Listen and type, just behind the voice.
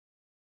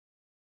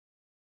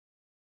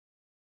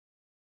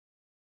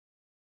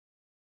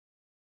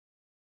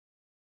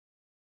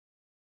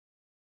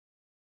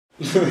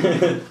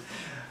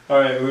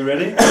Alright, we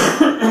ready?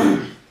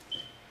 The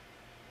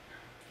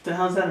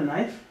hell's that, a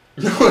knife?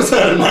 No, it's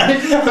not a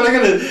knife. I'm not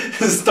gonna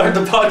start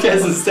the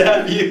podcast and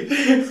stab you.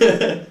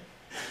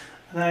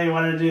 I thought you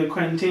wanted to do a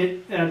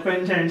Quentin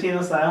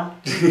Tarantino style.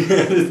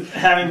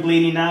 Having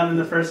bleeding out in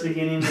the first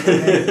beginning of the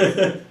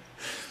day.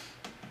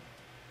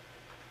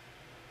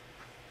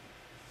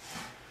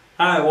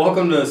 Hi,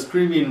 welcome to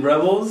Screaming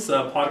Rebels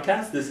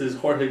podcast. This is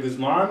Jorge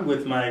Guzman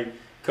with my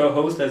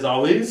co-host, as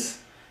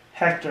always,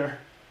 Hector.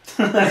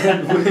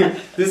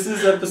 This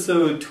is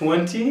episode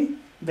 20.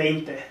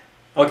 20.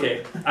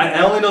 Okay,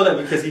 I only know that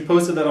because he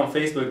posted that on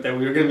Facebook that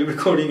we were going to be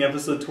recording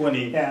episode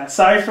 20. Yeah,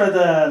 sorry for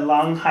the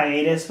long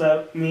hiatus,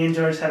 but me and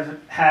George have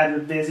had a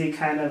busy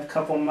kind of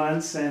couple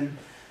months, and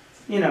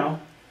you know,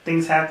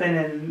 things happen,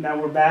 and now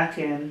we're back,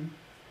 and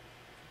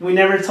we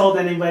never told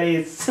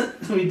anybody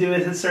we do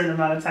it a certain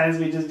amount of times.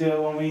 We just do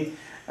it when we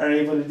are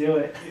able to do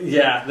it.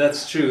 Yeah,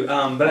 that's true.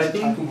 But I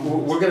think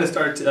we're going to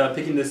start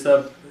picking this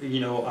up,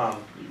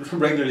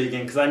 regularly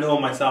again, because I know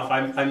myself,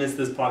 I miss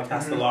this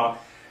podcast a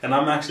lot. And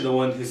I'm actually the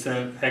one who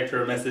sent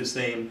Hector a message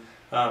saying,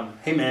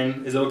 hey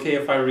man, is it okay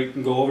if I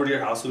can go over to your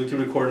house so we can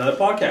record another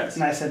podcast?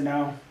 And I said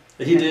no.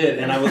 He did,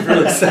 and I was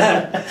really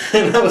sad.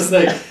 And I was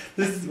like,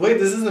 this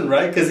isn't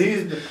right,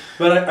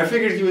 but I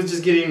figured he was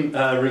just getting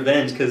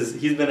revenge, because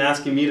he's been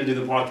asking me to do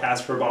the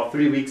podcast for about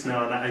 3 weeks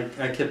now, and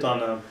I kept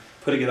on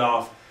putting it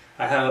off.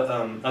 I had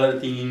other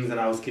things, and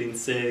I was getting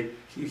sick.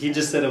 He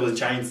just said it was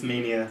Giants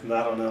mania, but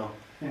I don't know.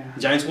 Yeah.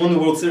 Giants won the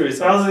World Series.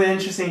 So that was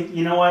interesting.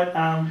 You know what?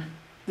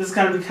 This is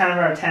going to be kind of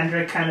our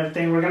tangent kind of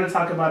thing. We're going to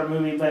talk about a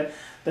movie, but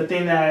the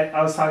thing that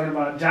I was talking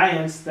about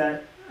Giants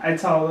that I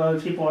told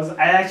other people was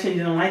I actually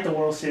didn't like the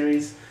World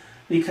Series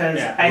because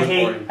I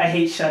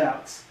hate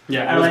shutouts.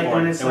 Yeah, I like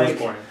boring. when it's like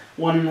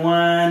 1-1.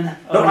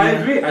 No, I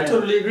agree. I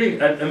totally agree.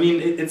 I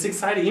mean, it's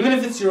exciting. Even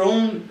if it's your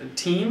own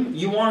team,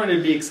 you want it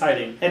to be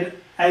exciting. And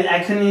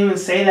I couldn't even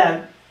say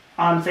that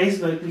on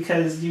Facebook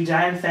because you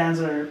Giant fans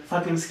are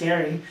fucking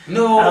scary.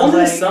 No,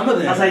 only some of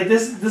them. I was like,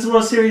 this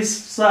World Series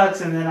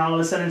sucks, and then all of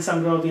a sudden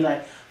some girl will be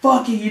like,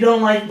 fuck you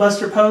don't like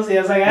Buster Posey.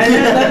 I was like,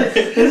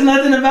 there's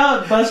nothing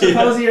about Buster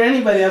Posey or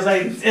anybody. I was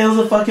like, it was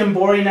a fucking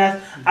boring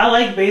ass. I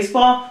like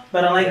baseball,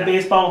 but I like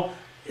baseball.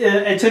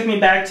 It took me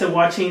back to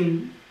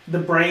watching the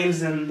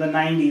Braves in the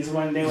 90s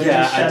when they would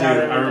just shut out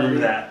everybody. I remember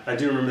that. I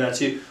do remember that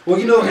too. Well,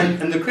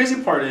 and the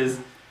crazy part is,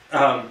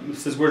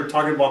 since we're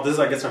talking about this,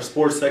 I guess our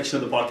sports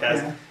section of the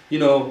podcast,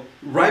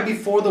 right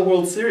before the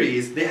World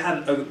Series,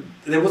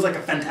 there was like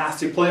a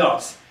fantastic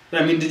playoffs.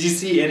 I mean, did you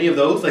see any of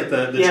those, like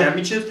the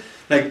championships?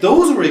 Like,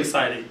 those were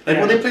exciting. Like,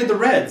 when they played the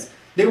Reds,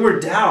 they were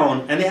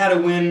down, and they had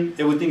to win,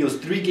 I would think it was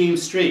 3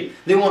 games straight.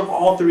 They won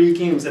all 3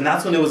 games, and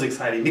that's when it was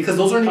exciting. Because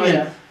those weren't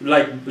even,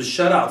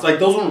 shutouts. Like,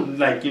 those weren't,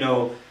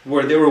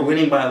 where they were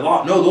winning by a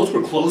lot. No, those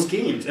were close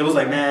games. It was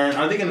like, man,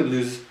 are they going to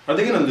lose? Are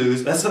they going to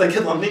lose? That's what I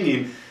kept on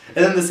thinking.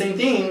 And then the same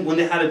thing, when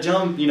they had to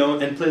jump,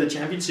 and play the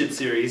championship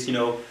series, it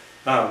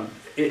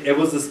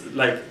was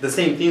the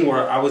same thing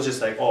where I was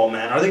just like, oh,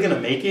 man, are they going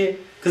to make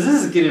it? Because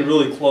this is getting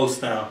really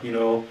close now,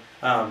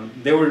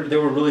 They were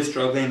really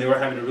struggling. They were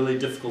having a really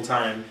difficult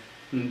time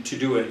to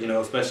do it,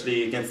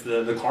 especially against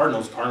the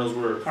Cardinals. Cardinals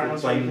were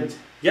playing.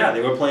 Yeah,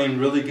 they were playing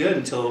really good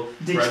until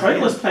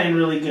Detroit was playing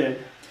really good.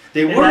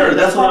 They were.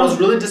 That's why I was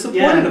really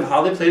disappointed of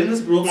how they played in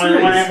this World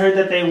Series. When I heard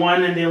that they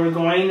won and they were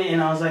going,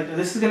 and I was like,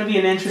 this is going to be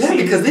an interesting.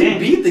 Yeah, because they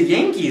beat the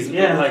Yankees.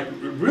 Yeah. Like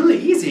really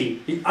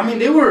easy. I mean,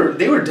 they were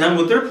done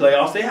with their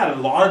playoffs. They had a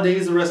lot of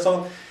days to rest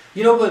off.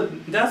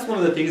 But that's one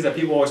of the things that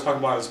people always talk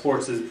about in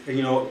sports is,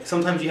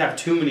 sometimes you have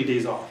too many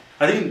days off.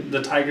 I think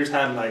the Tigers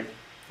had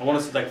I want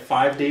to say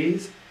 5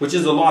 days, which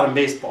is a lot in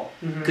baseball.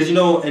 Because in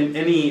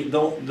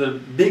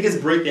the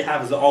biggest break they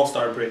have is the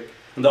All-Star break.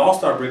 And the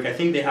All-Star break, I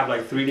think they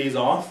have 3 days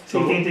off. So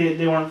you think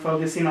they weren't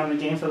focusing on the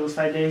game for those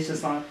 5 days,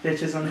 just on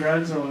bitches on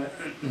drugs or what?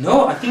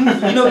 No, I think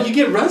you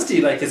get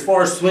rusty, as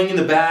far as swinging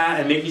the bat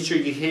and making sure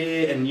you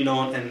hit and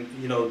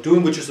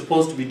doing what you're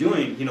supposed to be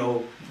doing.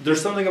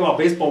 There's something about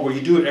baseball where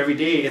you do it every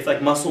day. It's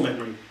like muscle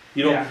memory.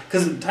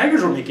 Because the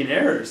Tigers were making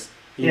errors.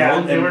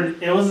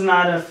 It was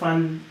not a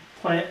fun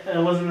play.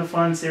 It wasn't a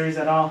fun series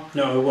at all.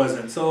 No, it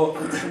wasn't. So,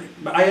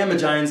 I am a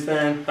Giants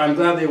fan. I'm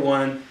glad they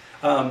won.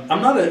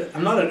 I'm not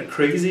a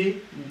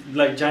crazy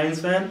Giants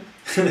fan.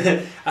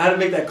 I had to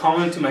make that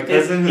comment to my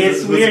cousin.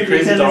 It's weird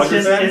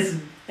because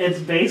it's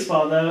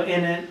baseball though,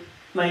 and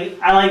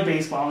I like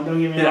baseball. Don't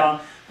get me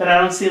wrong, but I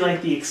don't see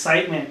the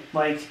excitement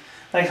like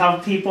how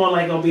people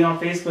will be on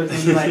Facebook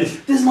and be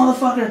like, this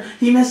motherfucker,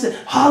 he missed it,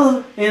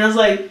 holla, and I was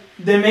like.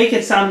 They make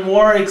it sound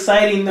more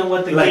exciting than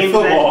what the game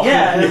football.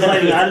 It's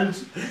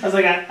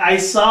I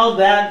saw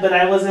that, but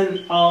I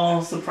wasn't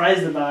all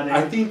surprised about it.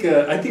 I think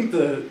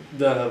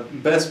the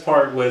best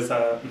part was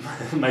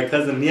my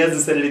cousin. He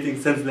hasn't said anything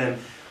since then,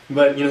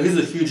 but he's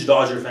a huge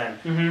Dodger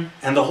fan,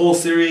 and the whole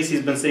series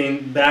he's been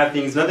saying bad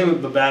things,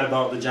 nothing but bad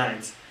about the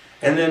Giants.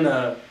 And then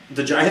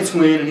the Giants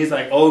win, and he's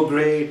like, "Oh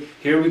great,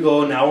 here we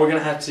go. Now we're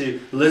gonna have to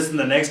listen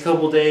the next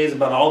couple days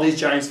about all these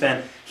Giants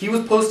fans." He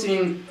was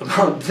posting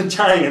about the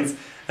Giants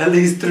at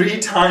least 3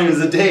 times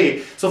a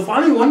day. So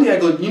finally one day I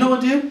go, you know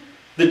what, dude?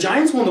 The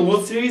Giants won the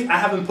World Series. I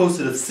haven't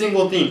posted a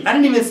single thing. I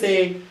didn't even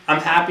say I'm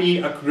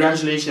happy.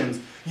 Congratulations.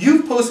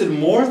 You've posted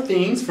more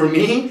things for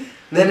me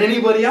than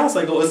anybody else.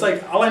 I go, it's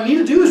like all I need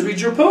to do is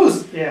read your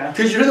post. Yeah.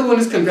 Because you're the one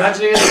who's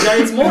congratulating the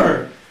Giants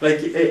more.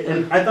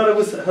 And I thought it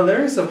was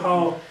hilarious of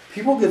how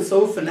people get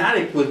so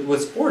fanatic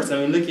with sports.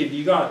 I mean, look, if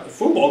you got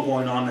football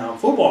going on now.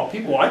 Football,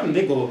 people, I think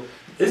they go,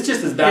 it's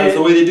just as bad as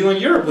the way they do in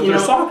Europe with their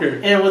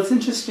soccer. And what's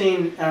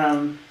interesting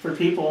for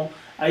people,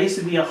 I used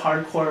to be a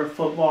hardcore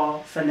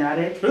football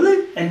fanatic.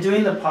 Really? And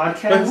doing the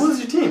podcast. But who was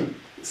your team?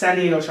 San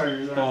Diego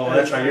Chargers. Oh,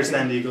 that's right. You're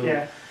San Diego.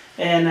 Yeah.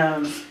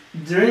 And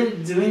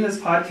during doing this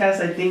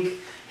podcast, I think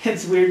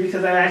it's weird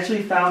because I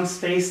actually found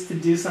space to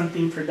do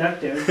something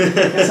productive.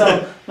 And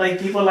so, like,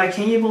 people are like,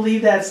 can you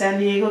believe that San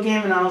Diego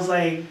game? And I was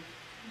like,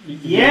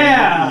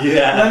 yeah.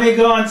 Let me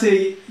go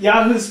onto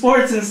Yahoo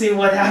Sports and see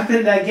what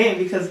happened that game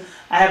because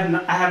I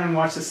haven't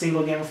watched a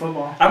single game of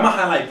football. I'm a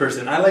highlight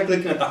person. I like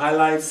looking at the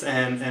highlights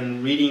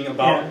and reading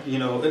about,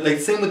 like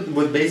same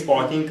with baseball.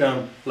 I think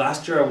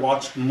last year I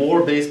watched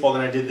more baseball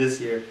than I did this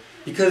year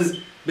because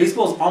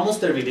baseball is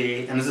almost every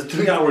day and it's a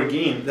 3-hour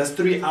game. That's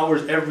 3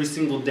 hours every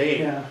single day.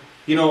 Yeah.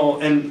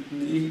 And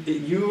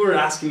you were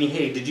asking me,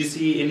 hey, did you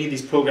see any of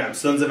these programs?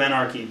 Sons of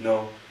Anarchy?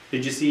 No.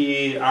 Did you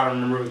see, I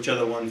don't remember which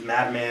other ones,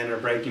 Mad Men or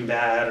Breaking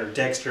Bad or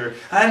Dexter?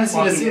 I hadn't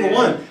seen a single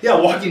one.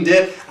 Yeah, Walking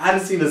Dead. I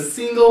hadn't seen a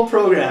single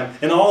program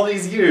in all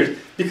these years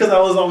because I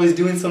was always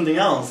doing something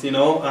else, which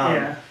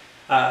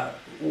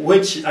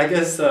I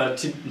guess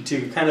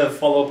to kind of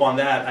follow up on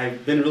that,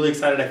 I've been really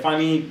excited. I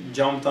finally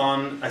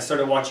I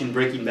started watching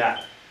Breaking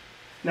Bad.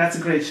 That's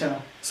a great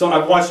show. So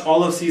I've watched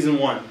all of season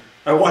 1.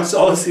 I watched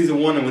all of season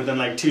 1 and within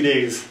like 2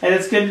 days. And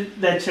it's good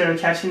that you're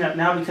catching up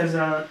now because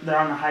they're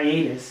on a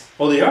hiatus.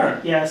 Oh, they are?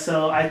 Yeah,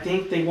 so I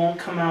think they won't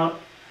come out.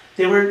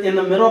 They were in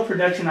the middle of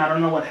production. I don't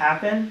know what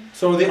happened.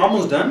 So are they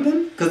almost done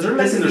then? Because they're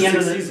like in their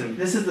 6th season.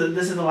 This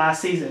is the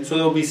last season. So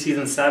there'll be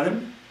season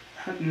 7?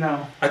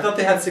 No. I thought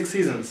they had 6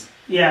 seasons.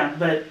 Yeah,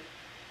 but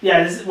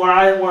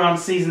we're on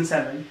season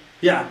 7.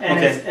 Yeah.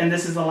 And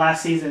this is the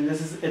last season.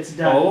 It's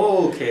done.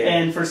 Oh, okay.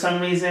 And for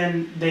some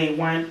reason they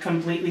went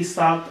completely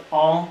stopped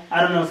all.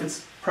 I don't know if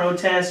it's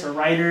protests or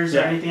writers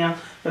or anything else,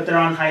 but they're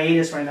on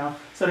hiatus right now.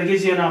 So it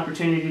gives you an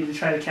opportunity to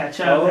try to catch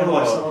up and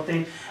watch the whole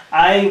thing.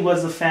 I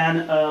was a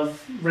fan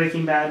of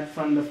Breaking Bad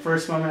from the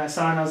first moment I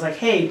saw it, and I was like,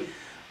 hey,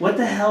 what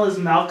the hell is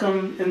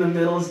Malcolm in the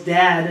Middle's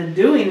dad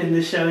doing in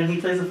this show? And he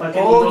plays a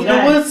fucking evil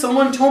guy. Know what?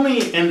 Someone told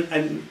me,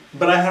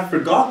 but I have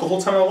forgot the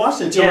whole time I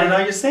watched it. Now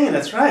you're saying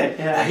that's right.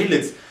 Yeah. He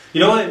looks. You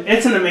know what?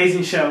 It's an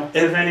amazing show.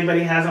 If anybody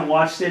hasn't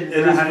watched it,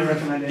 I highly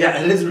recommend it.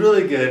 Yeah, it is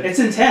really good. It's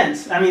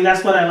intense. I mean,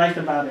 that's what I liked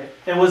about it.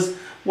 It was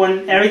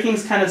when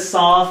everything's kind of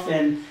soft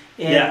and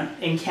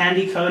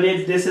candy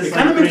coated. This is it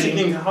kind of makes you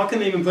think, how can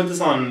they even put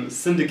this on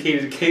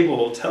syndicated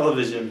cable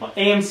television?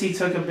 AMC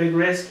took a big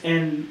risk,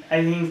 and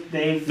I think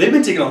they've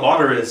been taking a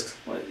lot of risks.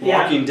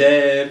 Walking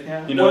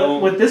Dead,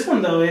 With this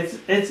one though, it's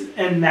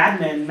and Mad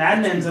Men.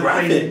 Mad Men's a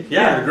graphic.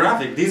 They're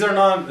graphic. These are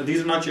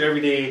not your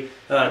everyday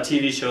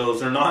TV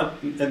shows.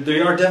 They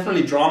are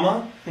definitely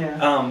drama.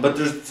 Yeah. But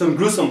there's some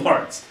gruesome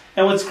parts.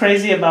 And what's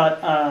crazy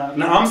about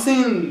now I'm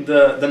seeing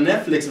the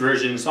Netflix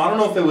version, so I don't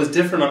know if it was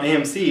different on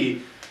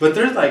AMC. But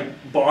there's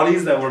like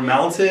bodies that were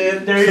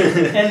melted,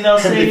 and they'll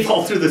say they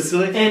fall through the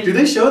ceiling. Do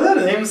they show that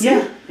in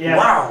AMC? Yeah.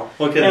 Wow.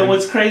 Okay. And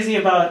what's crazy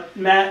about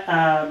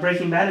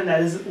Breaking Bad and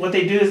that is what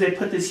they do is they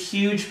put this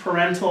huge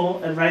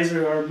parental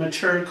advisory or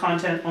mature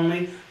content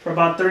only for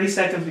about 30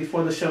 seconds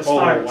before the show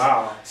starts. Oh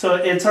wow. So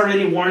it's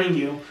already warning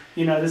you.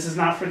 This is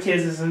not for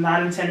kids. This is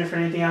not intended for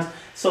anything else.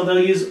 So they'll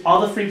use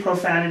all the free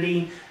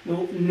profanity,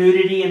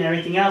 nudity, and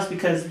everything else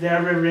because they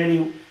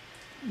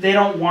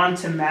don't want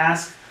to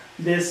mask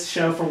this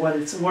show for what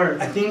it's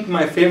worth. I think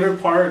my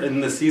favorite part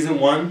in the season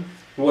 1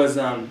 was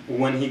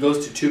when he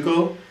goes to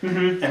Tuco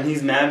and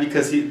he's mad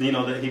because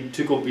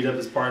Tuco beat up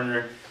his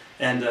partner,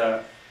 and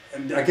I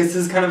guess this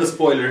is kind of a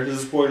spoiler. This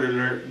is a spoiler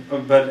alert,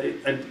 but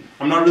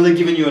I'm not really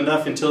giving you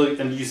enough until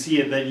you see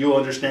it that you'll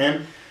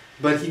understand.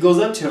 But he goes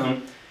up to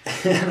him,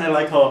 and I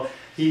like how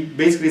he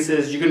basically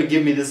says, "You're going to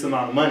give me this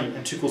amount of money,"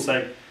 and Tuco's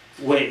like,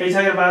 "Wait." Are you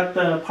talking about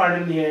the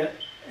part in the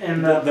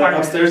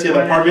upstairs,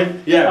 the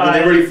apartment? Yeah, when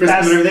they already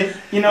frisked him and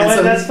everything. You know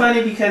what, that's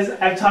funny because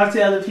I've talked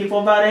to other people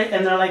about it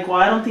and they're like, well,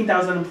 I don't think that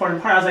was an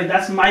important part. I was like,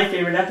 that's my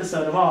favorite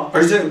episode of all.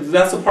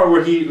 That's the part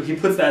where he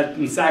puts that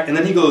in the sack and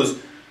then he goes,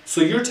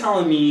 so you're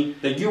telling me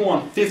that you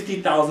want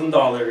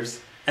 $50,000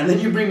 and then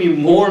you bring me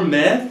more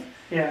meth?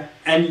 Yeah.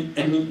 And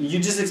you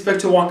just expect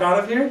to walk out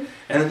of here?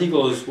 And then he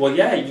goes, well,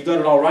 yeah, you got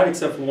it all right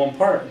except for one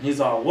part. And he's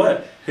all,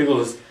 what? He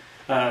goes,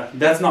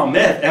 that's not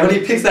meth. And when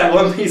he picks that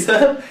one piece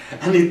up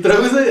and he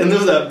throws it and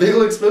there's a big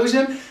old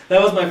explosion,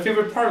 that was my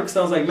favorite part because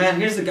I was like, man,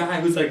 here's the guy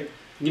who's like,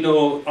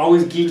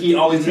 always geeky,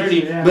 always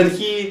nerdy, but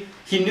he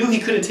knew he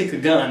couldn't take a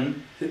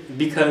gun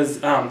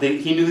because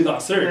he knew he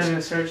got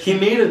searched. He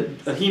made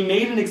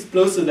an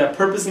explosive that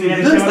purposely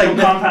looks like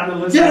meth.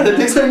 That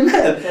looks like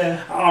meth.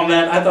 Yeah. Oh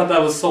man, I thought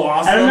that was so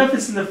awesome. I don't know if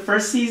it's in the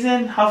first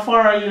season. How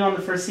far are you on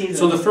the first season?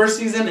 So the first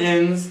season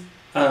ends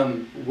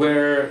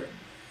where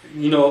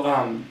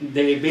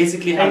they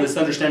basically have this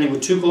understanding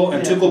with Tuchel,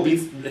 and Tuchel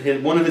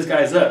beats one of his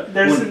guys up.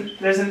 There's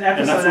an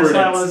episode, that's what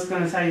I was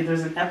going to tell you,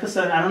 there's an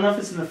episode, I don't know if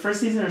it's in the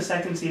first season or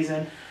second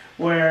season,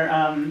 where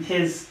I'm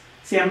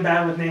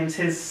bad with names,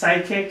 his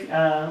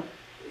sidekick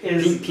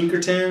is...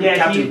 Pinkerton?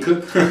 Captain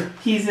Cook?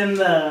 he's in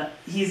a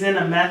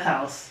meth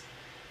house,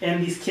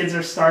 and these kids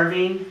are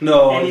starving.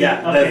 No,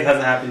 that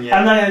hasn't happened yet.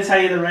 I'm not going to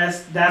tell you the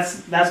rest.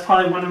 That's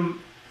probably one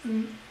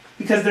of...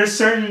 Because there's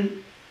certain...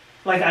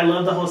 Like, I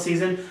love the whole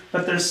season,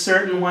 but there's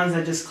certain ones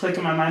that just click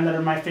in my mind that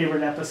are my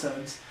favorite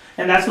episodes.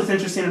 And that's what's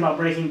interesting about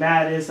Breaking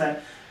Bad, is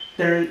that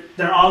they're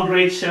all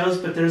great shows,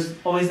 but there's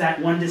always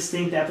that one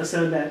distinct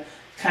episode that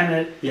kind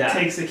of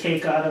takes the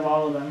cake out of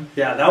all of them.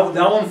 Yeah, that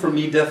one for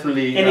me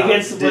definitely and it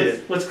gets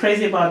what's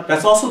crazy about...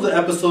 That's also the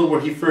episode where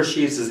he first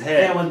shaves his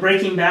head. Yeah, with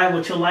Breaking Bad,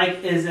 what you'll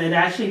like is it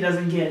actually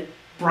doesn't get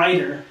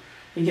brighter.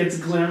 It gets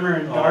glimmer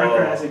and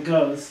darker as it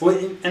goes. Well,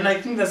 and I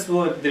think that's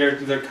what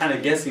they're kind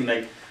of guessing,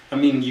 like... I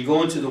mean, you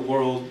go into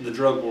the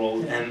drug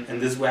world, and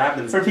this is what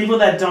happens. For people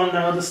that don't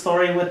know, the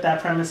story with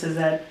that premise is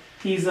that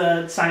he's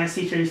a science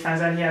teacher, he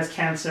finds out he has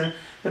cancer,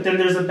 but then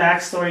there's a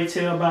backstory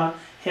too about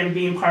him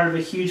being part of a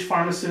huge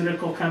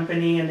pharmaceutical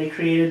company, and they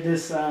created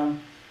this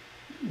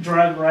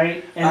drug,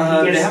 right?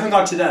 And they haven't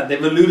got to that.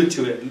 They've alluded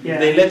to it. Yeah.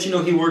 They let you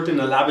know he worked in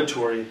a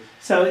laboratory.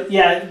 So,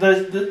 yeah,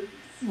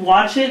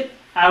 watch it.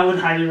 I would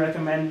highly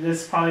recommend.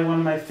 This is probably one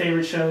of my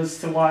favorite shows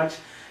to watch.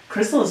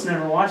 Crystal has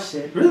never watched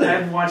it. Really?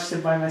 I've watched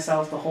it by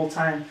myself the whole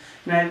time.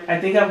 And I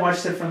think I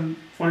watched it from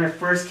when it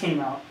first came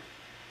out.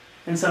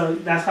 And so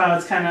that's how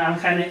I'm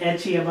kind of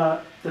etchy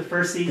about the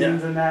first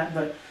seasons and that,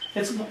 but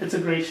it's a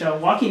great show.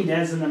 Walking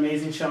Dead is an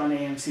amazing show on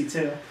AMC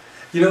too.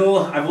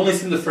 I've only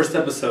seen the first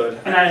episode.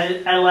 And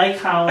I like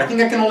how... I think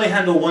I can only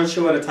handle one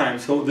show at a time.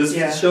 So this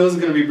show is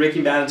going to be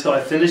Breaking Bad until I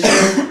finish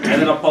it, and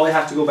then I'll probably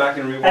have to go back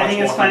and rewatch Walking Dead. I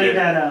think it's funny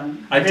that...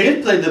 I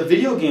did play the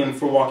video game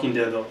for Walking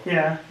Dead though.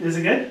 Yeah. Is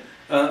it good?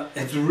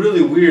 It's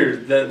really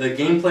weird. The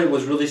gameplay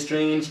was really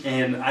strange,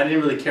 and I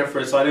didn't really care for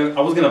it. So I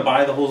was gonna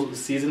buy the whole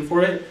season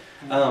for it,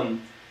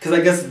 because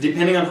I guess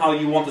depending on how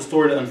you want the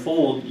story to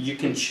unfold, you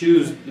can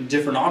choose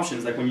different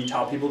options. Like when you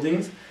tell people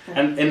things,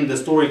 and the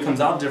story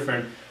comes out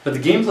different. But the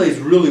gameplay is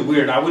really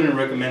weird. I wouldn't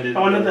recommend it.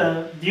 One of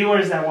the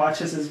viewers that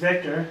watches is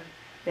Victor,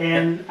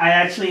 and I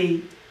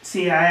actually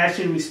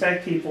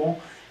respect people.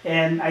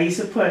 And I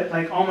used to put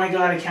like, oh my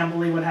god, I can't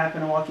believe what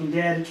happened in Walking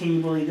Dead. Can you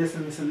believe this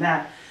and this and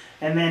that?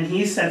 And then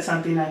he said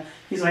something that,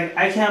 he's like,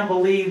 I can't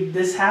believe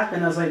this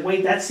happened. I was like,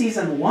 wait, that's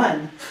season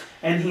 1.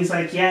 And he's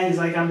like, yeah,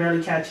 I'm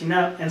barely catching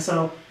up. And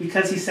so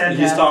because he said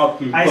I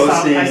stopped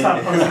posting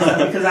stuff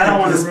because I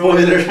don't want to ruin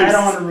it. I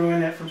don't want to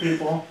ruin it for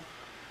people.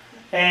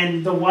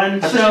 And the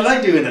one I thought you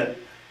like doing that.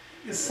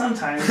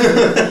 Sometimes.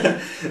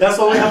 That's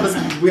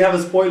why we have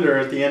a spoiler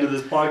at the end of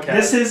this podcast.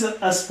 This is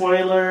a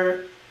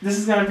spoiler. This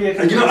is going to be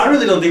a... I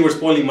really don't think we're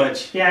spoiling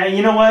much. Yeah, and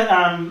you know what?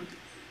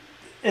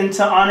 And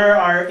to honor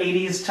our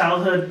 80s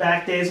childhood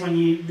back days when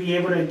you'd be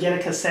able to get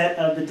a cassette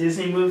of the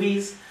Disney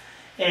movies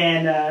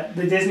and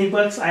the Disney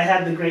books, I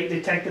had The Great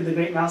Detective, The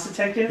Great Mouse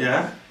Detective.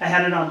 Yeah. I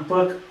had it on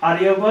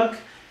audiobook,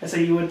 and so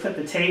you would put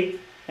the tape,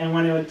 and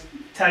when it would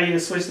tell you to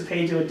switch the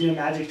page, it would do a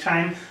magic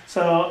chime.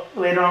 So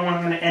later on when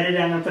I'm going to edit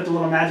it, I'm going to put the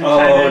little magic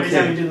chime every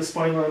time we do the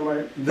spoiler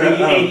alert. For you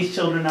 80s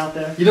children out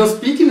there.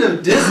 Speaking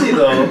of Disney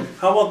though,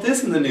 how about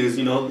this in the news?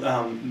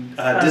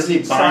 Disney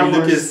buying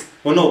Lucas...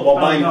 Well, no, while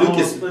buying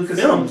Lucas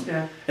films.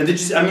 Yeah. And did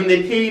you? I mean,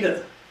 they paid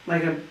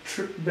like a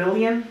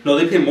billion. No,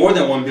 they paid more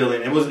than $1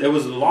 billion. It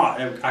was a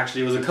lot.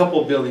 Actually, it was a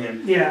couple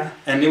billion. Yeah.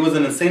 And it was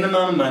an insane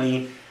amount of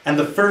money. And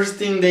the first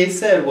thing they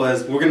said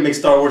was, "We're gonna make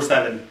Star Wars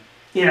 7."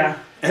 Yeah.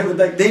 And it was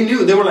like they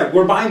knew, they were like,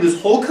 "We're buying this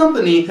whole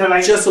company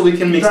just so we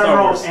can make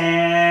Star Wars."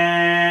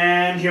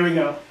 And here we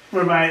go.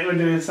 We're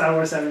doing Star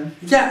Wars 7.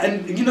 Yeah,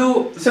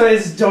 and So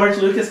is George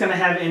Lucas going to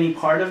have any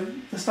part of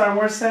the Star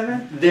Wars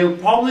 7? They'll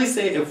probably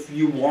say, if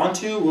you want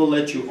to, we'll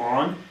let you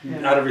on,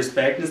 out of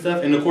respect and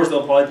stuff. And of course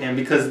they'll probably pay him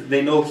because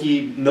they know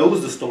he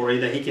knows the story,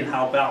 that he can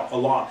help out a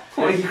lot.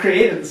 Well, he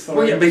created the story.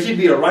 Well, yeah, but he'd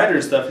be a writer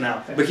and stuff now.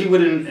 Okay. But he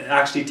wouldn't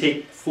actually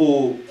take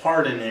full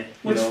part in it.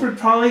 Which would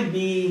probably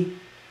be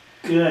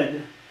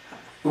good.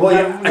 Well,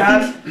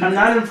 yeah, I'm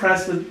not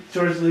impressed with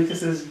George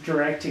Lucas's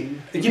directing.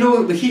 But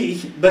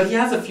he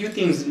has a few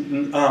things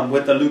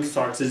with the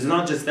LucasArts. It's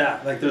not just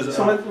that. Like there's.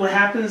 So what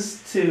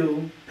happens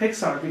to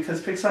Pixar? Because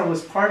Pixar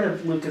was part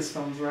of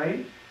Lucasfilms,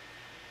 right?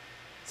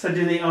 So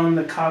do they own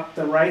the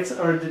rights,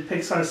 or did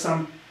Pixar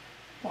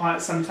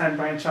sometime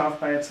branch off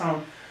by its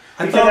own?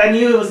 Because I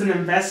knew it was an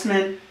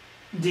investment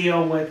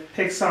deal with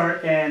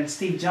Pixar and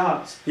Steve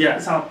Jobs. Yeah.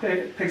 That's how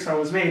Pixar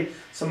was made.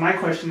 So my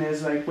question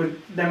is, like,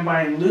 with them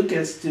buying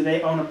Lucas, do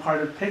they own a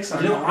part of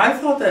Pixar? I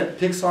thought that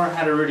Pixar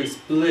had already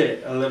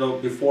split a little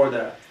before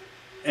that.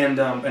 And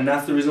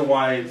that's the reason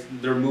why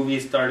their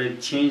movies started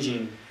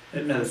changing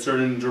in a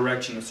certain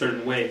direction, a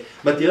certain way.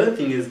 But the other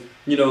thing is,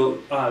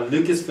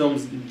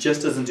 Lucasfilms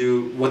just doesn't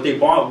do, what they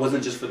bought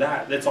wasn't just for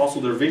that. That's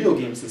also their video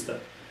games and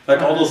stuff.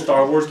 Like all those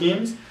Star Wars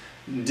games,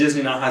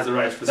 Disney now has the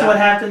rights for that. So what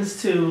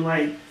happens to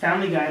like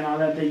Family Guy and all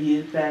that?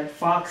 That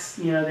Fox,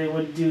 they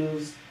would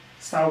do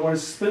Star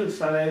Wars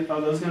spoofs?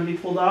 Are those going to be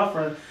pulled off,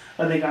 or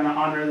are they going to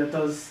honor that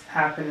those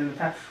happened in the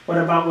past? What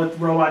about with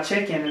Robot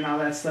Chicken and all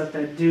that stuff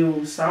that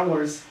do Star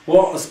Wars?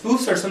 Well,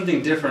 spoofs are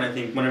something different, I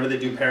think, whenever they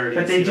do parodies.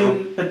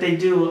 But they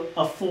do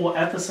a full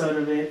episode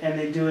of it, and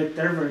they do it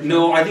their version.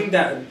 No, I think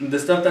that the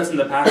stuff that's in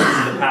the past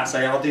is in the past.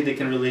 I don't think they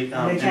can really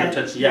they can't.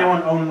 touch. They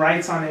don't own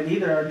rights on it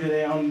either, or do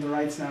they own the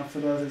rights now for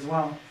those as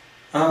well?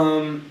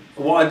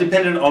 Well, it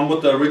depended on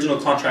what the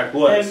original contract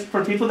was. And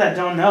for people that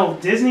don't know,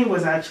 Disney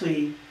was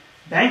actually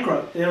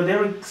bankrupt. They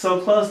were so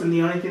close, and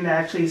the only thing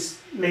that actually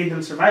made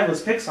them survive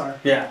was Pixar.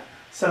 Yeah.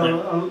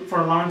 So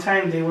for a long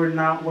time, they were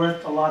not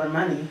worth a lot of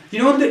money. You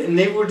know what? And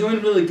they were doing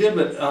really good,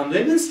 but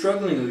they've been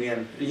struggling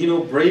again. You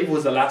know, Brave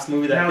was the last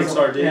movie that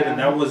Pixar did, and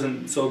that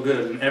wasn't so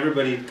good, and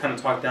everybody kind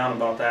of talked down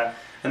about that.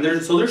 And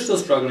they're still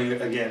struggling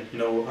again. You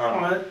know.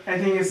 I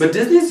think it's. But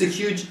Disney's a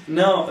huge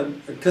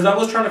because I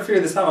was trying to figure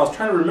this out. I was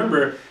trying to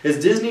remember: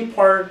 is Disney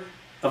part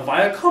of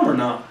Viacom or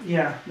not?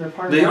 Yeah, they're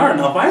part. They are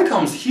now.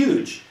 Viacom's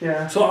huge.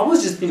 Yeah. So I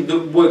was just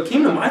thinking, what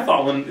came to my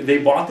thought when they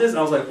bought this,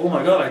 I was like, oh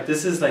my god, like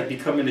this is like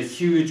becoming a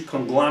huge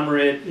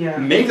conglomerate,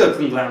 mega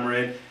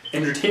conglomerate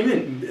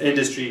entertainment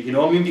industry. You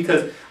know what I mean?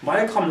 Because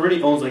Viacom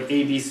already owns like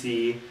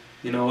ABC.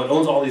 You know, it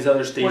owns all these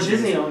other stations. Well,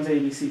 Disney owns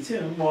ABC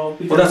too. Well,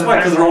 that's why,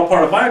 because they're all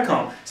part of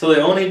Viacom. So they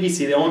own ABC,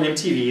 they own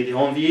MTV, they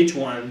own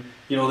VH1.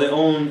 You know, they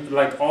own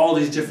like all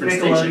these different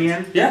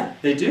stations. Yeah,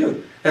 they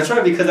do. That's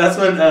right, because that's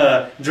when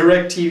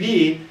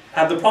DirecTV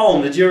had the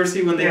problem. Did you ever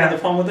see when they had the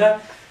problem with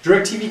that?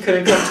 DirecTV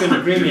couldn't come to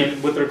an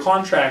agreement with their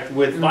contract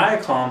with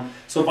Viacom,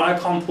 so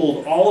Viacom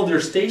pulled all of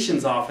their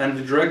stations off, and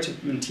the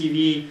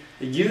DirecTV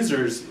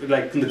users,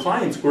 like the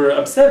clients, were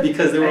upset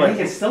because they were I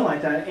think it's still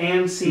like that.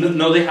 AMC.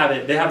 No, they have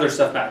it. They have their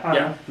stuff back.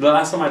 Yeah. The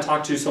last time I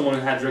talked to someone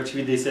who had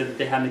DirecTV, they said that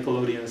they had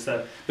Nickelodeon and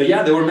stuff. But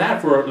yeah, they were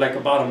mad for like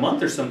about a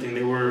month or something.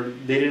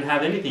 They didn't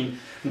have anything.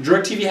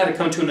 DirecTV had to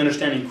come to an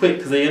understanding quick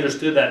because they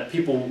understood that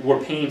people were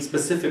paying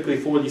specifically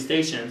for these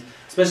stations,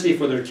 especially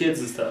for their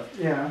kids and stuff.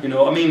 Yeah. You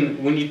know, I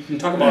mean, when you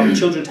talk about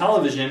children's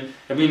television,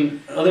 I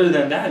mean, other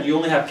than that, you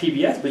only have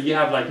PBS, but you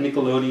have like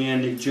Nickelodeon,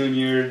 Nick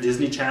Jr.,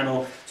 Disney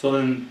Channel. So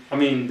then, I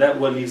mean, that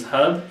what leaves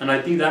Hub, and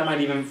I think that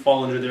might even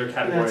fall under their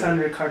category. That's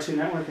under Cartoon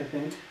Network, I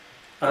think.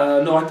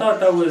 No, I thought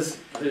that was,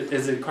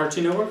 is it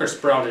Cartoon Network or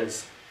Sprout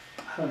is?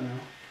 I don't know.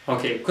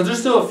 Okay, because there's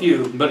still a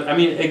few, but I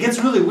mean, it gets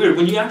really weird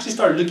when you actually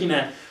start looking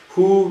at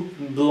who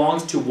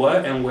belongs to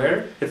what and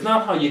where. It's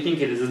not how you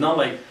think it is. It's not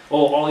like,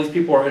 oh, all these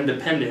people are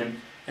independent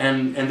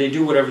and they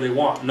do whatever they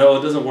want. No,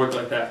 it doesn't work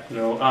like that. You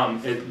know,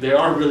 they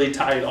are really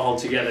tied all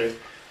together.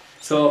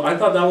 So I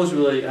thought that was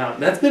really,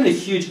 that's been a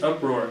huge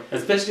uproar,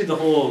 especially the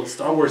whole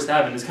Star Wars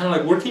having. It's kind of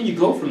like, where can you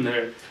go from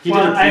there?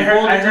 I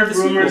heard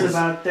rumors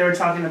about, they were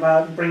talking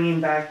about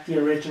bringing back the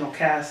original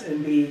cast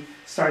and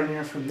starting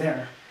it from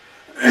there.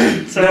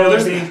 So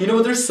you know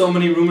what? There's so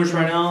many rumors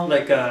right now.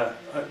 Like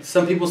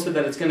some people said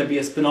that it's going to be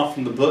a spin-off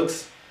from the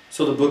books.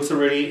 So the books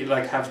already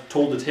like have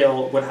told the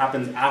tale what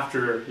happens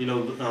after. You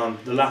know,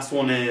 the last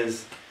one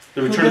is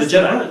the Return of the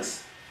Jedi.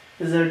 Books?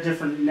 Is there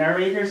different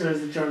narrators, or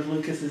is it George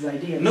Lucas's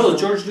idea? No,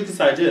 George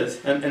Lucas'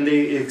 ideas, and they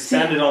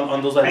expanded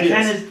on those ideas.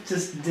 I kind of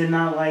just did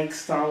not like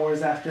Star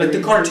Wars after. Like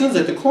the cartoons,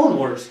 like the Clone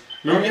Wars.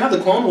 Remember, you have the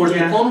Clone Wars.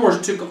 Yeah. The Clone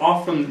Wars took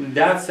off from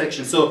that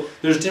section. So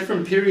there's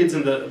different periods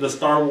in the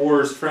Star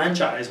Wars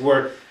franchise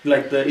where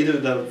like either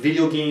the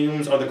video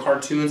games or the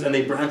cartoons, and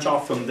they branch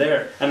off from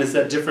there. And it's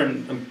at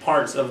different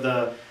parts of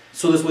the.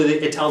 So this way,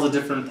 it tells a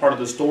different part of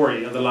the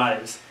story of the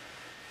lives.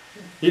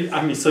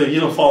 I mean, so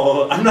you don't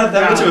follow. I'm not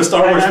that much of a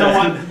Star Wars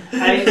fan.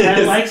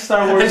 I like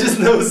Star Wars. I just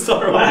know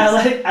Star Wars.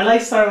 I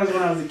like Star Wars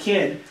when I was a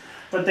kid.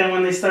 But then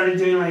when they started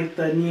doing like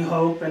the New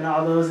Hope and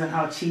all those and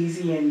how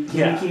cheesy and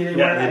gimmicky they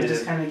were, I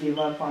just kind of gave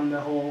up on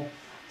the whole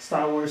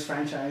Star Wars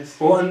franchise.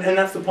 Well, and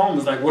that's the problem.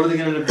 Is like, what are they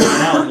going to do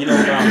now? You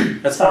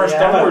know, as far as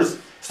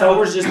Star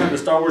Wars just had the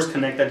Star Wars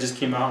Connect that just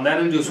came out, and that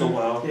didn't do so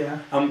well. Yeah.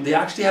 They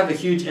actually have a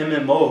huge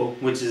MMO,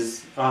 which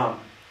is a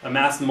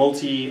mass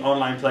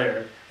multi-online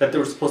player that they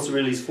were supposed to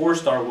release for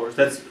Star Wars.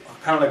 That's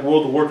kind of like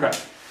World of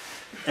Warcraft.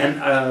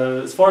 And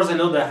as far as I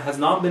know, that has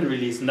not been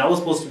released. And that was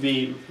supposed to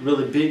be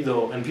really big,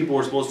 though. And people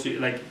were supposed to,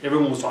 like,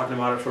 everyone was talking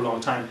about it for a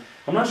long time.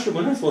 I'm not sure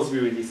when that's supposed to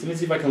be released. Let me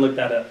see if I can look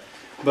that up.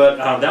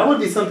 But that would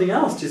be something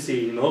else to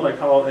see, you know, like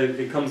how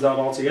it comes out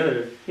all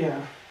together.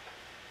 Yeah.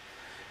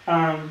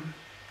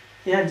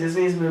 Yeah,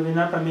 Disney's moving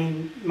up. I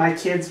mean, my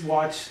kids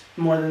watch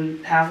more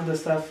than half of the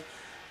stuff.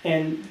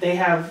 And they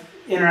have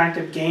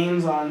interactive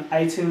games on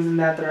iTunes and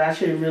that. They're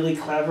actually really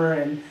clever.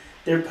 And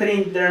they're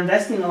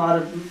investing a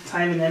lot of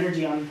time and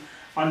energy on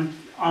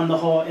the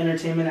whole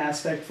entertainment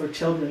aspect for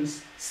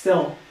children's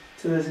still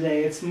to this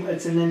day. It's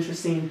an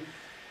interesting,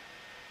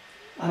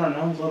 I don't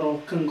know,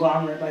 little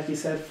conglomerate, like you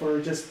said, for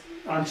just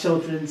on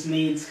children's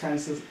needs kind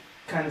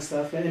of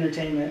stuff,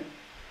 entertainment.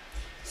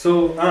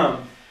 So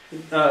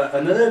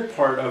another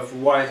part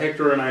of why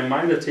Hector and I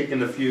might have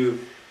taken a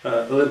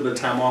little bit of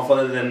time off,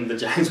 other than the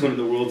Giants winning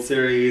the World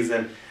Series,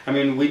 and I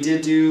mean we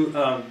did do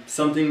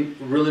something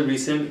really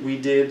recent. We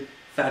did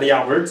Fatty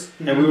Alberts,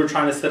 and we were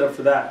trying to set up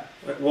for that.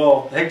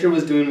 Well, Hector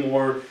was doing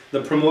more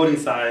the promoting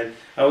side.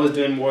 I was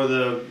doing more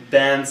the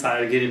band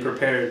side of getting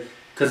prepared.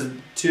 Because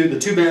the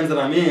two bands that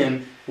I'm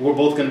in, we're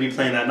both going to be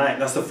playing that night.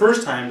 That's the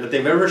first time that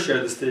they've ever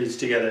shared the stage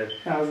together.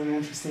 That was an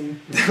interesting.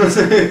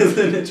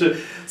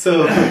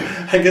 So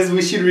I guess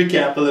we should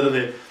recap a little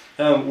bit.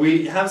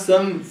 We have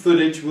some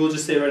footage, we'll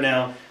just say right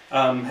now.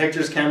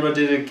 Hector's camera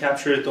didn't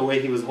capture it the way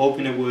he was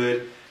hoping it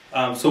would.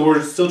 So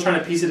we're still trying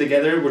to piece it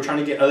together. We're trying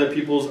to get other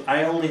people's.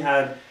 I only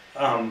got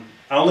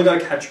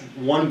to catch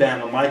one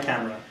band on my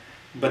camera.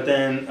 But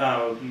then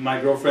my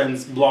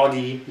girlfriend's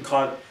bloggy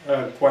caught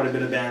quite a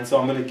bit of bands. So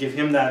I'm going to give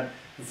him that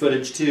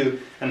footage too.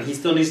 And he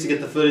still needs to get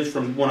the footage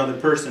from one other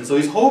person. So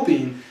he's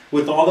hoping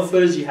with all the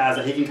footage he has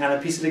that he can kind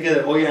of piece it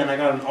together. Oh yeah, and I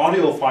got an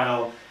audio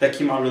file that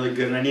came out really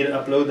good and I need to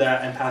upload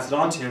that and pass it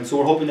on to him. So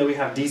we're hoping that we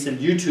have decent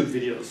YouTube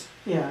videos.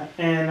 Yeah,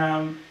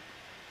 and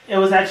it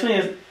was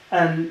actually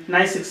a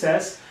nice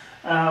success.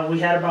 We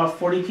had about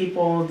 40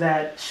 people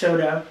that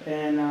showed up,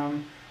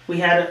 and was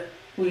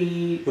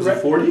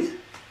it 40?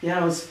 Yeah,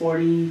 it was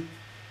 40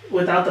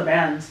 without the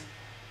bands.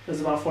 It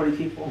was about 40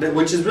 people.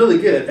 Which is really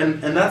good,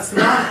 and that's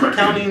not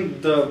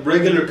counting the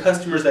regular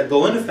customers that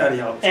go into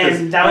Fatty Alberts.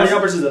 And Fatty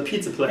Alberts is a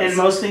pizza place. And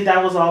mostly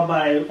that was all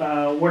by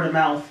word of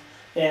mouth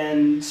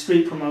and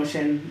street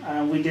promotion.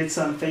 We did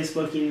some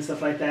Facebooking and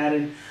stuff like that,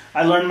 and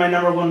I learned my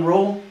 #1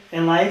 rule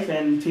in life,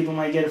 and people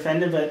might get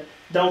offended, but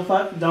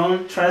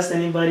don't trust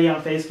anybody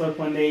on Facebook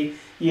when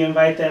you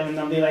invite them and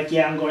they'll be like,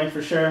 yeah, I'm going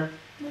for sure.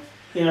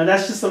 You know,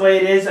 that's just the way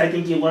it is. I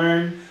think you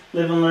live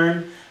and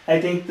learn. I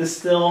think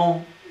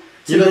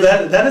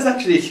that is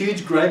actually a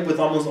huge gripe with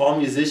almost all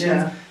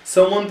musicians. Yeah.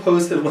 Someone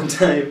posted one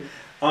time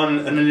on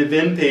an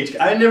event page,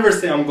 I never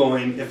say I'm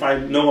going if I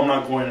know I'm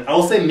not going.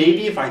 I'll say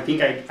maybe if I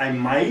think I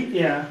might,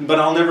 yeah, but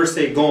I'll never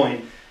say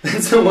going.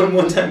 And someone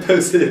one time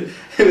posted,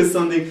 it was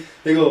something,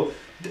 they go,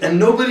 and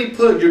nobody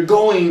put you're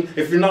going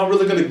if you're not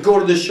really going to go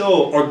to the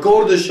show, or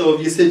go to the show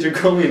if you said you're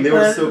going. They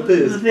were so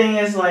pissed. The thing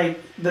is,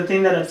 the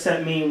thing that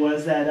upset me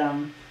was that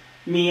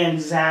me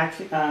and Zach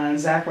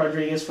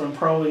Rodriguez from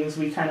Pro Wings,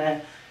 we kind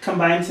of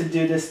combined to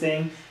do this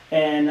thing,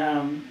 and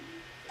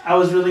I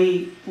was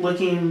really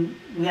looking.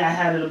 I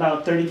had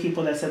about 30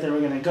 people that said they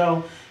were going to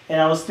go, and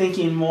I was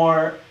thinking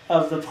more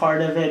of the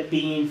part of it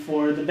being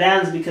for the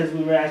bands, because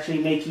we were actually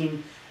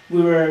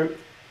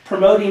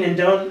promoting and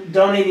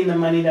donating the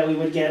money that we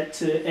would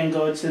get and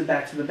go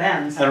back to the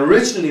bands. And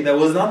originally that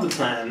was not the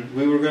plan.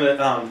 We were going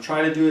to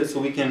try to do it so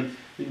we can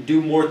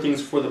do more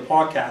things for the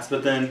podcast,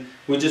 but then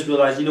we just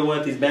realized, you know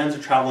what, these bands are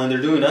traveling,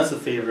 they're doing us a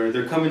favor,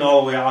 they're coming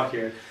all the way out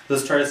here,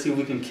 let's try to see if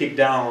we can kick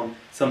down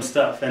some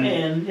stuff.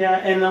 And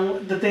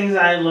the things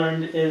I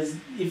learned is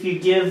if you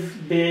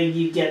give big,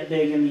 you get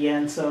big in the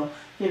end. So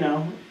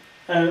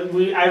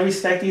I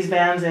respect these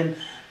bands, and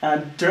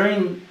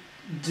during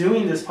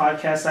doing this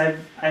podcast,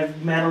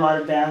 I've met a lot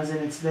of bands,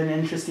 and it's been an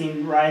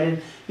interesting ride,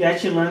 and you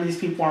actually learn these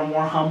people are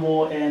more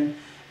humble, and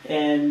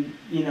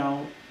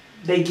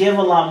they give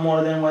a lot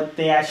more than what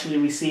they actually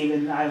receive,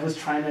 and I was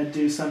trying to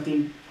do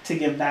something to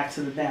give back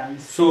to the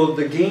bands. So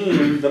the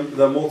game,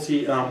 the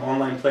multi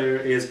online player,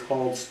 is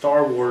called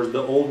Star Wars: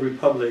 The Old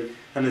Republic,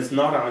 and it's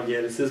not out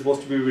yet. It's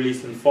supposed to be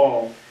released in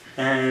fall,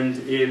 and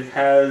it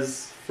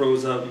has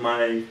froze up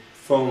my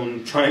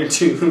phone trying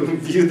to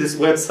view this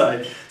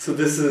website. So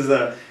this is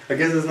I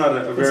guess it's not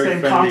a very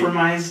friendly.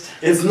 Compromised.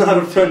 It's not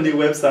a friendly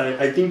website.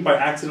 I think by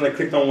accident I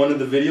clicked on one of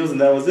the videos and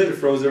that was it. It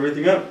froze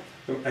everything up.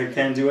 I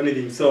can't do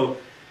anything. So,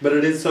 but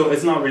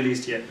it's not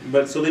released yet.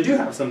 But so they do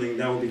have something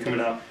that will be coming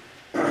out.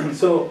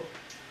 So,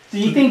 do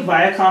you think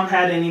Viacom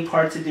had any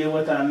part to do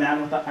with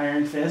Man with the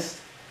Iron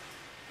Fist?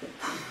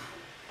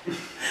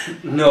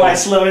 No. My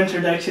slow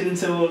introduction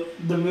into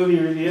the movie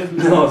review.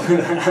 No,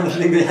 I don't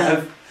think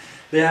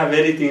they have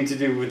anything to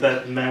do with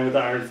that Man with the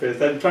Iron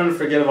Fist. I'm trying to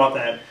forget about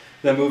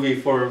that movie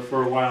for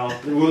a while.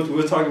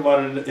 We'll talk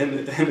about it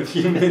in a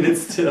few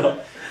minutes still.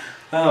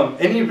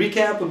 Any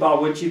recap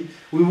about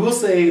we will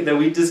say that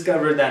we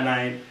discovered that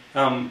night,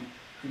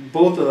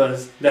 both of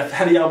us, that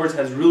Fatty Alberts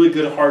has really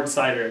good hard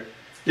cider.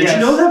 Did you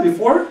know that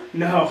before?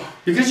 No.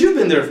 Because you've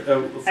been there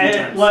a few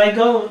times. Well, I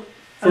go...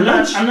 For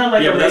lunch? I'm not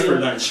like but that's for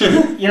lunch.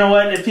 You know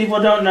what? If people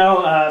don't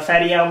know,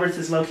 Fatty Alberts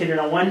is located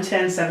on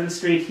 110 7th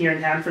Street here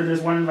in Hanford.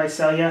 There's one in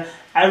Visalia.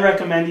 I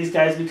recommend these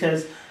guys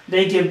because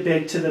they give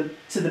big to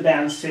the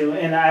bands too.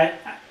 And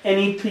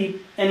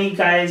any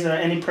guys or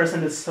any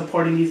person that's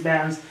supporting these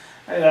bands,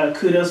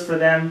 kudos for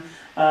them.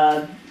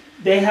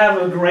 They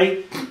have a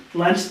great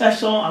lunch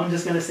special. I'm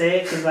just gonna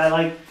say it because I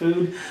like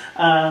food.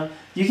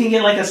 You can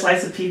get like a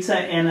slice of pizza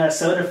and a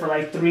soda for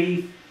like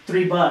 $3.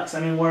 I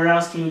mean, where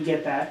else can you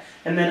get that?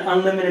 And then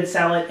unlimited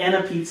salad and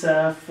a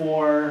pizza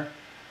for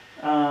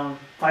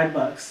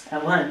 $5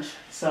 at lunch.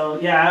 So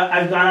yeah,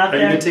 I've gone out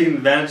there. Have you been taking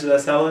advantage of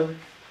that salad?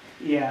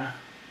 Yeah.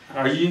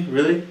 Are you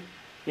really?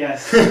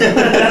 Yes.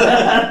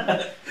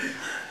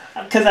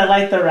 Because I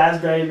like the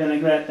raspberry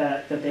vinaigrette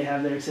that they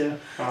have there too.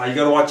 Oh, you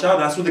gotta watch out.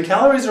 That's where the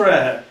calories are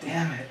at.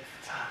 Damn it.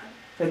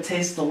 It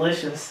tastes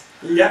delicious.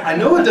 Yeah, I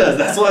know it does.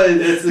 That's why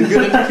it's a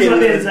good indicator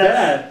that it's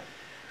bad.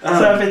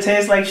 So if it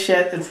tastes like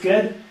shit, it's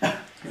good.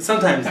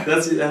 Sometimes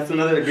that's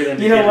another good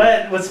indicator. You know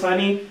what? What's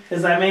funny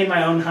is I made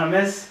my own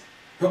hummus.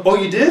 Oh,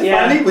 you did?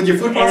 Yeah. Finally? With your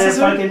food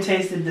processor? And it fucking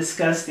tasted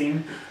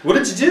disgusting. What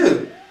did you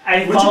do?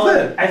 I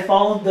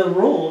followed the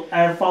rule.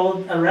 I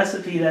followed a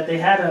recipe that they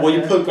had. Well,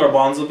 you put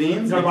garbanzo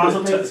beans.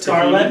 Garbanzo beans,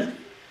 scarlet,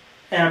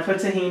 and I put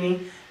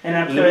tahini, and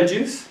I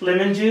put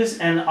lemon juice,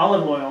 and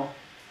olive oil.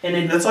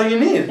 And that's all you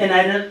need. And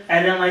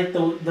I didn't like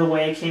the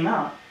way it came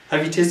out.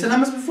 Have you tasted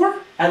hummus before?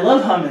 I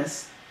love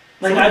hummus.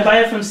 Like I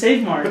buy it from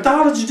Save Mart. What the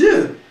hell did you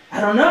do? I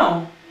don't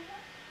know.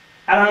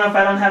 I don't know if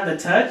I don't have the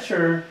touch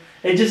or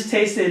it just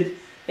tasted.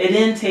 It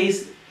didn't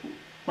taste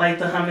like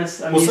the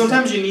hummus. Well,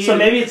 sometimes you need. So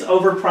maybe it's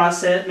over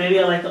processed. Maybe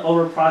I like the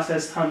over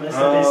processed hummus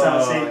that they sell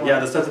at Save Mart. Yeah,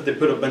 the stuff that they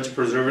put a bunch of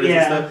preservatives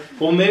and stuff.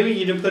 Well, maybe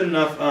you didn't put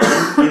enough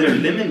either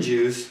lemon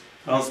juice.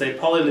 I'll say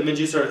probably lemon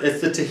juice, or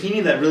it's the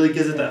tahini that really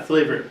gives it that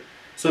flavor.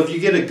 So if you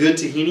get a good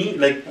tahini,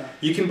 like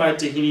you can buy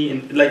tahini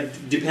and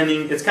like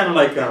depending, it's kind of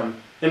like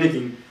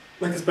anything,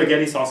 like a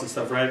spaghetti sauce and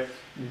stuff, right?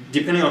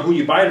 Depending on who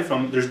you buy it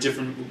from, there's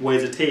different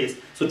ways it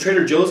tastes. So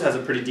Trader Joe's has a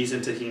pretty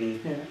decent tahini.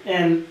 Yeah,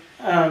 and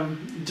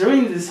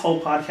during this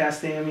whole podcast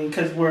thing, I mean,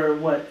 because we're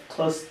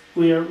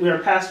we are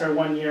past our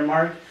 1 year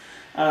mark.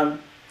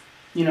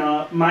 You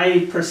know,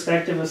 my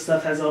perspective of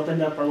stuff has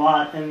opened up a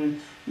lot,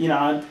 and you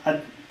know,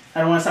 I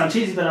don't want to sound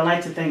cheesy, but I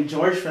like to thank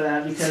George for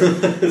that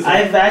because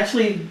I've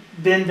actually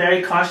been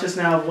very cautious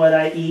now of what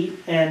I eat,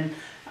 and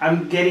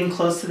I'm getting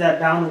close to that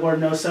bound where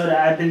no soda.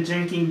 I've been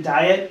drinking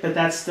diet, but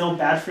that's still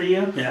bad for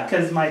you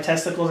because my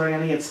testicles are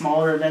going to get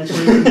smaller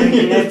eventually from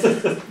drinking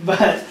it.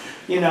 But,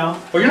 you know.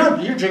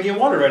 Well, you're drinking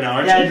water right now,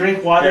 aren't you? Yeah, I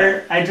drink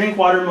water. Yeah. I drink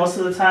water most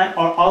of the time,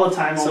 or all the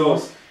time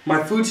almost. So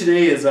my food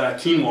today is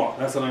quinoa.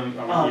 That's what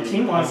I'm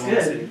eating. Quinoa's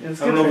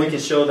good. I don't know if we can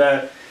show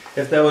that.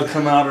 If that would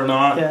come out or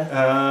not.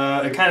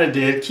 Yeah. It kind of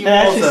did. Quinoa it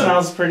actually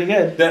smells pretty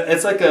good.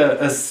 It's like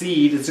a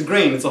seed. It's a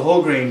grain. It's a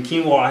whole grain.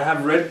 Quinoa. I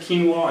have red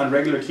quinoa and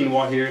regular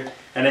quinoa here.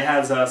 And it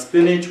has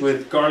spinach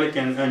with garlic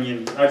and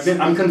onion.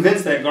 I'm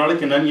convinced that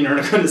garlic and onion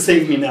are going to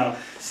save me now.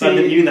 So I've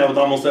been eating that with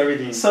almost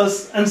everything. So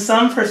in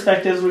some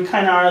perspectives, we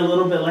kind of are a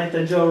little bit like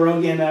the Joe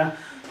Rogan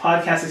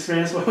podcast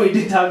experience where we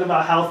do talk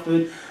about health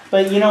food.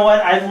 But you know what?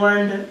 I've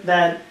learned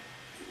that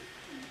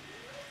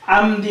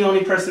I'm the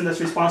only person that's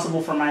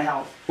responsible for my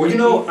health. Well, you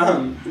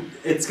know,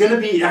 it's going to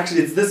be,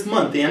 actually, it's this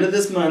month. The end of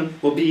this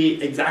month will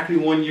be exactly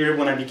 1 year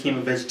when I became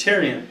a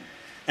vegetarian.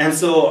 And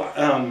so,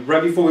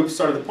 right before we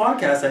started the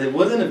podcast, I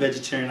wasn't a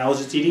vegetarian. I was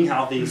just eating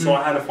healthy, so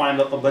I had to find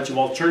a bunch of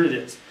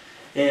alternatives.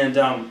 And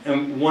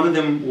one of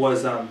them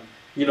was,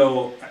 you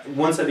know,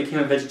 once I became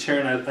a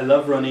vegetarian, I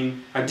love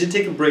running. I did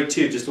take a break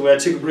too, just the way I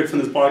took a break from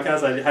this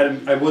podcast.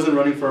 I wasn't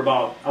running for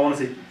about, I want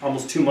to say,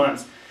 almost 2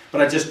 months.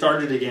 But I just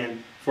started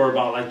again for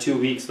about like 2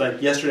 weeks.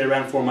 Like yesterday I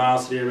ran 4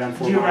 miles, today I ran 4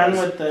 miles. Do you run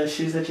with the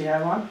shoes that you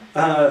have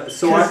on?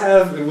 So I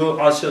have,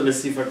 I'll show, let's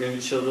see if I can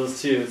show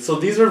those too. So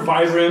these are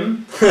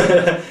Vibram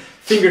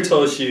finger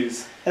toe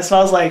shoes. It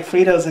smells like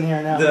Fritos in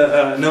here now.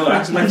 No,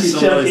 actually my feet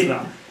don't really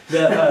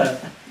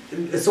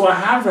smell. So I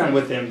have ran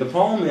with them. The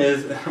problem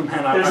is,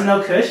 man, there's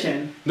no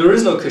cushion. There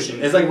is no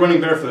cushion. It's like running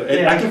barefoot.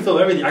 I can feel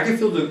everything. I can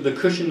feel the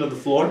cushion of the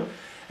floor.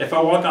 If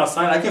I walk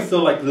outside, I can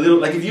feel like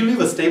like if you leave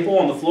a staple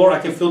on the floor, I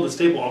can feel the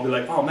staple. I'll be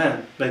like, oh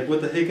man, like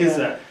what the heck is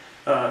that?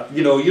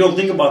 You know, you don't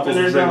think about those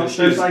regular shoes.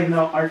 There's like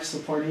no arch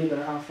support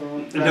either, huh?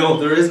 No,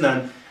 there is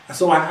none.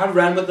 So I have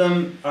ran with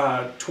them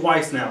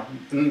twice now.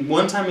 And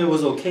one time it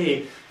was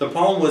okay. The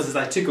problem was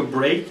I took a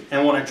break,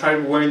 and when I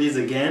tried wearing these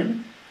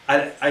again,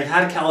 I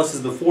had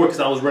calluses before because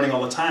I was running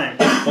all the time.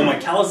 Well, my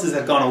calluses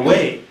had gone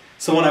away.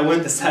 So when I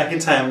went the second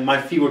time,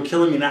 my feet were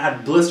killing me, and I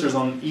had blisters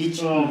on each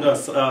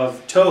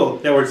toe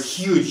that were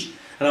huge.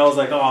 And I was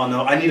like, oh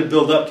no, I need to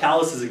build up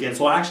calluses again.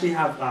 So I actually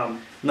have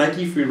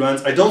Nike free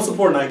runs. I don't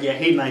support Nike. I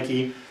hate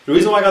Nike. The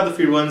reason why I got the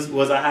free runs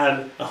was I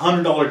had a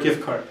 $100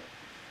 gift card.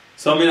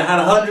 So I mean, I had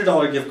a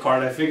 $100 gift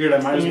card. I figured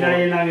I might as well. You know,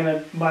 you're not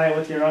gonna buy it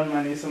with your own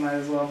money, so might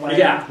as well buy it.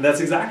 Yeah,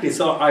 that's exactly.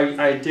 So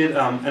I did,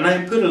 and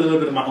I put a little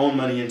bit of my own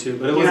money into it,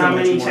 but it wasn't much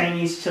more. You know how many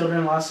Chinese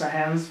children lost their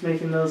hands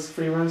making those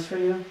free runs for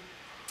you?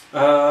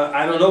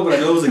 I don't know, but I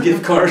know it was a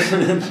gift card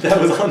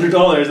that was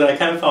 $100, and I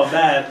kind of felt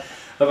bad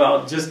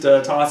about just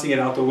tossing it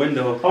out the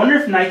window. I wonder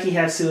if Nike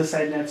has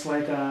suicide nets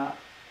like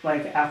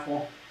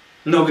Apple.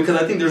 No,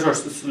 because I think theirs are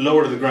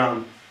lower to the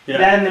ground. Yeah.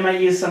 Then they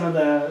might use some of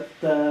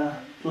the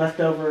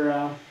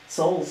leftover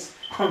soles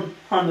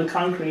on the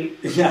concrete.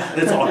 Yeah,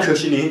 it's all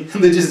cushiony.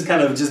 They just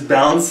kind of just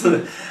bounce.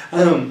 But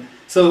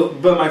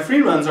my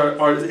free runs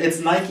are it's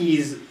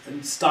Nike's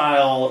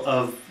style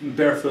of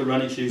barefoot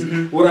running shoes.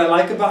 Mm-hmm. What I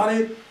like about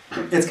it,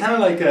 it's kind of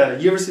like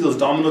you ever see those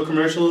Domino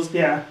commercials?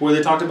 Yeah. Where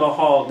they talked about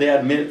how they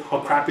admit how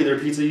crappy their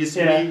pizza used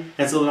to be,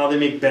 and so now they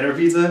make better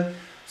pizza.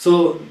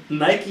 So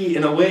Nike,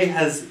 in a way,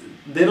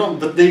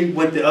 but they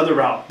went the other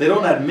route. They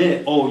don't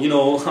admit, oh, you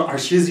know, our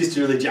shoes used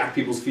to really jack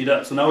people's feet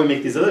up, so now we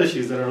make these other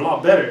shoes that are a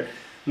lot better.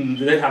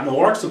 They have no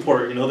arch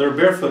support, you know, they're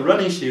barefoot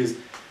running shoes.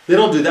 They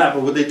don't do that,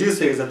 but what they do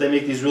say is that they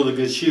make these really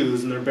good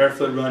shoes, and they're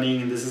barefoot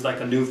running, and this is like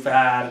a new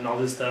fad, and all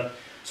this stuff.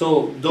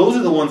 So those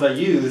are the ones I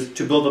use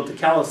to build up the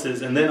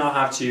calluses, and then I'll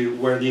have to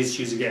wear these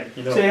shoes again.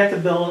 You know? So you have to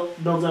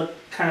build up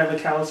kind of a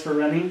callus for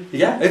running?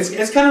 Yeah,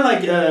 it's kind of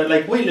like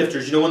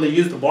weightlifters, you know, when they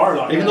use the bar a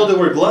lot. Even though they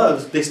wear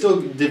gloves, they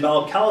still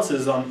develop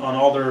calluses on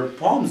all their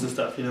palms and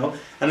stuff, you know?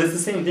 And it's the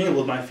same thing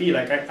with my feet.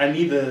 Like, I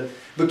need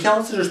but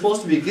calluses are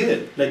supposed to be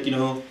good. Like, you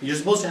know, you're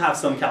supposed to have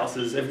some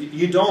calluses. If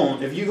you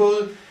don't, if you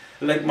go,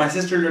 like my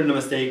sister learned a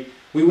mistake.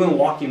 We went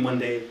walking one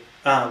day,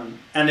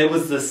 and it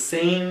was was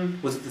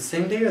it the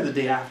same day or the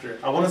day after?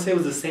 I want to say it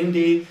was the same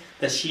day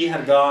that she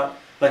had got,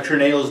 like, her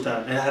nails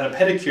done and had a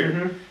pedicure.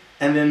 Mm-hmm.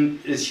 And then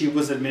she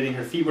was admitting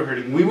her feet were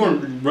hurting. We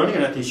weren't running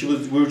or nothing.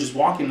 We were just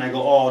walking. And I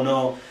go, oh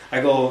no.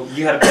 I go,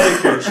 you had a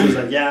pedicure. She was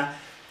like, yeah.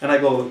 And I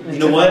go, you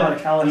know what?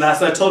 And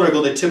that's what I told her. I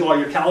go, they took all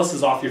your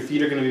calluses off. Your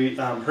feet are going to be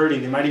hurting.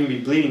 They might even be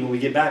bleeding when we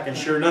get back. And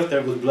sure enough,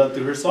 there was blood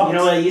through her socks. You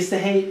know what I used to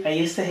hate? I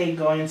used to hate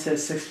going to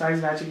Six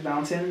Flags Magic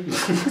Mountain.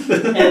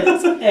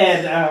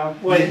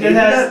 and wait,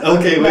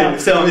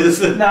 tell me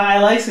this. No, I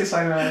like Six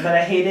Flags Magic, but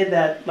I hated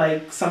that,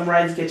 like, some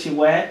rides get you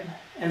wet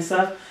and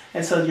stuff.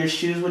 And so your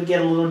shoes would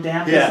get a little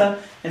damp and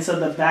stuff. And so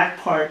the back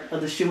part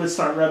of the shoe would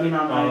start rubbing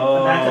on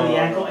the back of the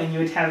ankle, and you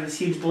would have this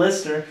huge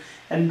blister.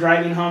 And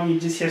driving home,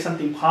 you'd just hear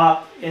something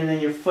pop, and then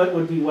your foot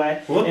would be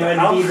wet. It would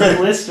be the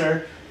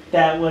blister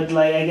that would,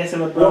 like, I guess it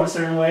would go a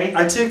certain way.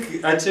 I took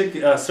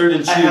certain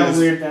shoes. I have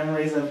weird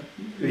memories of...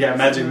 Yeah,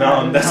 Magic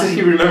Mountain. That's what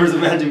he remembers of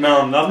Magic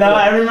Mountain.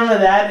 I remember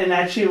that, and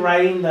actually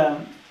riding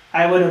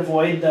I would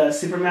avoid the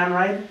Superman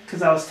ride,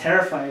 because I was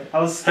terrified. I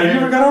was scared. Have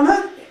you ever got on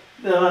that?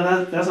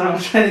 No, that's what I'm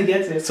trying to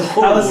get to. It's a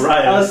horrible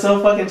ride. I was so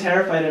fucking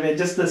terrified of it,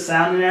 just the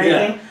sound and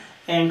everything. Yeah.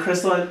 And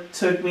Crystal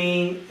took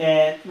me,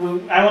 and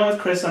I went with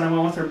Crystal, and I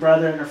went with her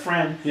brother and her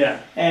friend. Yeah.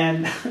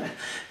 And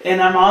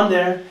I'm on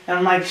there, and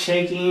I'm like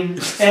shaking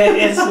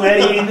and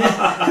sweating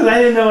because I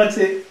didn't know what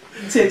to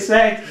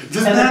expect.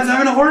 This man's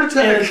having a heart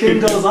attack. And the thing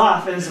goes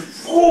off, and it's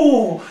like,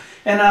 oh!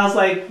 And I was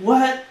like,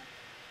 what?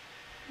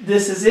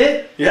 This is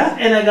it? Yeah.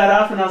 And I got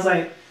off, and I was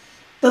like,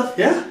 what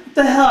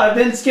the hell? I've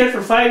been scared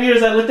for 5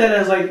 years. I looked at it, I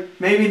was like,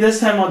 maybe this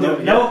time I'll do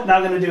it. Nope,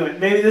 not going to do it.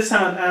 Maybe this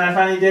time, and I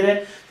finally did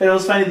it. But it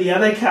was funny, the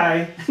other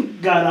guy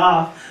got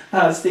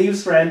off,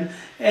 Steve's friend,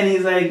 and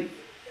he's like,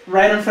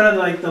 right in front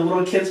of like the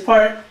little kids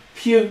part,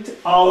 puked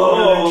all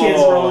over the kids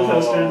roller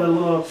coaster, the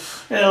little,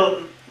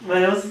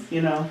 but it was,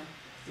 you know.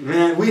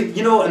 Man,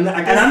 and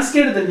I'm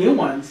scared of the new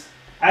ones.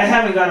 I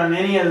haven't got on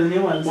any of the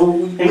new ones.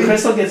 And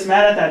Crystal gets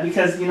mad at that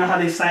because you know how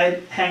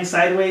they hang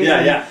sideways?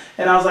 Yeah.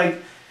 And I was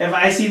like, if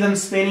I see them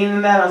spinning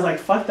in that, I was like,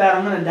 fuck that,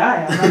 I'm going to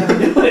die. I'm not going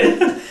to do it.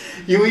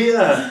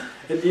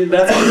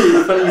 That's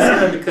really funny you say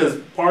that, because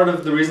part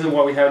of the reason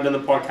why we haven't done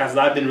the podcast is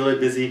I've been really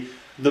busy.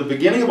 The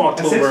beginning of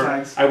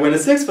October, I went to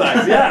Six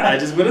Flags. Yeah, I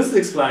just went to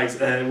Six Flags.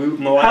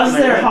 How's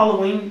their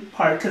Halloween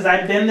part? Because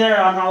I've been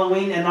there on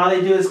Halloween, and all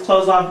they do is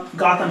close off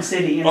Gotham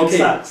City, and it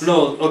sucks.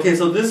 So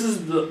this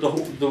is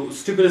the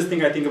stupidest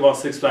thing I think about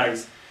Six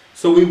Flags.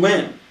 So we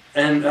went.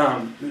 And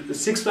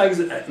Six Flags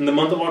in the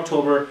month of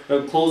October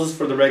closes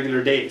for the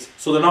regular days.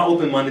 So they're not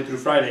open Monday through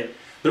Friday.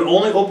 They're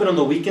only open on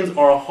the weekends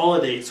or a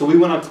holiday. So we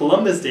went on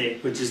Columbus Day,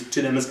 which is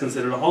to them is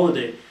considered a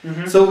holiday.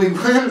 Mm-hmm. So we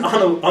went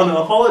on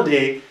a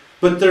holiday,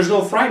 but there's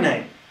no Friday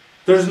night.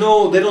 They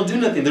don't do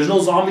nothing. There's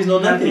no zombies,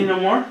 nothing. Nothing no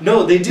more?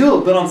 No, they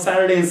do, but on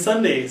Saturday and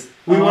Sundays.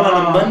 We went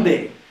on a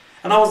Monday.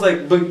 And I was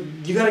like, but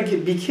you gotta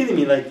be kidding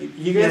me. Like,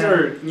 you guys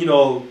are,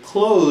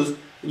 closed,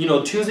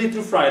 Tuesday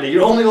through Friday.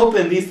 You're only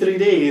open these 3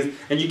 days,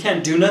 and you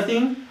can't do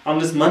nothing on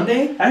this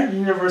Monday? I think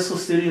Universal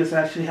Studios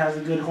actually has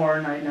a good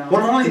horror night now.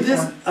 Well, not only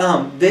this,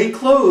 they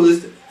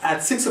closed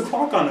at 6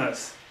 o'clock on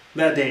us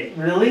that day.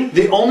 Really?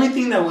 The only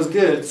thing that was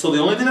good, so the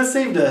only thing that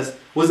saved us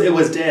was it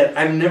was dead.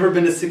 I've never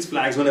been to Six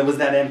Flags when it was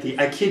that empty.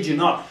 I kid you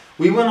not.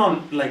 We went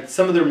on, like,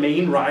 some of their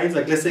main rides,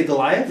 like, let's say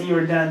Goliath. And you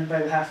were done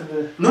by half of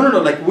the... No.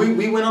 Like,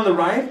 we went on the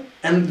ride,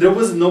 and there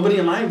was nobody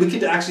in line. We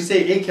could actually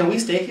say, hey, can we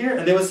stay here?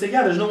 And they would say,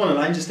 yeah, there's no one in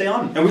line, just stay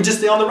on. And we just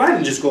stay on the ride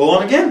and just go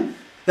on again.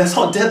 That's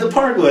how dead the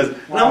park was. Wow.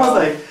 And I was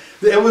like,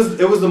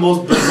 it was the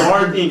most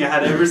bizarre thing I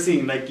had ever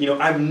seen. Like,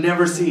 I've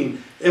never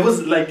seen. It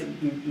was like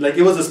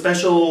it was a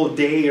special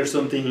day or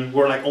something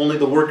where, like, only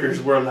the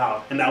workers were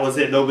allowed. And that was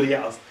it, nobody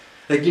else.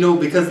 Like,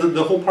 because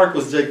the whole park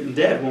was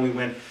dead when we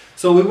went.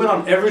 So we went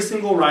on every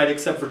single ride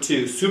except for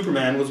 2.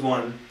 Superman was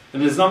one.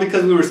 And it's not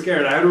because we were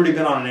scared. I had already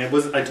been on it.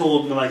 I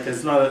told them, like,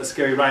 it's not a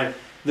scary ride.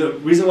 The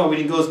reason why we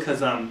didn't go is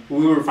because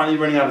we were finally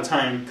running out of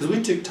time. Because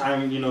we took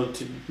time,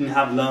 to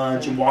have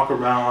lunch and walk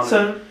around.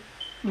 So,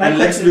 and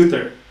Lex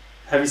Luthor.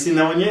 Have you seen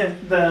that one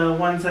yet? The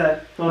ones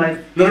that were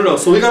like... No.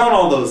 So we got on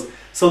all those.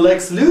 So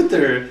Lex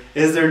Luthor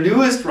is their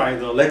newest ride,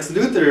 though. Lex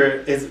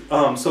Luthor is...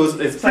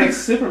 It's like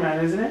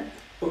Superman, isn't it?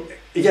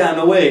 Yeah, in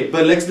a way,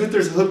 but Lex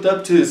Luthor's hooked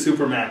up to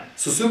Superman.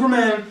 So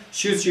Superman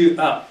shoots you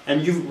up,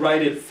 and you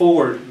ride it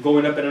forward,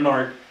 going up in an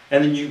arc,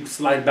 and then you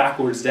slide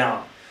backwards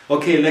down.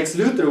 Okay, Lex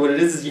Luthor, what it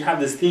is you have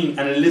this thing,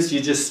 and it lifts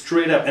you just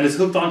straight up, and it's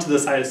hooked onto the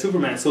side of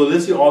Superman. So it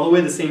lifts you all the way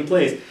the same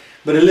place,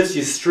 but it lifts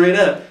you straight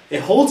up.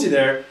 It holds you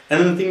there, and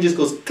then the thing just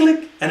goes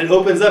click, and it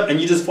opens up,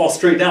 and you just fall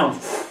straight down.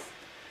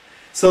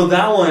 So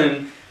that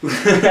one,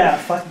 Yeah,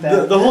 fuck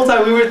that. The whole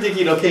time we were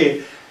thinking,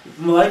 okay,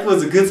 Malika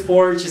was a good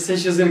sport. She said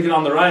she was going to get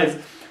on the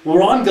rides.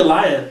 We're on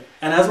Goliath.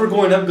 And as we're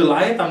going up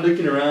Goliath, I'm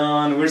looking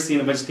around, we're seeing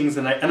a bunch of things,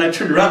 and I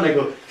turned around and I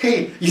go,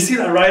 hey, you see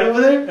that ride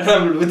over there? And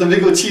I'm with a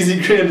big old cheesy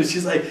grin, and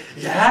she's like,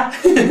 yeah?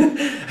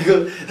 I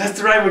go, that's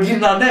the ride we're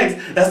getting on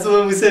next. That's the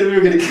one we said we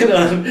were going to get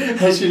on.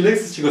 And she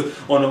looks and she goes,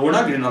 oh no, we're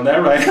not getting on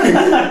that ride.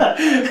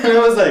 And I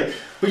was like,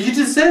 but you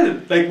just said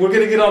it. Like, we're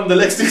going to get on the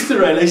Lex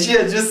Luthor ride. Like, she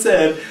had just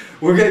said,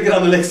 we're going to get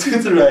on the Lex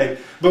Luthor ride.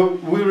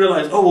 But we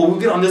realized, oh, well, we'll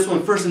get on this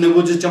one first and then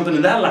we'll just jump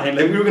into that line.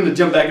 Like, we were going to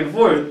jump back and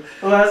forth.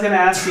 Well, I was going to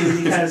ask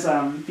you because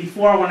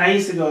before, when I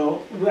used to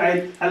go,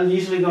 I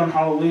usually go on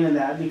Halloween and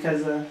that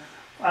because,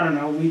 I don't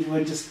know, we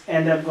would just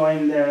end up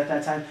going there at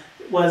that time.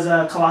 Was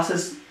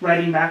Colossus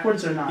riding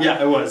backwards or not?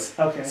 Yeah, it was.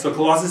 Okay. So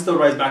Colossus still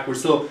rides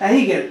backwards. So I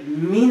think you get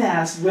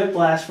mean-ass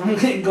whiplash from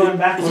going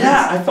backwards.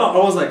 Yeah, I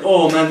was like,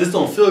 oh man, this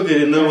don't feel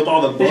good. And then with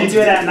all the Did you do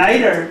it at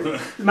night or?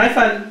 My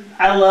fun,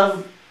 I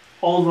love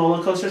old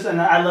roller coasters, and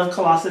I love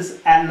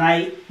Colossus at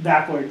night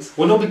backwards.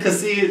 Well, no,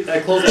 because see,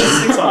 it closes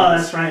at 6 on Oh,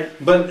 that's right.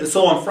 But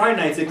so on Friday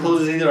nights, it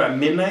closes either at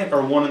midnight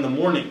or 1 in the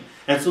morning.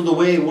 And so the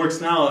way it works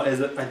now is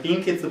that I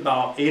think it's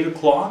about 8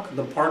 o'clock,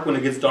 the park, when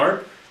it gets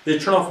dark, they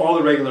turn off all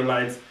the regular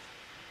lights.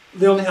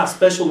 They only have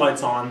special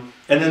lights on,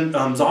 and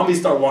then zombies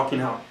start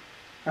walking out.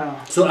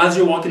 Oh. So as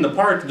you're walking the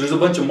park, there's a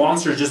bunch of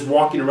monsters just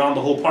walking around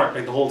the whole park,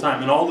 like the whole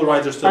time, and all the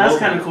rides are still That's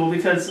open. kind of cool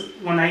because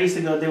when I used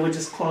to go, they would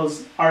just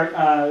close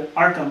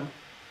Arkham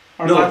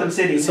or Gotham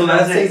City. So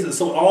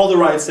so all the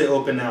rides stay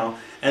open now,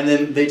 and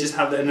then they just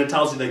have and it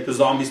tells you like the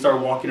zombies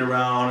start walking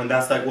around, and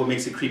that's like what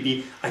makes it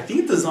creepy. I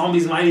think the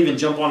zombies might even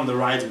jump on the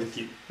rides with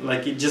you.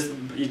 Like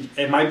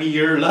it might be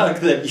your luck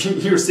that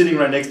you're sitting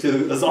right next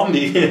to a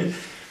zombie.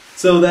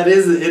 So it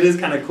is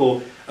kind of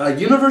cool.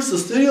 Universal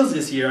Studios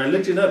this year, I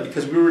looked it up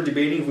because we were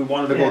debating if we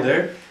wanted to go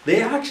there.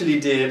 They actually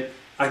did.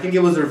 I think it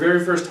was their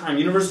very first time.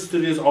 Universal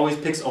Studios always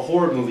picks a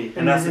horror movie,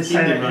 and that's the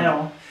theme they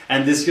run.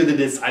 And this year they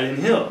did Silent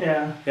Hill.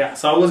 Yeah. Yeah.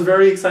 So I was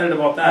very excited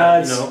about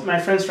that. My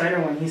friend Strider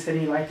went. He said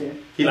he liked it.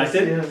 He liked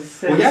it.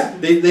 Well, yeah.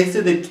 They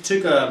said they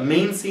took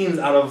main scenes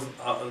out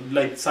of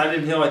like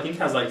Silent Hill. I think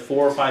has like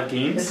 4 or 5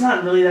 games. It's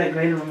not really that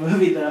great of a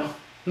movie though.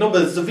 No,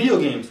 but it's the video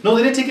games. No,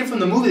 they didn't take it from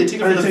the movie. They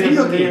took it from the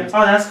video games.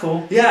 Oh, that's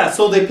cool. Yeah,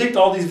 so they picked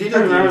all these video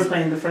games. I remember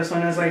playing the first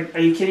one. I was like, are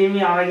you kidding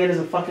me? All I get is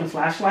a fucking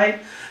flashlight?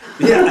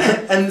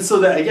 Yeah, and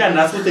so that again,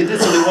 that's what they did.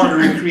 So they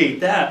wanted to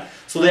recreate that.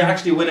 So they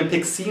actually went and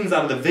picked scenes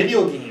out of the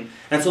video game.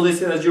 And so they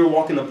said as you were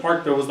walking the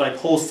park, there was like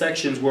whole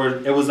sections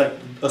where it was like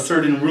a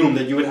certain room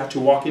that you would have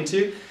to walk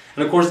into.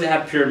 And of course they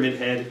had Pyramid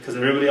Head because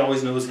everybody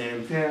always knows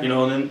him. Yeah.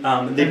 And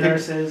then they picked,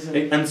 nurses.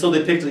 And so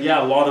they picked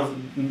a lot of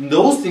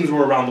those things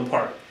were around the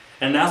park.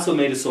 And that's what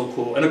made it so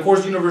cool. And of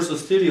course, Universal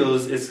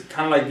Studios is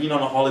kind of like being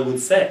on a Hollywood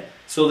set.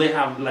 So they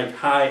have like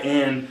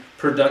high-end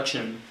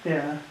production.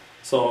 Yeah.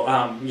 So,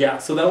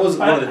 so that was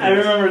one of the things. I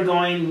remember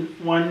going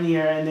one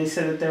year and they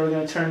said that they were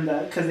going to turn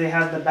because they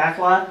had the back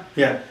lot.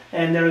 Yeah.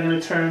 And they were going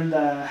to turn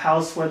the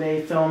house where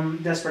they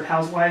filmed Desperate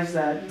Housewives,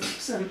 that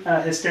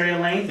Hysteria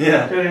Lane.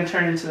 Yeah. They were going to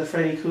turn into the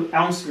Freddy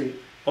Elm Street.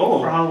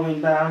 Oh. For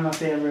Halloween, but I don't know if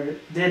they ever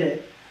did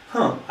it.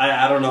 Huh.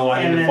 I don't know.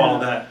 I didn't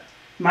follow that.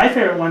 My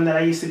favorite one that I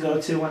used to go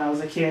to when I was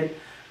a kid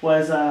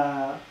was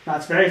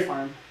Knott's Berry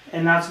Farm.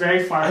 And Knott's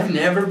Berry Farm... I've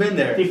never been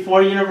there.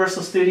 Before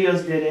Universal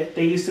Studios did it,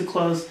 they used to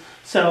close...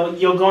 So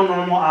you'll go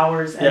normal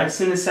hours, and as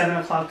soon as 7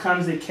 o'clock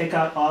comes, they kick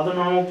out all the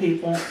normal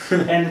people,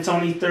 and it's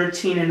only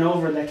 13 and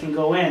over that can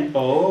go in.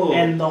 Oh.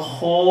 And the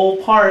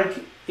whole park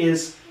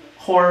is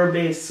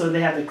horror-based. So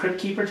they have the Crypt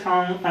Keeper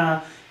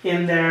town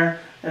in there,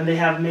 and they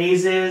have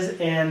mazes,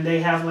 and they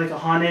have like a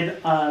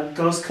haunted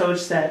ghost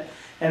coach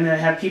and they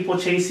have people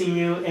chasing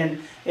you, and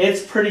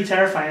it's pretty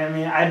terrifying. I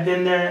mean, I've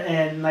been there,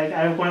 and like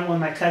I went with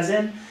my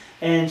cousin,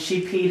 and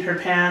she peed her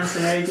pants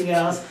and everything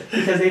else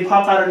because they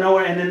pop out of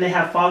nowhere, and then they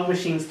have fog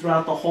machines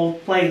throughout the whole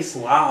place.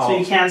 Wow! So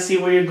you can't see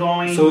where you're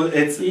going. So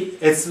it's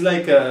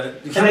like a.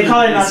 And they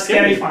call it Knott's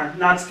Scary Farm.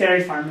 Knott's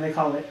Scary Farm. They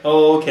call it.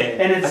 Oh, okay.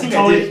 And it's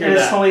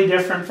totally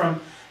different from.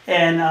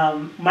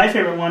 And my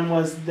favorite one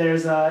was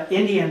there's a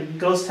Indian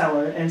ghost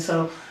teller, and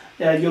so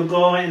you'll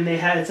go and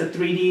it's a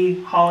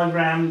 3D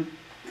hologram.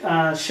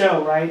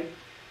 Show, right?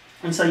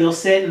 And so you'll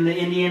sit and the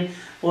Indian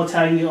will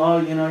tell you, oh,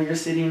 you're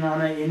sitting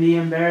on an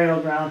Indian burial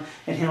ground,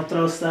 and he'll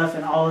throw stuff,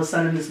 and all of a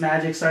sudden this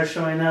magic starts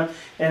showing up,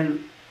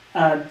 and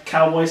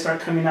cowboys start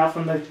coming out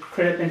from the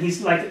crypt, and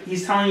he's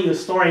telling you a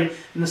story,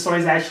 and the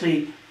story's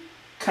actually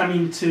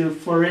coming to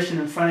fruition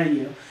in front of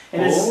you,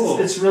 and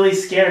it's really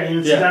scary,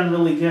 and it's done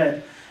really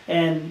good.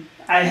 And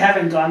I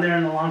haven't gone there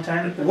in a long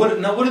time. What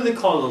do they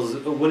call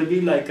those? Would it be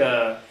like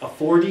a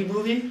 4D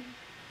movie?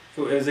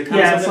 Is it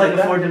it's like a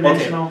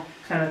 4-dimensional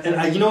kind of thing.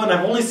 And and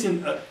I've only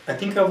seen, I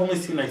think I've only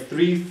seen like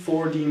 3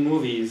 4D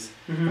movies,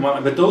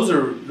 but those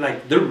are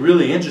like, they're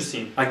really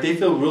interesting. Like they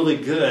feel really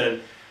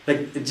good,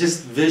 like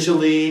just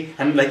visually,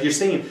 and like you're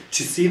saying,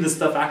 to see the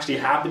stuff actually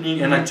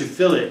happening and like to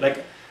feel it.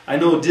 Like I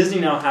know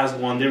Disney now has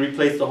one. They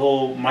replaced the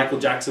whole Michael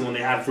Jackson one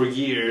they had for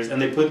years, and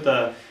they put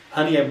the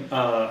Honey,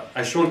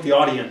 I Shrunk the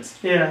Audience.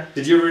 Yeah.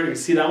 Did you ever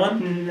see that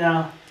one?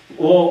 No.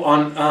 Well,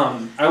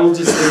 I will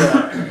just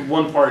say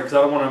one part because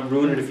I don't want to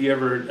ruin it if you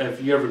ever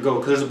go,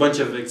 because there's a bunch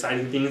of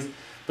exciting things,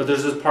 but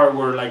there's this part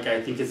where like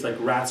I think it's like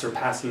rats are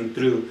passing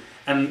through,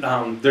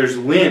 and there's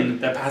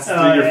wind that passes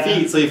through your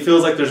feet, so it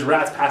feels like there's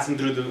rats passing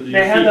through your feet.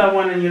 They had that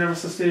one in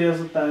Universal Studios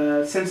with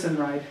the Simpson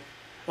ride.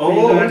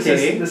 Oh,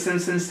 okay. The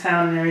Simpsons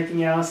town and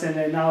everything else, and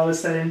then all of a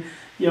sudden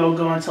you'll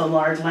go into a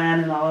large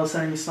land, and all of a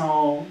sudden you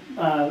smell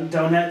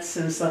donuts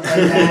and stuff like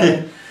that.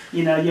 And,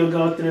 you know, you'll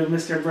go through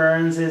Mr.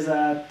 Burns'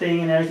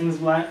 thing, and everything's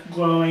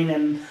glowing,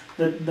 and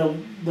the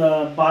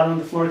bottom of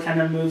the floor kind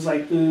of moves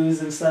like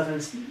ooze and stuff,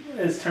 and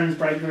it turns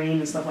bright green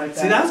and stuff like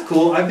that. See, that's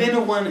cool. I've been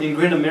to one in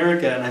Great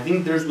America, and I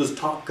think theirs was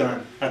Top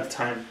Gun at the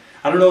time.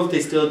 I don't know if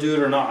they still do it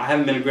or not. I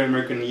haven't been to Great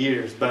America in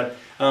years, but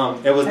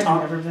it was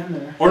I've never been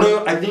there. Or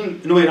no,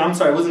 wait, I'm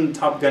sorry, it wasn't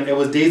Top Gun. It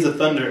was Days of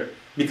Thunder.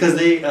 Because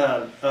they,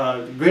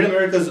 Great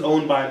America is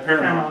owned by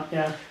Paramount.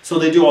 Yeah. So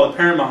they do all the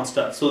Paramount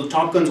stuff. So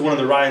Top Gun's one of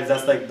the rides.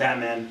 That's like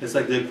Batman. It's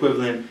like the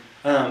equivalent.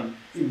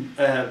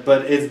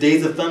 But it's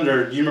Days of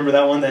Thunder. Do you remember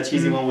that one? That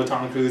cheesy one with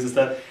Tom Cruise and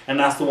stuff? And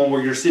that's the one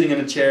where you're sitting in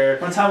a chair.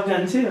 Well, Top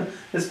Gun too.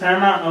 Does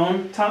Paramount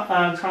own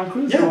Tom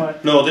Cruise or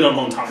what? No, they don't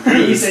own Tom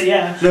Cruise. You said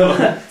yeah. No,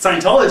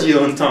 Scientology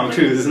owns Tom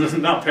Cruise,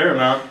 not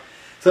Paramount.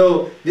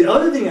 So the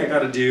other thing I got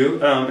to do,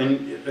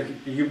 and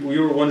you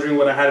were wondering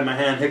what I had in my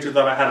hand. Hector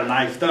thought I had a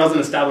knife. Then I was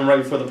going to stab him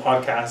right before the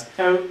podcast.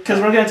 Because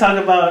we're going to talk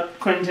about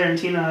Quentin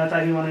Tarantino. I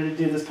thought he wanted to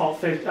do this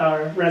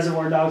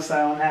Reservoir Dogs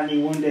style and have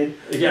me wounded.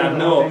 Yeah,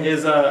 no.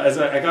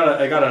 I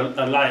got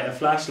a light, a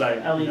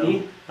flashlight. LED.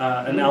 You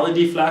know, an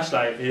LED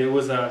flashlight. It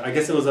was I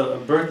guess it was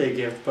a birthday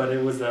gift, but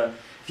it was if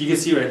you can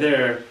see right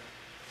there.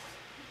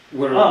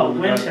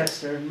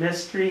 Winchester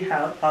Mystery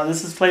House. Oh,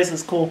 this place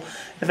is cool.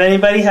 If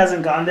anybody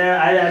hasn't gone there,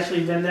 I've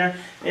actually been there.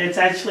 It's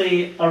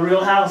actually a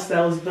real house that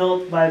was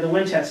built by the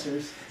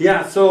Winchesters.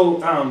 Yeah, so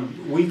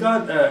we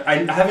got. I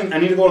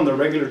need to go on the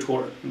regular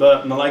tour,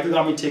 but Malika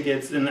got me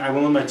tickets, and I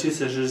went with my two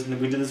sisters, and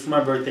we did this for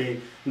my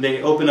birthday.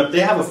 They open up.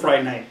 They have a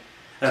Fright night.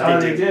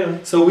 They do.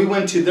 So we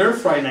went to their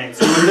Fright night.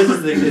 So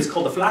it's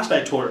called the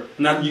flashlight tour.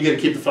 Now you get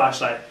to keep the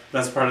flashlight.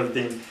 That's part of the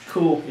thing.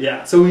 Cool.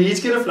 Yeah. So we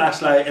each get a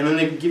flashlight, and then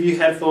they give you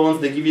headphones.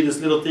 They give you this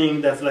little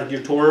thing that's like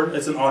your tour.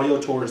 It's an audio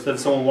tour instead of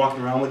someone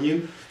walking around with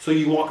you. So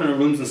you walk into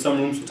rooms, and some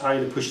rooms will tell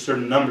you to push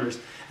certain numbers.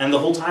 And the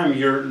whole time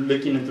you're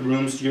looking at the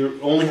rooms, you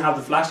only have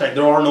the flashlight.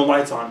 There are no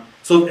lights on.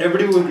 So if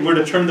everybody were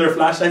to turn their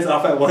flashlights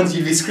off at once,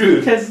 you'd be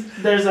screwed. Because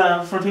there's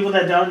for people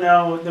that don't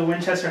know, the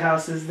Winchester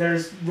houses,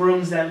 there's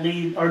rooms that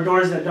lead, or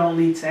doors that don't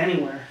lead to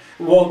anywhere.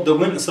 Well,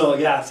 so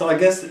I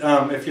guess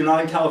if you're not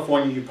in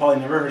California, you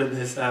probably never heard of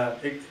this,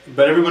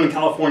 but everyone in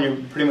California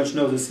pretty much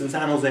knows this. In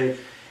San Jose,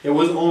 it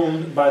was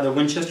owned by the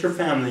Winchester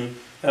family,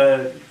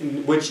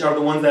 which are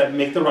the ones that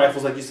make the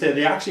rifles, like you said.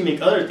 They actually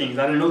make other things.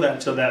 I didn't know that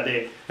until that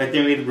day. Like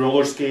they made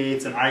roller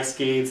skates and ice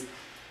skates.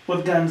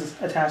 With guns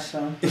attached to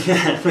them.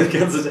 Yeah, with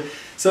guns attached.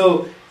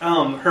 So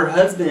her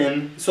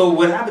husband, so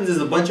what happens is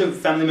a bunch of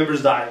family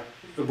members die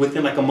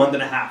within like a month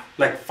and a half,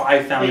 like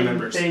 5 family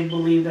members. They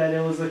believe that it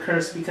was a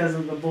curse because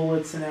of the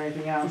bullets and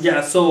everything else.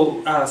 Yeah,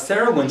 so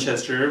Sarah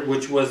Winchester,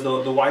 which was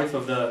the wife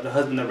of the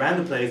husband that ran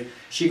the place,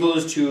 she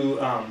goes to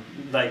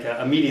like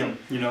a medium,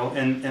 you know,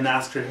 and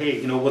asks her,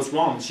 hey, you know, what's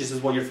wrong? She says,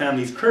 well, your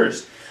family's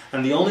cursed.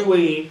 And the only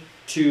way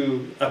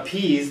to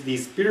appease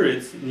these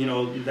spirits, you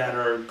know, that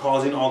are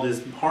causing all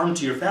this harm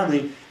to your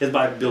family is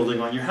by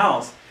building on your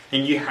house.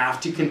 And you have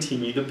to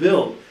continue to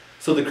build.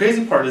 So the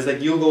crazy part is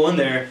like you'll go in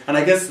there, and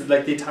I guess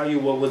like they tell you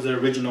what was the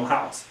original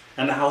house,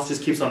 and the house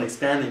just keeps on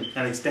expanding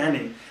and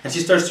expanding, and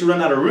she starts to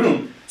run out of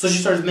room. So she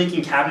starts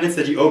making cabinets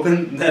that you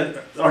open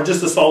that are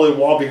just a solid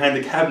wall behind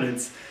the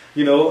cabinets.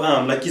 You know,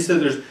 like you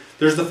said,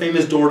 there's the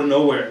famous door to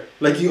nowhere.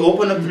 Like you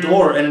open up the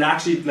door, and it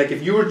actually, like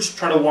if you were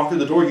trying to walk through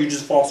the door, you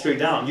just fall straight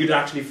down. You'd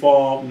actually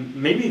fall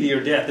maybe to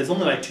your death. It's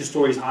only like 2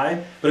 stories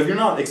high, but if you're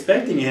not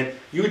expecting it,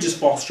 you would just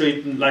fall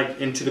straight like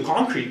into the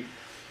concrete.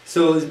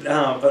 So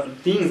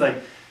things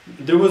like.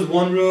 There was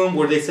one room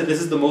where they said this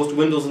is the most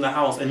windows in the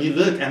house, and you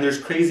look and there's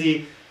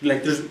crazy,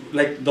 like there's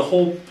like the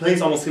whole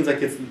place almost seems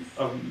like it's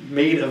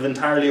made of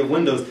entirely of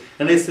windows.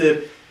 And they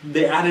said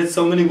they added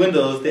so many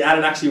windows, they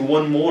added actually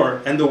one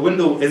more, and the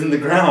window is in the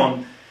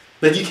ground.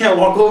 Like you can't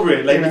walk over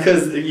it, like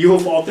because you will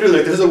fall through.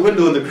 Like there's a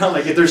window in the ground,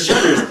 like if there's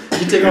shutters,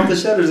 you take off the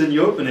shutters and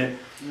you open it.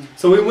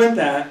 So we went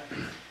that,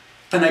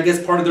 and I guess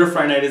part of their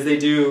Friday night is they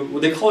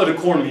call it a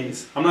corn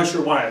maze. I'm not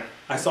sure why.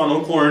 I saw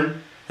no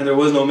corn and there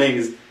was no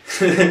maze.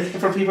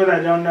 For people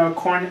that don't know,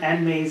 corn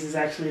and maize is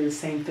actually the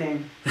same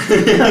thing.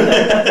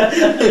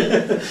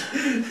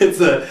 It's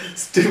a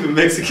stupid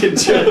Mexican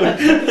joke.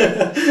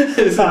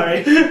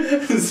 Sorry.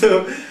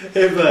 So,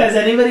 has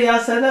anybody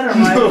else said that, or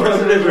no,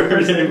 I've never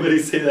heard anybody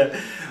say that.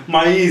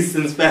 Maíz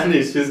in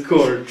Spanish is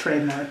corn.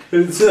 Trademark.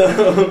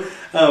 So,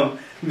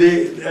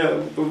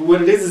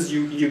 what it is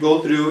you go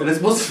through, and it's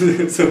supposed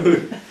to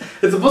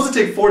it's supposed to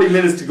take 40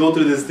 minutes to go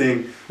through this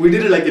thing. We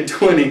did it like in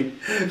 20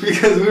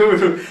 because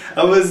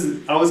I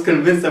was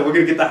convinced that we're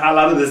gonna get the hell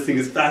out of this thing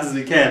as fast as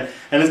we can.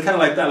 And it's kind of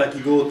like that, like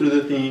you go through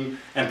the thing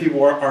and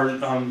people are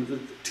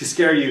to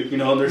scare you, you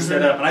know, they're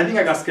set up. And I think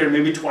I got scared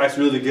maybe twice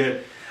really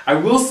good. I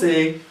will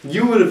say,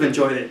 you would have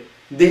enjoyed it.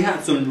 They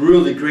had some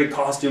really great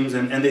costumes,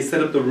 and they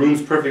set up the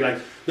rooms perfect. Like,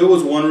 there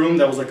was one room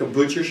that was like a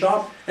butcher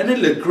shop, and it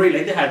looked great.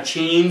 Like, they had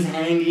chains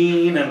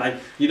hanging, and like,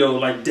 you know,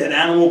 like dead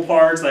animal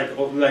parts, like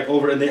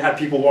over, and they had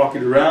people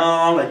walking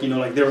around, like, you know,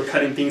 like they were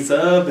cutting things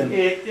up. And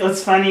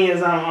what's funny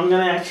is I'm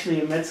gonna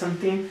actually admit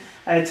something.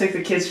 I took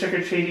the kids trick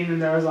or treating,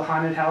 and there was a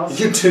haunted house.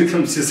 You took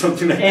them to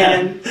something like that.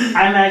 And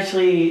I'm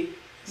actually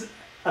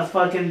a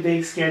fucking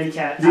big scaredy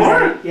cat. You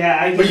are?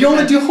 Yeah, but you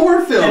only do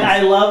horror films. And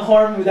I love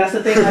horror movies. That's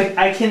the thing. Like,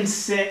 I can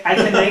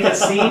make a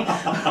scene,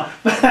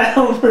 but I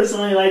don't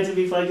personally like to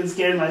be fucking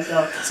scared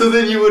myself. So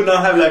then you would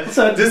not have like.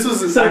 So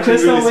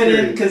Crystal went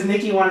in because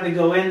Nikki wanted to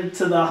go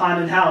into the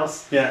haunted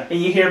house. Yeah.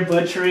 And you hear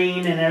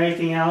butchering and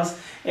everything else,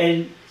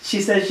 and she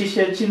said she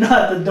had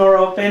the door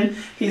open.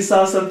 He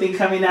saw something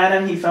coming at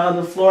him. He fell on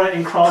the floor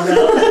and crawled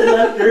out and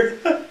left her.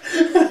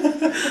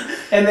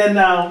 And then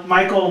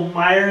Michael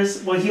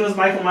Myers, well, he was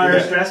Michael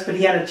Myers dressed, but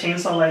he had a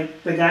chainsaw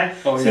like the guy.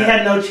 Oh, so he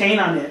had no chain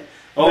on it.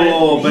 But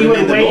it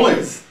made the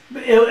noise.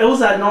 It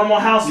was a normal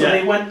house, so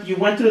you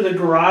went through the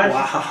garage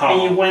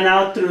and you went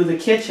out through the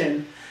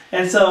kitchen.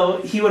 And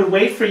so he would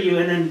wait for you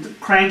and then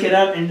crank it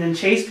up and then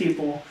chase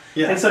people.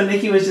 Yeah. And so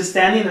Nikki was just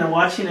standing there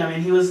watching him,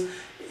 and he was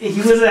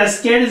as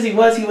scared as he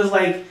was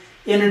like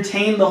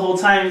entertained the whole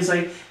time. He's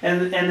like,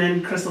 and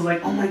then Crystal's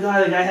like, oh my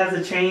god, the guy has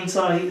a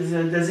chainsaw.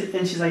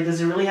 And she's like, does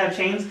he really have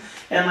chains?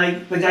 And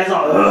like the guy's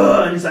all,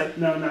 ugh, and he's like,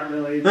 no, not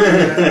really. I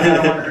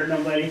don't want to hurt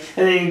nobody.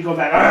 And then you go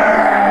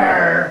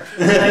back,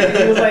 like,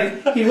 it was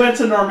like he went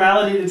to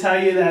normality to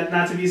tell you that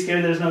not to be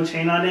scared. There's no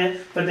chain on it,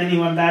 but then he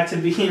went back to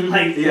being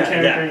like the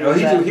character.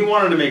 Yeah. He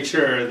wanted to make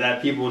sure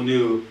that people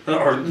knew,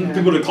 or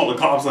people to call the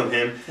cops on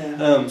him.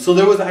 Yeah. So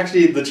there was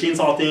actually the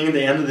chainsaw thing at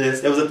the end of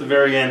this. It was at the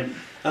very end.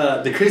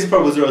 The crazy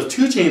part was there was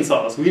 2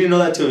 chainsaws. We didn't know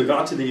that till we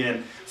got to the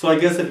end. So I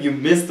guess if you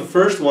missed the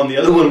first one, the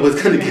other one was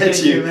going to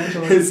get you.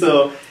 And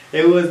so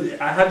it was.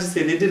 I have to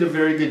say they did a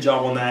very good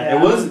job on that. Yeah.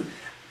 It was.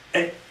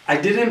 I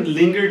didn't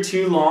linger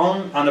too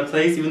long on a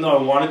place, even though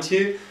I wanted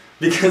to,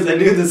 because I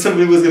knew that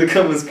somebody was going to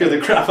come and scare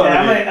the crap out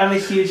of me. I'm a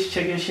huge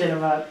chicken shit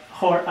about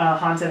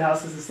haunted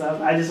houses and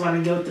stuff. I just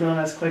want to go through them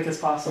as quick as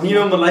possible. You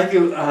know, Malika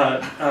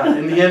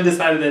in the end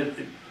decided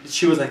that.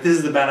 She was like, this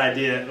is a bad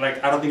idea.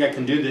 Like, I don't think I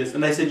can do this.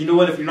 And I said, you know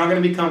what? If you're not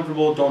going to be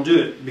comfortable, don't do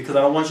it. Because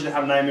I don't want you to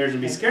have nightmares and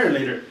be scared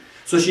later.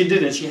 So she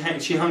didn't.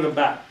 She hung it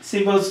back.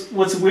 See,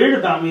 what's weird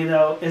about me,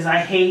 though, is I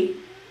hate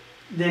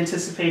the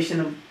anticipation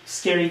of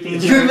scary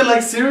things. You even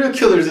like serial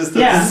killers and stuff.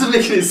 Yeah. This doesn't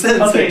make any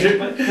sense. Okay,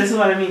 but this is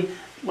what I mean.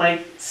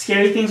 Like,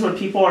 scary things where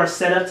people are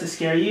set up to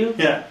scare you,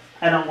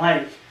 I don't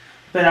like.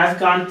 But I've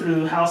gone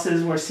through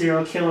houses where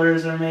serial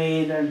killers are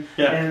made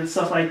and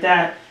stuff like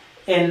that.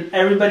 And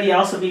everybody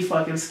else will be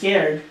fucking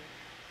scared.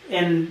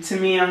 And to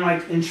me, I'm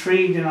like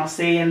intrigued, and I'll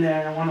stay in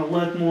there and I want to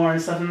look more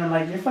and stuff. And they're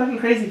like, you're fucking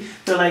crazy.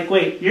 They're like,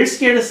 wait, you're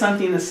scared of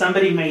something that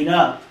somebody made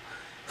up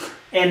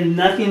and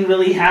nothing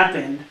really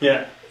happened.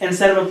 Yeah.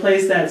 Instead of a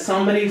place that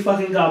somebody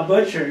fucking got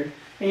butchered.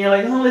 And you're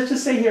like, oh, let's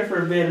just stay here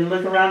for a bit and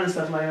look around and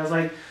stuff. Like, I was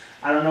like,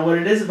 I don't know what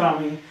it is about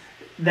me.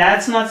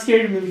 That's not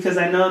scary to me because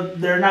I know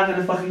they're not going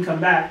to fucking come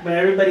back. But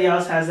everybody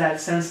else has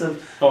that sense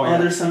of,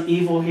 there's some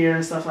evil here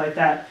and stuff like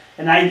that.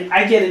 And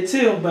I get it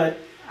too, but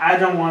I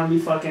don't want to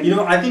be fucking... You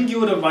know, I think you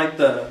would have liked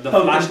the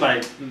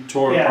flashlight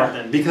tour part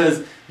then.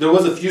 Because there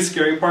was a few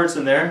scary parts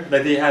in there.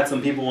 Like, they had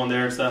some people in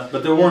there and stuff.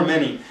 But there weren't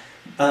many.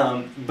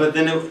 But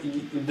then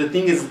the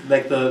thing is,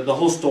 like, the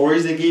whole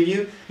stories they gave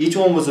you, each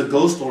one was a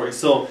ghost story.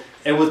 So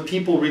it was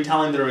people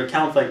retelling their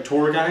accounts, like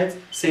tour guides,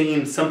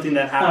 saying something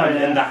that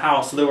happened in the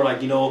house. So they were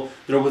like, you know,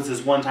 there was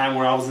this one time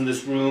where I was in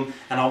this room,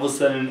 and all of a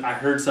sudden I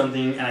heard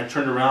something, and I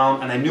turned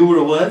around, and I knew where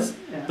it was,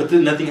 but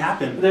then nothing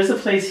happened. There's a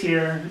place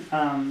here,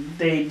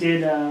 they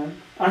did,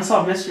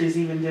 Unsolved Mysteries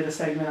even did a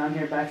segment on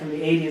here back in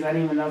the 80s. I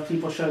didn't even know if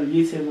people showed a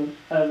YouTube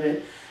of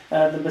it.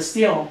 The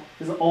Bastille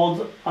is an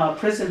old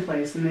prison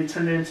place, and they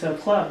turned it into a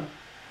club.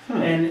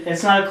 And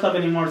it's not a club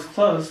anymore, it's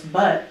closed,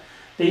 but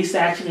they used to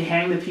actually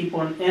hang the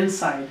people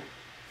inside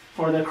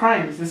for their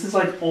crimes. This is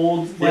like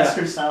old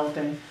Western style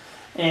thing.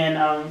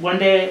 And one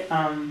day,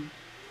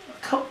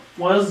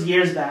 was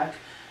years back,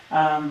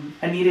 I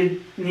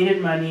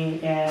needed money,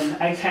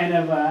 and I kind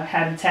of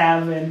had a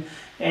tab,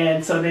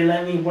 and so they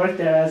let me work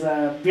there as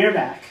a beer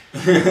back.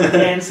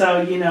 And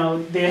so, you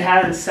know, they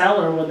had a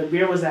cellar where the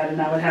beer was at, and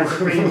I would have to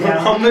bring it down.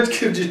 How much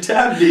could your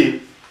tab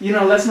be? You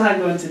know, let's not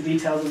go into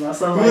details about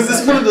stuff like that. Was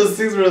this one of those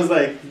things where it was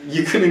like,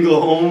 you couldn't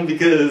go home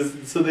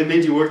because, so they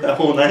made you work that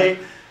whole night?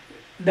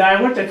 No,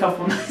 I worked a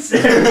couple nights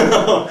there.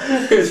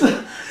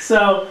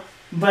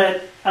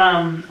 But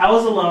I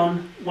was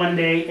alone one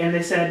day, and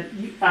they said,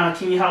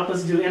 can you help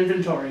us do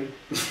inventory?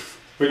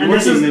 Were you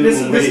working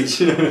minimum wage?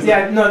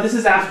 This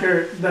is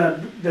after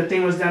the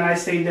thing was done. I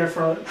stayed there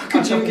for... How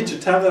could you get your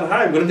tab that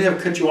high? Wouldn't they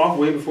have cut you off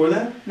way before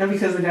that? No,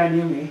 because the guy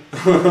knew me.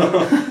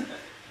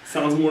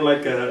 Sounds more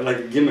like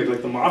a gimmick,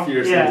 like the mafia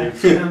or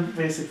something. Yeah,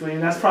 basically.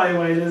 And that's probably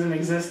why it doesn't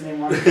exist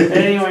anymore. But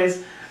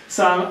anyways,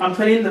 so I'm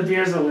putting the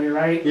beers away,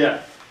 right?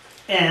 Yeah.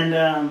 And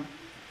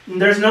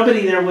there's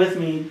nobody there with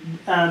me.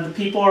 The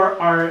people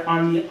are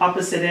on the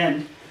opposite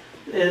end.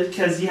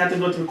 because you have to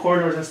go through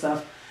corridors and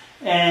stuff.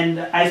 And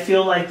I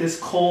feel like this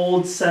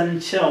cold, sudden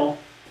chill,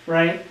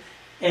 right?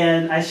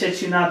 And I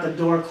shit you not, the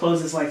door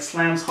closes, like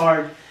slams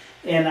hard.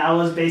 And I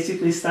was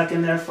basically stuck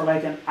in there for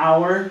like an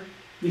hour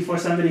before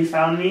somebody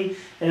found me.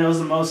 And it was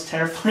the most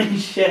terrifying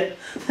shit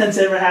that's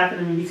ever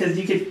happened to me, because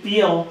you could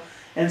feel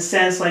and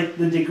sense like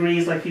the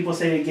degrees, like people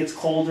say it gets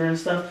colder and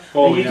stuff.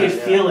 But you could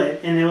feel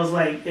it. And it was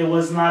like, it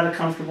was not a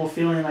comfortable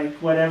feeling. Like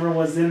whatever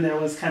was in there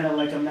was kind of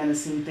like a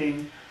menacing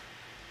thing.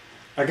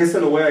 I guess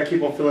in a way I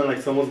keep on feeling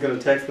like someone's going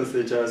to text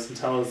message us and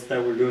tell us that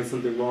we're doing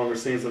something wrong or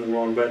saying something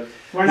wrong, but...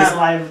 We're not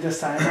live this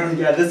time.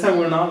 Yeah, this time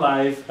we're not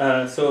live,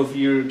 so if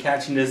you're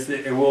catching this,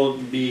 it will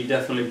be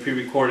definitely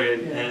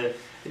pre-recorded. Yeah.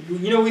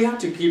 You know, we have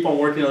to keep on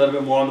working a little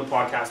bit more on the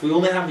podcast. We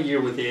only have a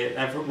year with it.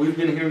 We've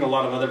been hearing a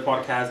lot of other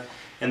podcasts,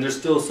 and there's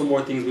still some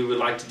more things we would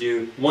like to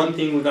do. One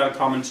thing we got a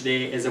comment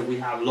today is that we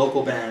have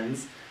local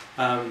bands.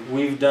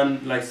 We've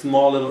done like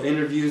small little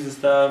interviews and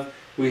stuff.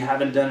 We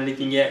haven't done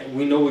anything yet.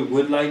 We know we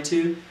would like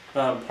to.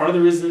 Part of the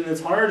reason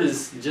it's hard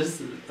is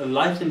just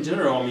life in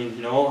general. I mean,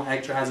 you know,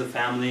 Hector has a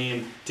family,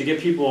 and to get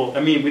people, I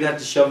mean, we'd have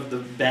to shove the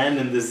band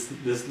in this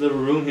little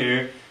room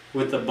here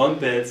with the bunk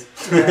beds.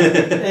 Yeah,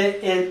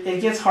 it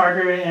gets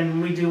harder,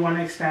 and we do want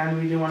to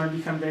expand. We do want to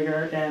become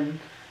bigger, and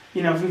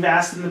you know, if we've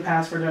asked in the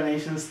past for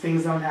donations,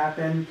 things don't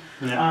happen.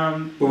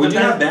 Yeah. But we do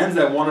have bands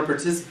that want to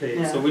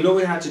participate, so we know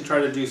we have to try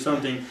to do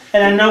something.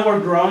 And I know we're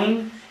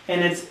growing.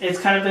 And it's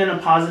kind of been a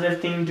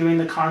positive thing doing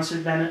the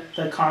concerts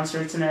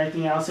and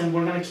everything else, and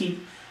we're gonna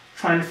keep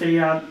trying to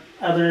figure out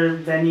other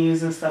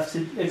venues and stuff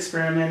to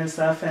experiment and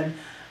stuff.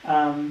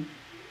 And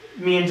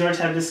me and George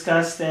have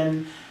discussed,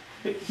 and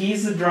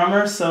he's the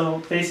drummer,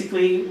 so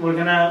basically we're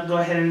gonna go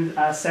ahead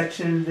and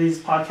section these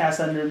podcasts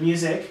under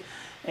music,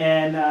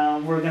 and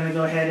we're gonna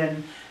go ahead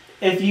and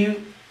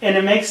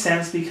it makes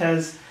sense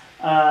because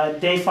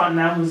Dave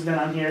Fontenelle, who's been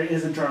on here,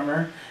 is a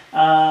drummer.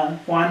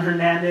 Juan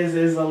Hernandez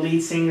is a lead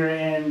singer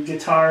and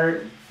guitar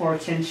for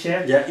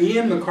Kinship. Yeah,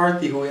 Ian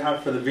McCarthy, who we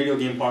have for the video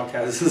game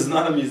podcast, is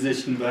not a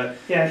musician, but...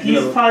 Yeah,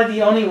 he's probably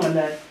the only one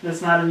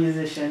that's not a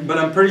musician. But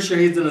I'm pretty sure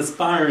he's an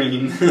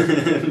aspiring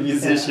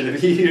musician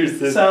if he hears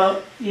this.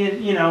 So,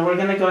 you know, we're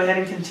going to go ahead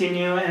and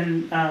continue,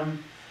 and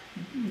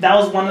that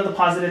was one of the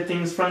positive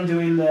things from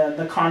doing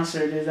the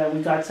concert, is that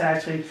we got to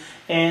actually...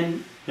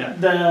 And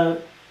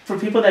for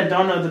people that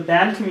don't know, the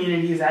band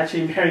community is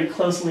actually very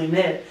closely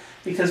knit.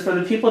 Because for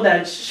the people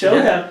that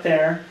showed up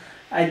there,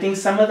 I think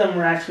some of them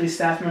were actually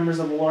staff members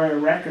of Gloria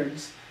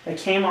Records that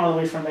came all the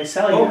way from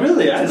Visalia. Oh,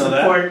 really? I know that.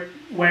 To support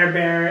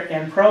Werebear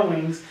and Pro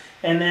Wings.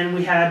 And then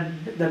we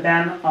had the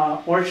band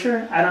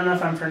Orchard. I don't know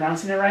if I'm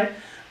pronouncing it right,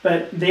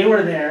 but they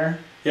were there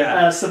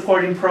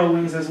supporting Pro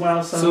Wings as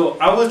well. So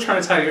I was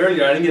trying to tell you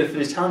earlier, I didn't get to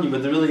finish telling you,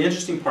 but the really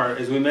interesting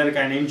part is we met a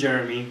guy named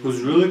Jeremy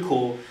who's really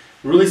cool,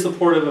 really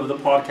supportive of the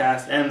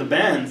podcast and the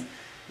bands.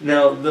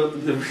 Now, the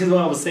reason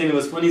why I was saying it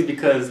was funny is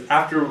because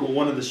after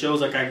one of the shows,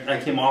 like I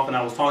came off and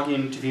I was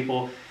talking to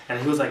people, and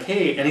he was like,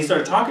 hey, and he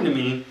started talking to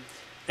me,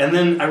 and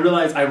then I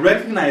realized I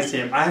recognized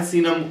him. I had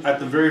seen him at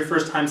the very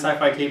first time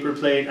Sci-Fi Caper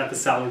played at the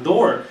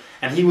Salvador,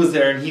 and he was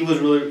there, and he was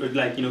really,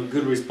 like, you know,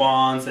 good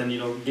response, and, you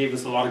know, gave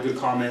us a lot of good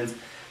comments.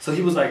 So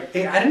he was like,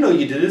 hey, I didn't know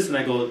you did this, and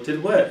I go,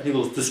 did what? And he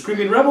goes, the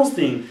Screaming Rebels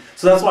thing.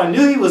 So that's why I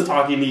knew he was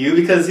talking to you,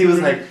 because he was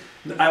like,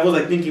 I was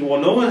like thinking, well,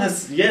 no one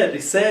has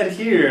yet said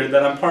here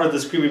that I'm part of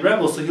the Screaming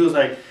Rebels. So he was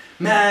like,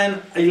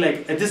 man,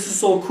 this is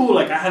so cool.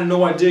 Like, I had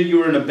no idea you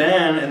were in a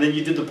band, and then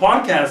you did the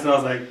podcast, and I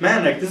was like,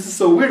 man, like, this is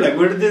so weird. Like,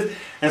 where did this?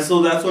 And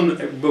so that's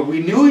when, but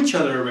we knew each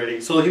other already.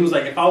 So he was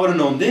like, if I would have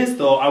known this,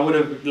 though, I would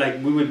have, like,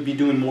 we would be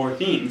doing more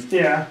things.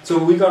 Yeah. So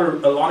we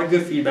got a lot of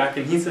good feedback,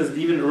 and he says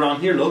even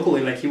around here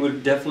locally, like, he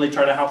would definitely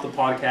try to help the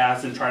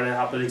podcast and try to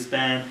help it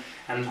expand,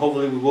 and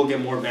hopefully we will get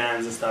more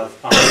bands and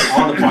stuff on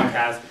the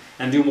podcast.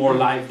 And do more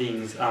live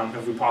things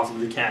if we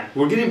possibly can.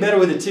 We're getting better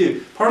with it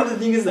too. Part of the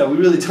thing is that we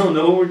really don't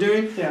know what we're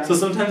doing. Yeah. So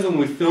sometimes when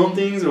we film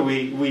things or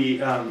we get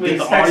the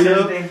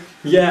audio,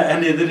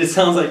 and then it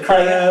sounds like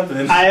crap.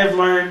 I have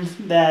learned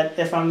that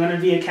if I'm going to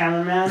be a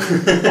cameraman,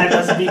 I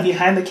must be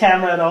behind the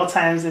camera at all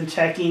times and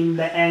checking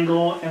the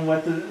angle and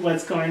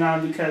what's going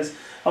on, because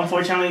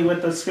unfortunately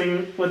with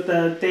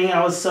the thing,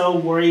 I was so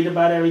worried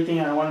about everything,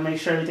 and I want to make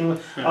sure everything was.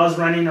 I was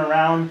running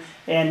around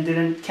and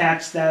didn't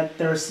catch that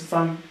there was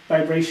some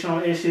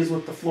vibrational issues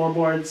with the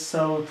floorboards,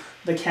 so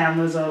the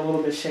cameras are a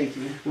little bit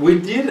shaky. We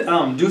did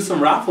do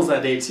some raffles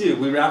that day too.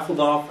 We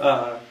raffled off,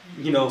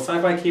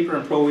 Sci-Fi Caper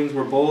and Pro Wings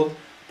were both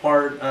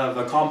part of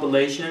a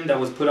compilation that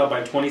was put out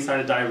by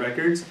 20-Sided Die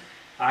Records.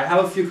 I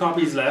have a few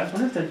copies left.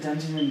 What if they're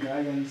Dungeons and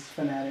Dragons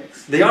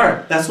fanatics? They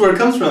are. That's where it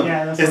comes from.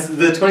 Yeah,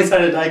 the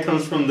 20-Sided die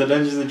comes from the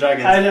Dungeons and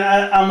Dragons.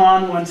 I'm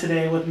on one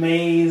today with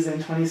maze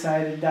and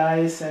 20-sided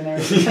dice and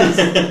everything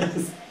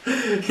else.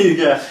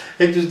 Yeah,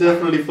 Hector's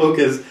definitely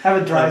focused. I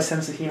have a dry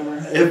sense of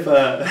humor.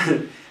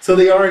 So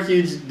they are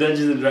huge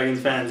Dungeons and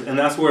Dragons fans, and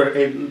that's where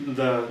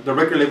the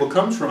record label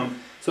comes from.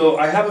 So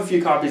I have a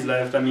few copies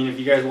left. I mean, if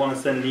you guys want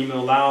to send an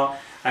email out,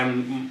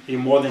 I'm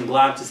more than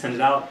glad to send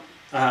it out.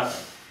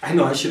 I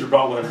know I should have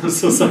brought one. I'm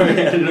so sorry.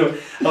 I don't know.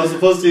 I was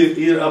supposed to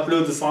either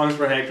upload the songs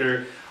for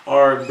Hector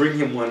or bring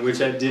him one,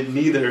 which I did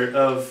neither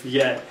of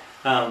yet.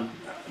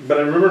 But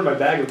I remembered my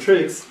bag of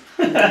tricks,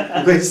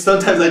 which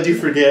sometimes I do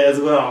forget as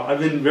well. I've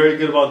been very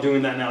good about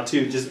doing that now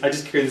too. I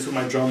just carry this with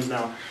my drums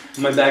now.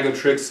 My bag of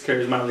tricks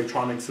carries my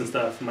electronics and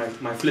stuff,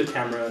 my flip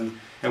camera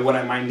and what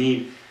I might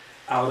need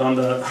out on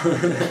the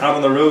out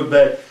on the road.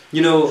 But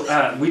you know,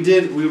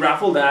 we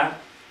raffled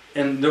that,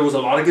 and there was a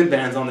lot of good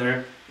bands on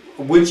there,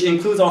 which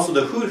includes also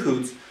the Hoot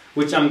Hoots,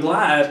 which I'm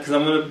glad, because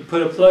I'm gonna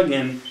put a plug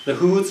in. The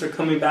Hoots are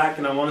coming back,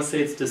 and I want to say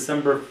it's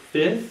December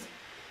 5th.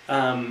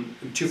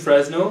 To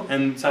Fresno,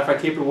 and Sci-Fi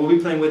Caper will be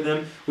playing with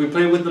them. We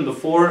played with them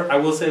before. I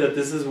will say that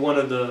this is one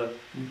of the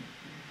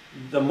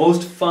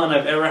most fun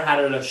I've ever had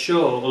at a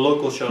show, a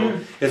local show,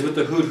 is with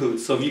the Hoot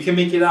Hoots. So if you can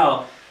make it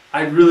out,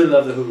 I really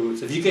love the Hoot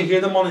Hoots. If you can hear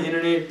them on the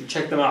internet,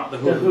 check them out. The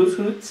Hoot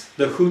Hoots.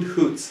 The Hoot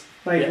Hoots.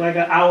 Like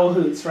an owl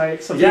hoots,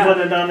 right? So people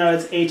that don't know,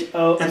 it's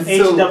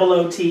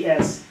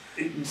H-O-O-T-S.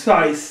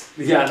 Twice.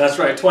 Yeah, that's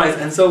right, twice.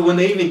 And so when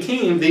they even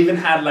came, they even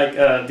had like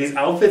these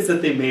outfits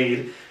that they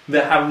made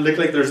that look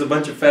like there's a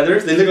bunch of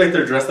feathers. They look like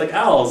they're dressed like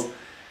owls,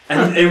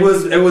 and it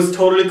was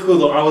totally cool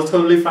though. I was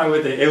totally fine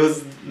with it. It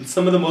was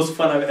some of the most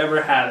fun I've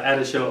ever had at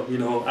a show. You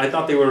know, I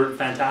thought they were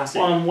fantastic.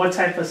 What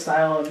type of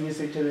style of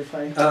music do they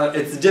play?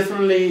 It's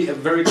definitely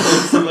very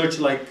close, similar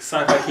to like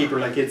Sci-Fi Caper.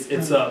 Like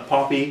it's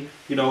poppy.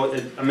 You know,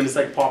 it's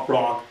like pop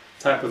rock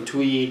type of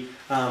twee.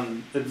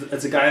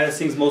 It's a guy that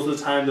sings most of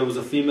the time. There was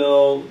a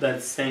female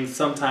that sang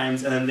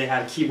sometimes, and then they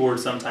had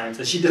keyboards sometimes.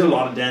 And she did a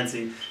lot of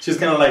dancing. She was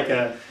kind of like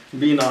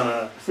being on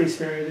a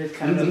free-spirited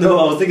kind of. No,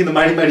 I was thinking the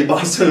Mighty Mighty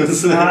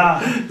Bosstones.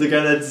 The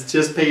guy that's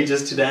just paid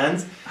just to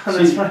dance. Oh,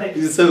 that's right.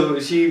 So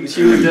she was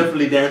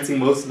definitely dancing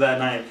most of that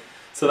night.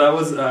 So that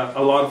was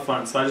a lot of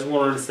fun. So I just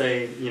wanted to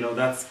say, you know,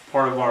 that's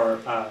part of our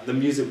the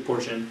music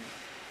portion.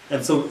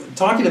 And so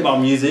talking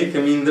about music,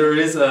 I mean, there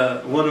is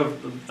one of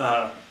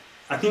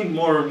I think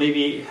more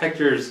maybe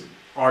Hector's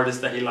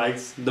artist that he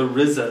likes, the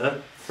RZA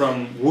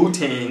from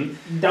Wu-Tang.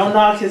 Don't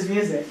knock his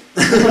music.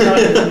 Don't knock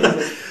his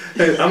music.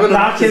 I'm gonna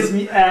knock his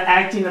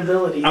acting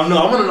ability. I'm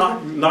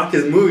gonna knock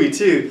his movie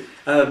too.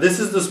 This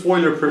is the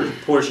spoiler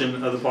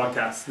portion of the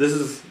podcast. This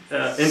is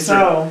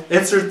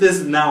insert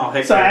this now,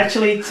 Hector. So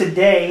actually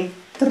today,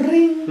 me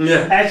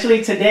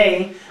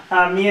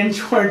and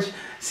George,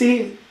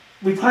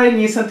 we probably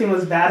knew something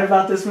was bad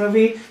about this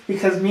movie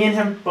because me and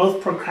him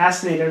both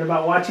procrastinated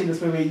about watching this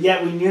movie,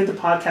 yet we knew the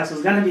podcast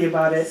was going to be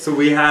about it. So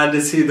we had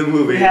to see the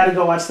movie. We had to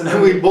go watch the movie.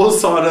 And we both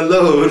saw it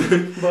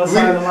alone.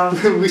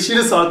 We should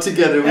have saw it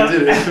together. We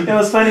didn't. It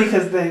was funny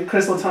because then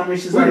Crystal told me,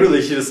 we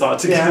really should have saw it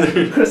together.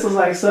 Yeah, Crystal's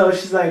like,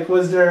 she's like,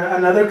 was there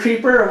another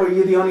creeper or were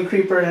you the only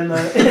creeper in the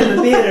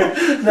theater?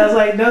 And I was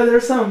like, no,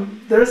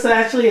 there's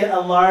actually a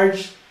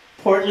large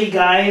portly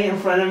guy in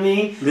front of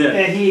me,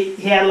 and he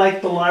had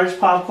like the large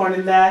popcorn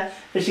in that,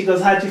 and she goes,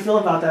 how'd you feel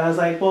about that? I was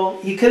like, well,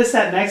 he could have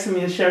sat next to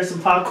me and shared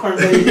some popcorn,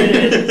 but he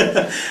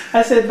didn't.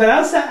 I said, but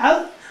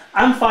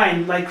I'm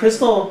fine. Like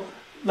Crystal,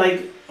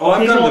 like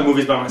I've gone to the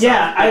movies by myself.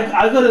 Yeah,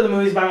 I go to the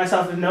movies by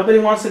myself. If nobody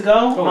wants to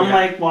go, I'm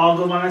like, well, I'll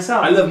go by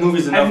myself. I love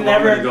movies enough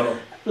to go.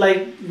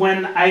 Like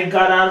when I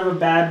got out of a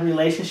bad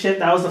relationship,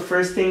 that was the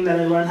first thing that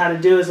I learned how to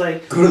do is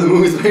like go to the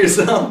movies by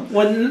yourself.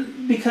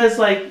 Because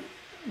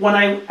when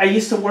I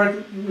used to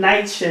work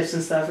night shifts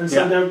and stuff, and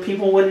so there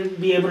people wouldn't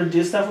be able to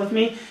do stuff with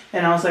me,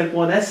 and I was like,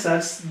 well, that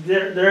sucks.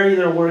 They're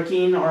either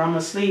working or I'm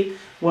asleep.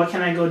 What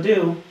can I go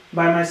do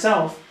by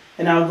myself?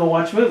 And I would go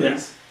watch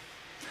movies.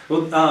 Yeah.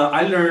 Well,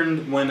 I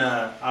learned when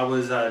I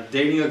was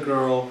dating a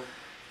girl,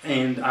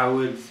 and I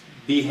would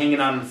be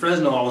hanging out in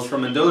Fresno. I was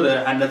from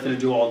Mendota, had nothing to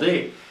do all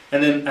day,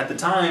 and then at the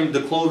time,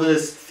 the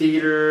Clovis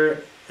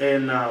Theater.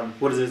 And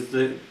what is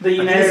it? The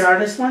United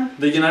Artists one?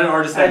 The United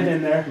Artists. I've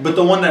been there. But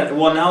the one that,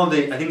 now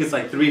I think it's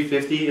like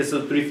 350. It's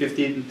a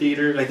 350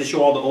 theater. Like they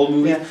show all the old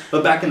movies. Yeah.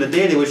 But back in the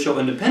day, they would show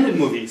independent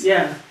movies.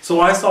 Yeah. So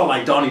I saw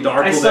like Donnie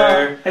Darko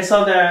there. I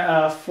saw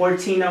that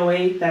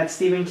 1408, that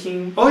Stephen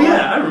King. Oh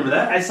yeah, I remember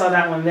that. I saw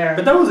that one there.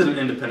 But that wasn't an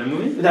independent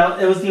movie.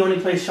 It was the only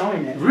place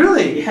showing it.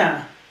 Really?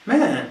 Yeah.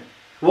 Man.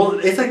 Well,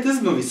 it's like this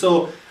movie.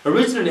 So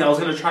originally, I was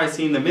going to try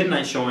seeing the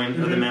midnight showing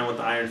of The Man with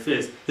the Iron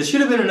Fist. This should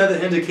have been another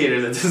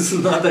indicator that this is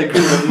not that good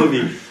of a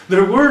movie.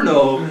 There were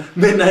no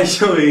midnight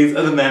showings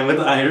of The Man with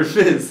the Iron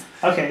Fist.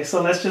 Okay,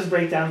 so let's just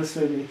break down this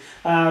movie.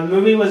 The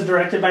movie was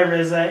directed by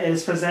RZA. It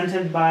is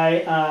presented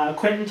by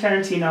Quentin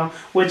Tarantino,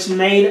 which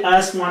made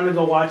us want to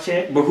go watch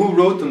it. But who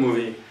wrote the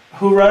movie?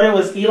 Who wrote it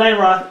was Eli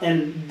Roth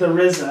and the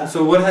RZA.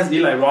 So what has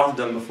Eli Roth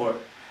done before?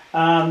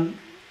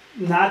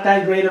 Not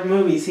that great of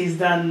movies. He's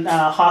done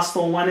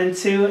Hostel 1 and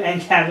 2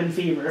 and Cabin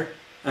Fever.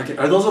 Okay,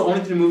 are those the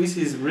only 3 movies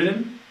he's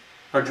written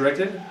or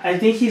directed? I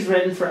think he's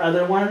written for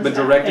other ones. But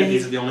directed,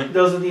 these are the only?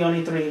 Those are the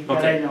only 3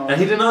 that I know of. And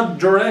he did not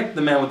direct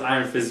The Man with the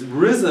Iron Fist.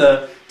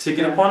 RZA took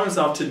it upon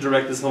himself to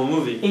direct this whole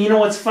movie. And you know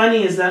what's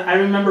funny is that I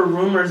remember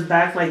rumors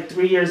back like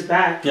 3 years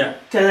back. Yeah.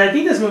 Because I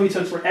think this movie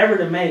took forever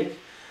to make.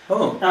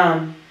 Oh.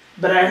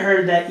 But I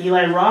heard that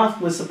Eli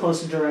Roth was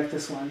supposed to direct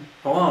this one.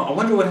 Oh, wow. I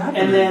wonder what happened.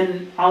 And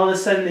then all of a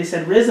sudden they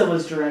said RZA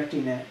was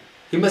directing it.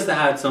 He must have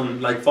had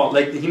some fault.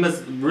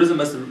 RZA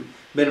must have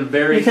been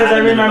very because I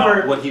adamant remember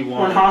about what he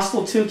wanted. when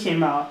Hostel 2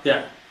 came out.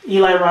 Yeah.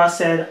 Eli Roth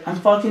said, "I'm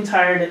fucking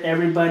tired of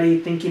everybody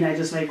thinking I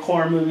just make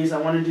horror movies. I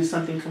want to do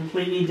something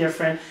completely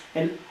different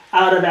and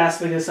out of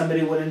aspect that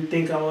somebody wouldn't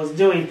think I was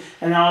doing."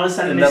 And all of a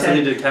sudden And they that's said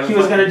when he did he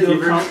was going to do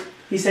Fever?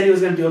 he said he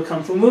was going to do a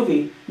kung fu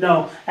movie.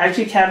 No,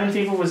 actually, Cabin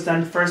Fever was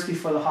done first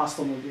before the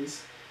Hostel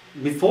movies.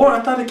 Before?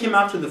 I thought it came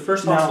after the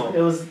first Hostel. No,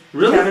 it was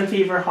really? Cabin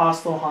Fever,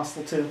 Hostel,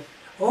 Hostel 2.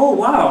 Oh,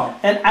 wow.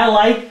 And I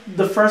liked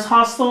the first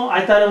Hostel.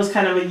 I thought it was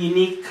kind of a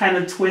unique, kind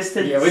of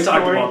twisted Yeah, we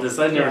talked story. about this.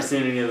 I've never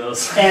seen any of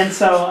those. And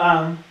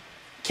so,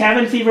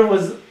 Cabin Fever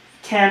was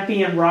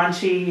campy and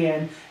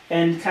raunchy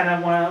and kind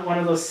of one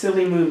of those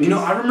silly movies. You know,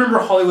 I remember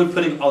Hollywood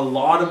putting a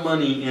lot of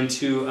money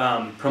into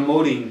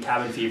promoting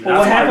Cabin Fever.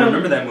 Well, That's why I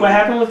remember that movie. What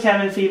happened with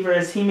Cabin Fever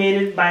is he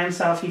made it by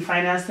himself. He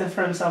financed it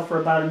for himself for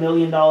about $1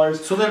 million.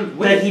 So then,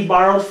 that he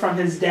borrowed from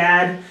his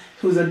dad,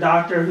 who's a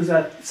doctor, who's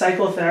a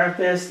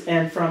psychotherapist,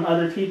 and from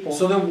other people.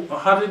 So then,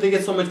 how did they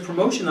get so much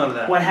promotion out of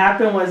that? What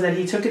happened was that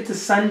he took it to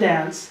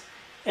Sundance,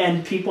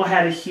 and people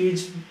had a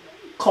huge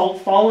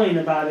cult following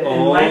about it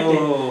and liked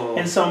it.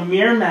 And so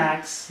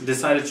Miramax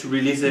decided to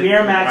release it.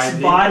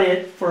 Miramax bought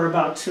it for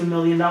about $2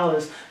 million.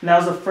 And that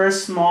was the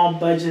first small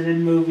budgeted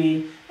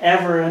movie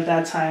ever at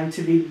that time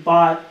to be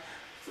bought,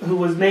 who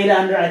was made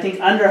under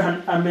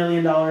 $1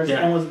 million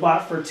and was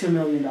bought for $2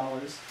 million.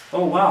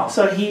 Oh wow!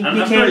 So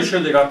I'm pretty sure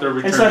they got their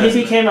return. And so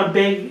he became a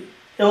big.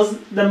 It was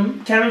the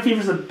Cabin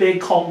Fever is a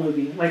big cult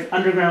movie, like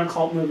underground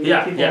cult movie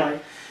that people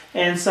like.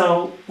 And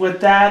so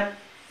with that,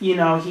 you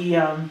know, he.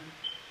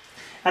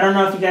 I don't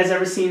know if you guys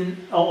ever seen an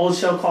old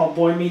show called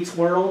Boy Meets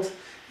World.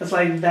 It's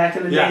like back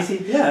in the days.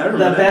 Yeah, I remember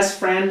the that. best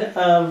friend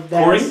of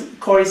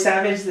Corey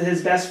Savage,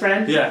 his best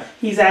friend. Yeah.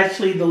 He's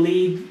actually the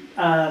lead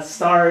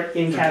star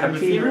in Cabin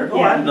Fever.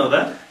 Oh, I didn't know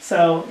that.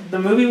 So the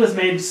movie was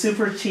made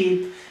super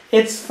cheap.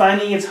 It's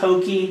funny, it's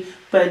hokey,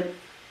 but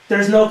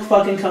there's no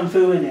fucking kung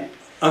fu in it.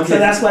 Okay. So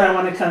that's what I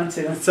want to come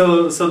to.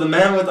 So the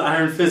Man with the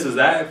Iron Fist, was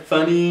that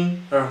funny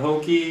or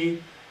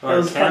hokey? Or it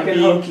was fucking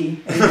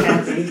hokey and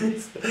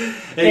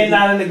campy. And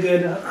not in a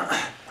good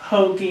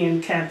hokey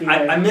and campy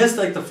way. I missed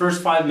like the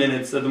first 5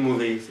 minutes of the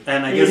movie,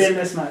 and I guess you didn't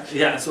miss much.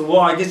 Yeah, so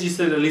I guess you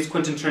said at least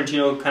Quentin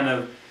Tarantino kind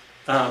of.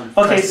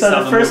 Okay,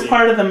 so the first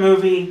part of the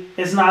movie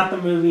is not the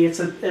movie.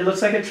 It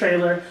looks like a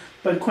trailer,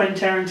 but Quentin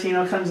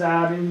Tarantino comes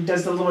out and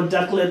does the little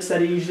duck lips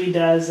that he usually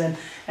does, and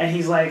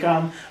he's like,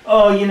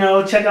 oh, you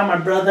know, check out my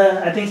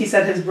brother. I think he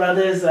said his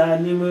brother's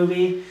new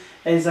movie.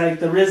 And he's like,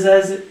 the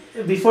RZA's.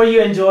 Before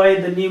you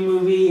enjoy the new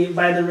movie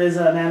by the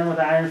RZA, Man with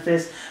the Iron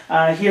Fist,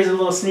 here's a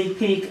little sneak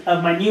peek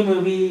of my new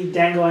movie,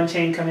 Django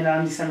Unchained, coming out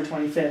on December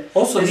 25th.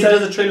 Also, he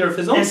does a trailer of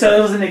his own. And so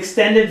it was an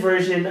extended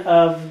version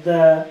of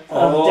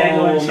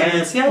Django Unchained.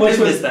 Man, see, I did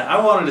miss that.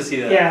 I wanted to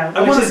see that. Yeah,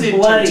 I want to see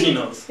bloody.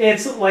 Tarantino's.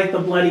 It's like the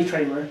bloody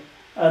trailer.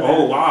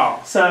 Oh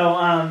wow!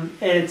 So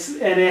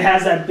it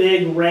has that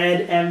big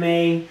red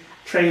MA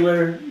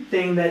trailer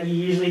thing that you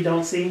usually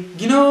don't see.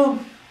 You know,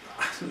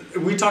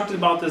 we talked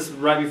about this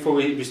right before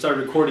we started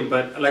recording,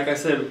 but like I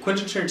said,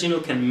 Quentin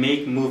Tarantino can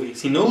make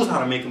movies. He knows how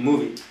to make a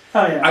movie.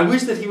 Oh yeah. I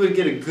wish that he would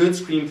get a good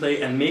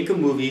screenplay and make a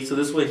movie, so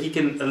this way he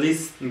can at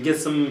least get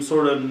some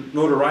sort of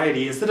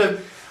notoriety instead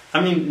of.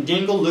 I mean,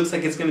 Django looks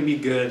like it's going to be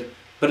good.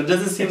 But it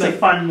doesn't seem like a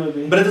fun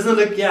movie. But it doesn't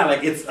look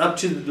like it's up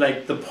to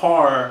like the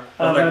par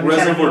of like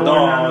Reservoir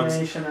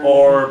Dogs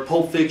or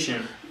Pulp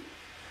Fiction.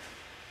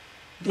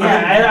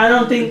 Yeah, I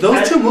don't think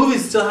those two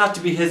movies still have to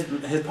be his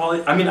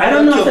poly. I mean, I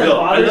don't know if that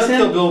bothers him.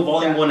 Kill Bill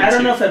Volume 1 and 2. I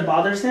don't know if that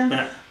bothers him.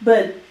 Yeah.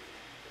 But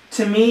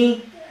to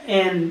me,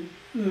 and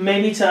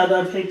maybe to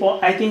other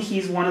people, I think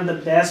he's one of the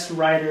best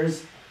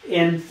writers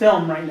in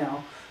film right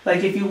now.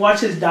 Like if you watch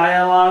his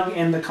dialogue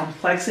and the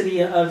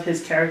complexity of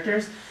his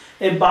characters.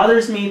 It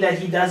bothers me that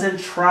he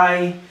doesn't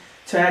try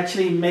to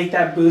actually make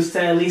that boost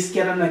to at least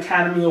get an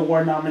Academy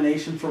Award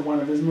nomination for one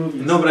of his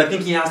movies. No, but I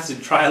think he has to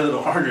try a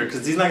little harder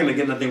because he's not going to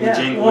get nothing with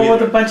Django well, either.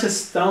 with a bunch of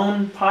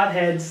stone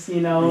potheads, you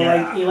know,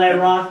 like Eli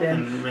Roth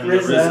and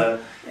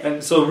RZA.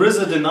 And so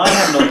RZA did not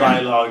have no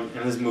dialogue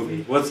in his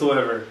movie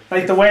whatsoever.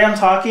 Like the way I'm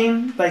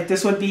talking, like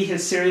this would be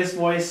his serious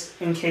voice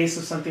in case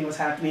of something was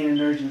happening in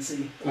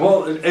urgency.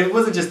 Well, it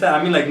wasn't just that.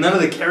 I mean, like none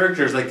of the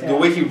characters, like the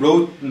way he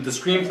wrote the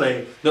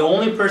screenplay, the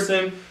only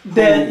person who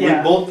we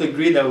both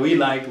agreed that we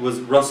liked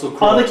was Russell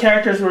Crowe. All the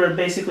characters were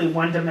basically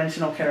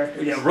one-dimensional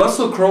characters. Yeah,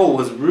 Russell Crowe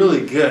was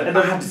really good.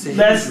 I have to say, he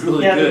was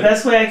really good. The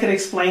best way I could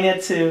explain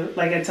it to,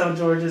 like I told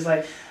George, is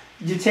like,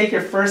 you take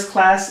your first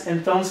class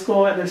in film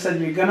school and they said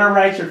you're gonna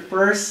write your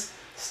first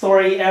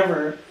story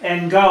ever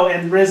and go,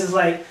 and Riz is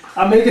like,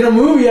 I'm making a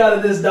movie out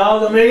of this,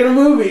 dog. I'm making a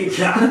movie.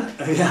 Yeah.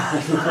 I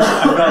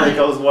felt like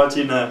I was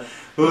watching what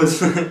was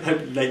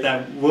like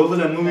that. What was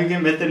that movie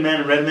again? Method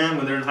Man and Red Man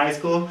when they're in high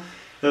school.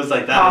 It was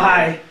like that. How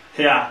High.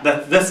 Yeah,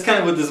 that's kind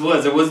of what this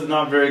was. It was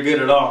not very good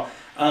at all.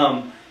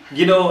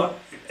 You know,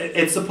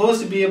 it's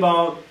supposed to be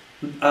about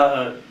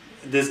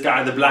this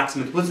guy, the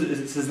blacksmith.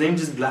 Is his name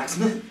just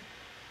Blacksmith?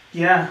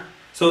 Yeah.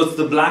 So it's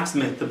the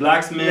blacksmith. The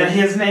blacksmith. Yeah,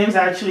 his name's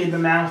actually the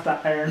man with the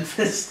iron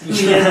fist. So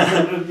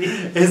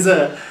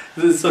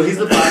he's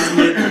the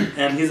blacksmith,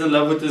 and he's in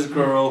love with this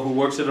girl who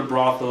works at a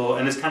brothel,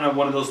 and it's kind of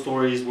one of those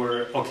stories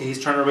where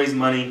he's trying to raise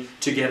money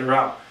to get her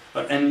out,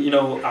 and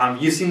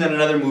you've seen that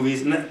in other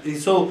movies, and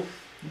so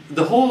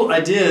the whole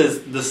idea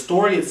is the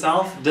story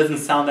itself doesn't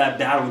sound that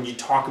bad when you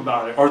talk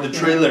about it, or the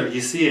trailer, you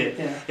see it.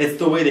 Yeah. It's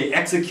the way they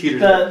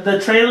executed it. The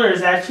trailer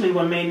is actually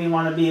what made me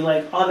want to be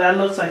like, oh, that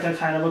looks like a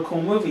kind of a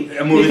cool movie.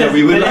 A movie that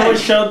we would like. It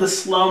showed the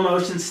slow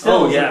motion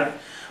stills. Oh, yeah.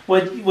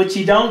 What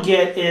you don't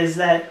get is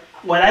that,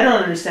 what I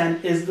don't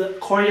understand is the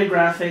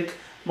choreographic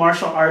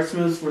martial arts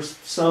moves were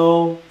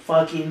so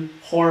fucking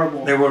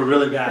horrible. They were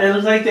really bad. It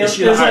looked like it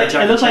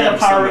looks like a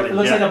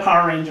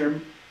Power Ranger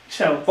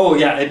show. Oh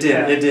yeah, it did.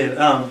 Yeah. It did.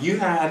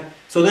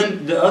 So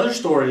then the other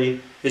story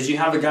is you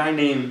have a guy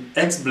named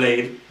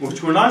X-Blade,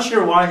 which we're not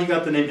sure why he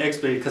got the name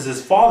X-Blade, because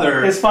his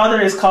father is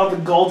called the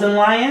Golden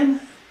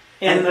Lion,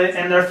 and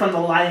they're from the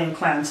Lion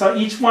Clan. So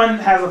each one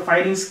has a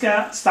fighting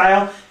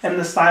style, and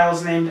the style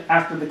is named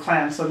after the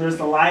clan. So there's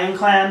the Lion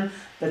Clan,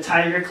 the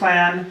Tiger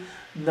Clan,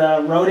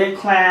 the Rodent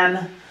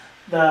Clan,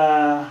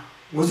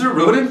 Was there a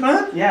Rodent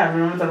Clan? Yeah,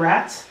 remember the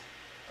rats?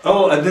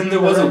 Oh, and then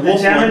there was a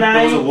wolf one.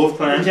 There was a wolf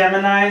clan. The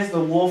Geminis, the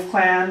Wolf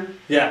Clan.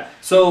 Yeah.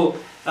 So,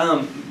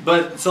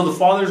 so the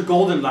father's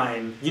Golden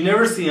Lion. You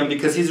never see him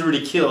because he's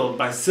already killed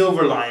by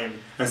Silver Lion.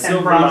 And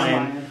Silver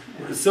Lion.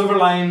 Yeah. Silver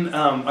Lion,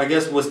 I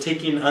guess, was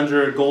taken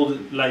under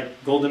Golden Lion,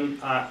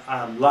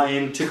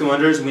 took him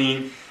under his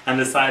wing and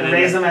decided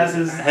raise him as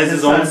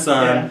his own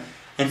son. Yeah.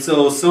 And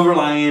so Silver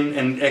Lion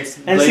and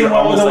X-Blade and see, are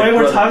almost the way like we're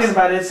brothers. talking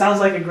about it sounds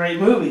like a great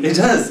movie. It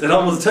does. It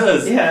almost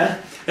does.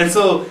 Yeah. And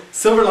so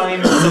Silver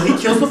Lion, so he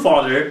kills the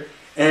father,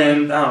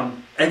 and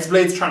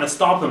X-Blade's trying to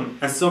stop him,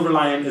 and Silver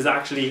Lion is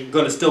actually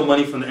going to steal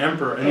money from the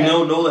Emperor, and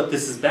know that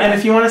this is bad. And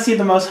if you want to see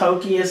the most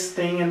hokiest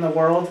thing in the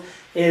world,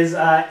 is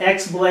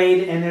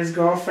X-Blade and his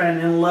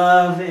girlfriend in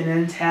love and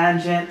in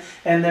tangent,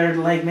 and they're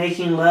like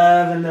making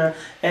love, and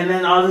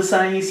then all of a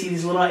sudden you see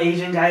these little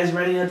Asian guys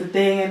running at the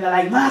thing, and they're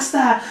like,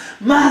 Master,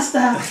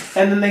 Master,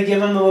 and then they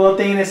give him the little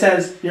thing and it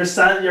says,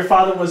 your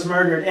father was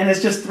murdered, and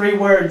it's just 3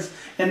 words,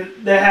 and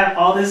they have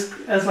all this.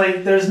 It's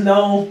like there's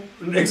no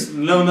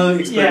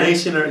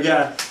explanation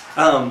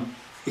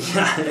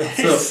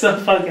it's so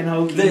fucking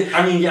hokey. The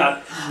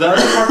other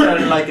part that I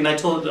didn't like, and I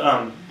told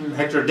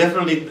Hector,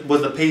 definitely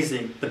was the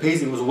pacing. The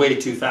pacing was way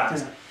too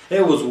fast. Yeah.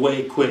 It was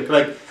way quick.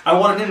 Like, I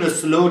wanted him to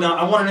slow down.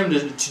 I wanted him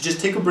to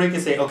just take a break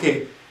and say,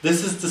 okay,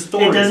 this is the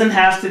story. It doesn't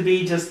have to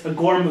be just a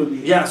gore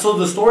movie. Yeah, so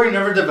the story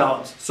never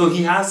develops. So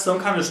he has some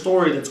kind of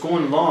story that's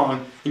going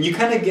along, and you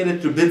kind of get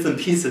it through bits and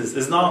pieces.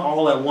 It's not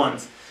all at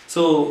once.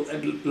 So,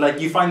 like,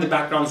 you find the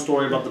background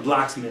story about the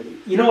blacksmith.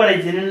 You know what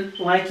I didn't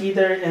like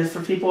either, is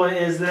for people,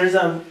 is there's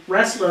a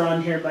wrestler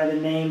on here by the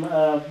name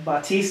of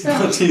Batista.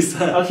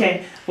 Batista.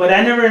 Okay, what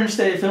I never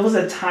understood, if it was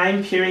a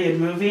time period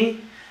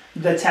movie,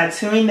 the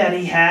tattooing that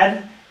he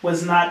had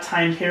was not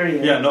time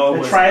period. Yeah, no, it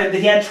wasn't.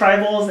 He had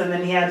tribals, and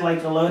then he had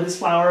like a lotus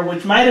flower,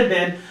 which might have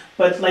been,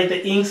 but like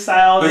the ink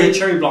style. But he had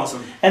cherry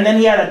blossom. And then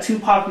he had a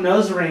Tupac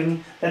nose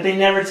ring that they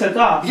never took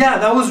off. Yeah,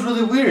 that was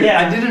really weird. Yeah.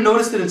 I didn't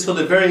notice it until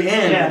the very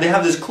end. Yeah. They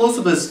have this close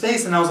up of his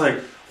face, and I was like,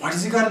 why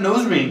does he got a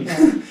nose ring?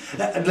 Yeah.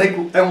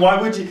 And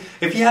why would you?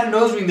 If he had a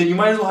nose ring, then you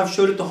might as well have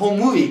showed it the whole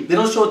movie. They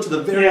don't show it to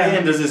the very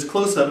end. There's this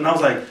close up, and I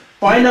was like,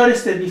 well, I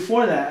noticed it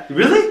before that.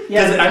 Really?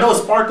 Yeah. I know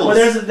it sparkles.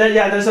 Well,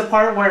 there's a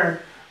part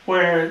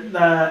where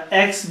the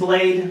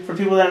X-Blade, for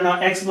people that don't know,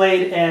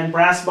 X-Blade and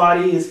Brass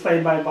Body is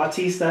played by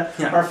Batista,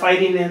 are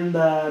fighting in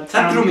the town.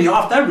 That threw me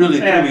off. That really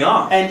threw me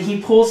off. And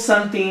he pulls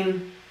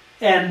something,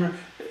 and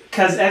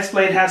because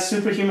X-Blade has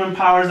superhuman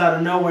powers out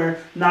of nowhere,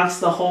 knocks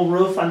the whole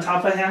roof on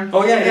top of him.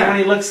 Oh, yeah, and when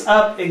he looks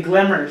up, it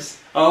glimmers.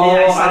 Oh,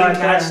 I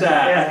didn't catch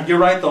that. Yeah. You're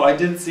right, though. I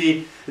didn't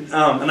see, and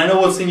I know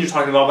what scene you're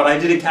talking about, but I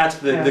didn't catch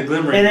the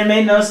glimmering. And it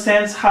made no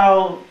sense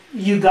how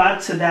you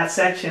got to that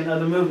section of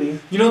the movie.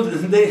 You know,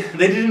 they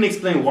didn't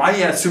explain why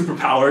he had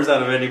superpowers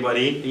out of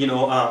anybody. You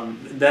know,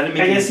 that didn't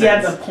make any sense. I guess he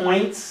had the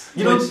points,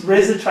 which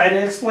RZA tried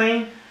to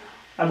explain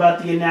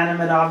about the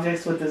inanimate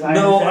objects with his iron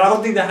fist. I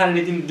don't think that had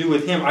anything to do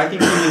with him. I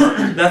think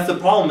that's the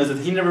problem, is that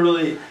he never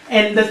really...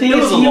 And the thing is,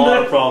 there was a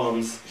lot of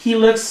problems. He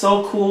looked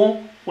so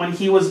cool when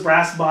he was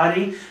Brass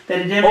Body that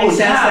it didn't make sense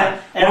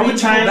that every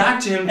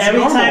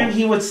time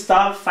he would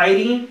stop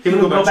fighting, he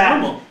would go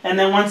back. And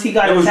then once he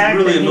got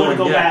attacked, then he would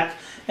go back.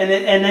 And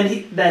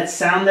then that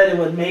sound that it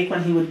would make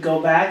when he would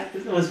go back,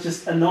 it was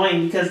just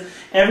annoying, because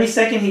every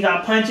second he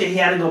got punched, he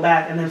had to go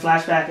back and then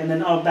flash back and then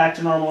back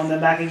to normal and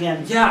then back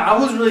again. Yeah, I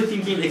was really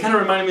thinking, it kind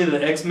of reminded me of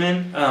the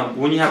X-Men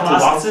when you have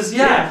Colossus.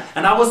 Yeah,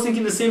 and I was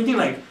thinking the same thing,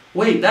 like,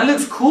 wait, that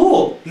looks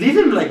cool. Leave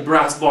him like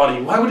Brass Body.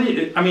 Why would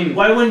he?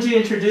 Why wouldn't you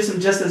introduce him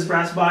just as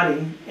Brass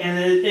Body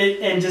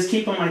and just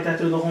keep him like that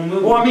through the whole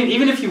movie? Well,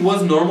 even if he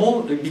was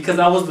normal, because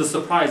that was the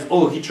surprise.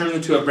 Oh, he turned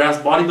into a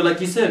Brass Body. But like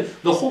you said,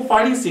 the whole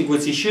fighting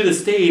sequence, he should have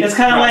stayed. It's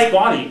kind of like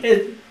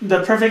Body.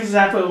 The perfect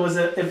example was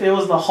if it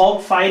was the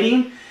Hulk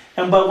fighting,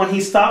 but when he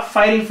stopped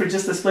fighting for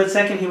just a split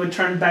second, he would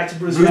turn back to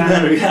Bruce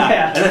Banner.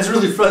 Yeah. And that's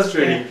really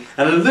frustrating. Yeah.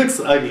 And it looks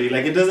ugly.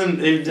 Like it doesn't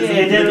look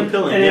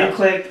appealing. It didn't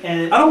click.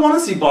 And I don't want to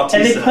see Bautista.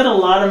 And they put a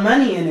lot of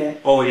money in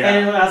it. Oh yeah.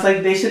 And I was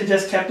like, they should have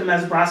just kept him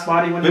as brass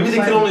body when. Maybe they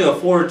could only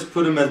afford to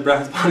put him as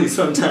brass body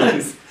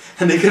sometimes.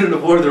 And they couldn't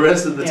afford the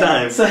rest of the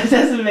time. So it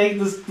doesn't make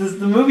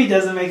the movie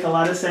doesn't make a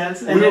lot of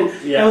sense, and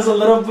it was a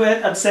little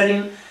bit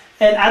upsetting.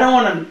 And I don't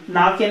want to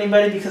knock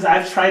anybody because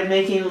I've tried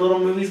making little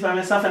movies by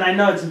myself, and I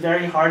know it's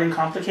very hard and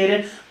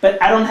complicated.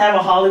 But I don't have a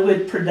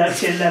Hollywood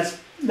production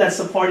that's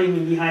supporting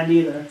me behind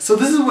either. So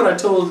this is what I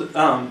told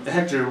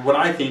Hector. What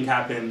I think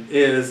happened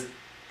is,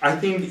 I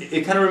think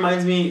it kind of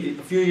reminds me.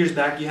 A few years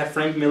back, you had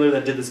Frank Miller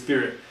that did The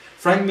Spirit.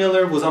 Frank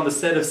Miller was on the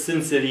set of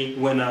Sin City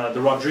when the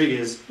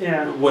Rodriguez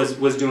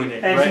was doing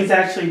it. And right? he's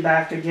actually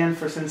back again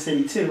for Sin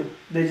City too.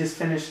 They just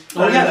finished.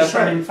 Oh yeah, that's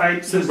right.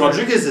 Fight. Since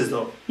Rodriguez is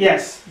though.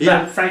 Yes.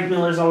 Yeah. Frank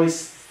Miller's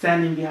always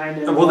standing behind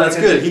him. Well, that's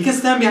good. He can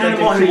stand behind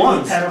him all he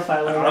wants.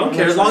 Pedophile I don't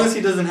care as long as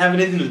he doesn't have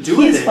anything to do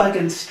with it. He's a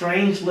fucking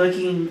strange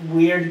looking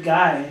weird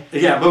guy.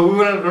 Yeah, but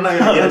we're not going to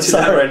get into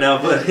that right now.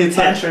 But it's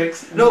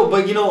tantrics. No,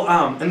 but you know,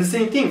 and the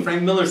same thing.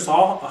 Frank Miller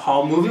saw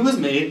how a movie was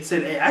made,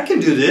 said, "Hey, I can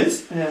do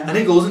this," and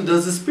he goes and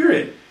does The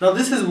Spirit. Now,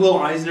 this is Will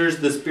Eisner's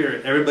The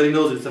Spirit. Everybody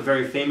knows it's a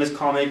very famous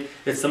comic.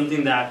 It's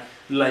something that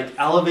like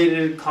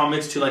elevated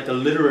comics to like a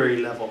literary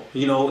level.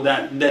 You know,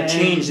 that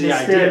changed the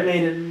idea.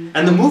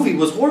 And the movie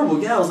was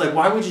horrible. Yeah, I was like,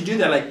 why would you do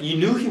that? Like, you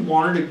knew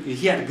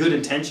he had good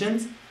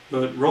intentions,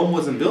 but Rome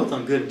wasn't built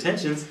on good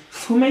intentions.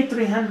 Who made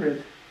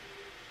 300?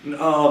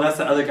 Oh, that's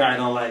the other guy I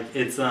don't like.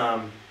 It's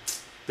the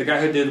guy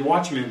who did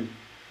Watchmen.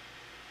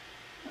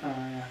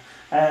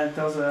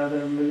 Those are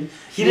other movies.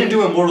 He didn't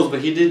do Immortals,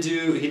 but he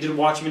did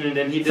Watchmen, and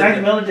then he did.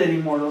 Frank Miller did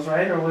Immortals,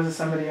 right? Or was it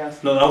somebody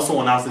else? No, that was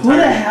someone else. Who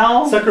the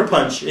hell? Sucker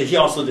Punch. He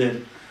also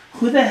did.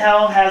 Who the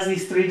hell has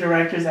these three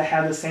directors that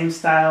have the same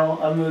style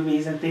of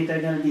movies and think they're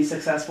going to be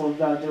successful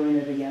without doing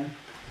it again?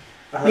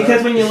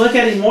 Because when you look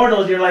at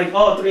Immortals, you're like,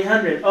 oh,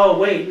 300. Oh,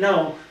 wait,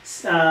 no.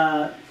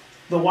 The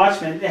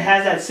Watchmen, it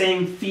has that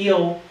same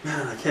feel.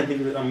 Man, I can't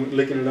think of it. I'm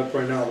looking it up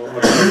right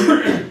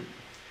now.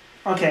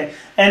 Okay,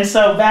 and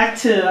so back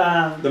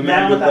to the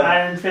Man with the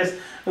Iron Fist.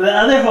 The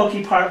other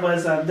hokey part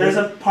was there's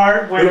a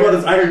part where... What about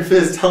his Iron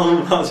Fist? Tell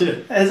him about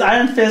it. His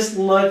Iron Fist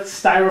looked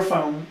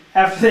styrofoam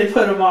after they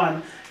put him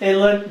on. It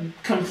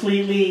looked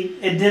completely...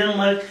 It didn't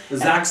look...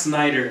 Zack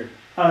Snyder.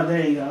 Oh,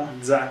 there you go.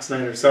 Zack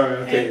Snyder. Sorry,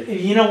 okay.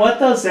 You know what,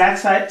 though?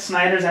 Zack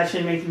Snyder's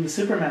actually making the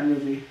Superman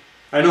movie.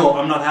 I know.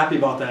 I'm not happy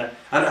about that.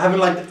 I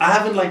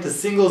haven't liked a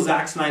single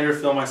Zack Snyder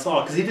film I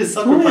saw, because he did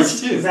Sucker Punch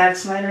too. Zack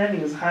Snyder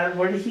anyways?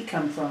 Where did he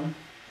come from?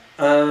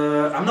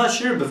 I'm not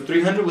sure, but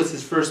 300 was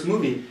his first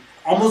movie.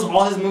 Almost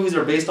all his movies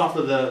are based off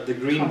of the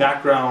green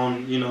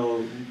background, you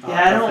know.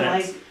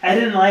 Yeah, I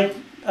didn't like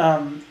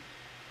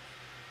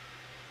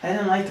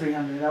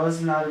 300. I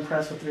was not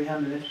impressed with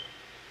 300.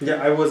 Yeah,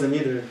 I wasn't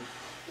either.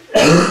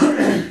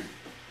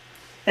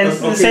 And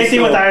it's the same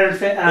thing with Iron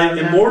Fist.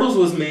 Immortals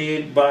was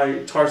made by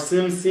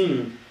Tarsim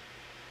Singh.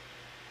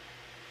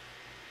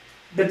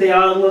 But they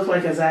all look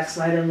like a Zack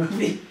Snyder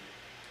movie.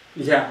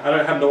 Yeah,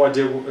 I have no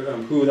idea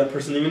who that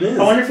person even is.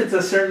 I wonder if it's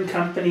a certain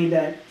company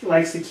that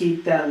likes to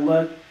keep that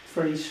look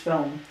for each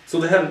film.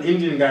 So they had an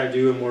Indian guy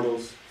do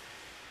Immortals.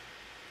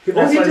 He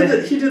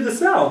did The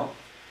Cell.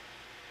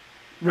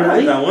 Really? I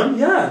like that one,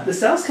 yeah. The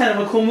Cell's kind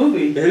of a cool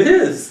movie. It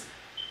is.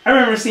 I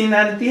remember seeing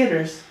that in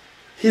theaters.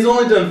 He's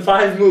only done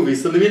 5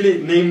 movies, so let me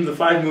name the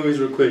 5 movies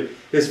real quick.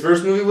 His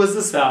first movie was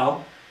The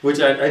Cell, which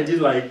I did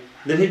like.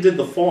 Then he did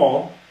The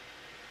Fall.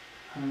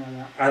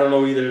 I don't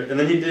know either. And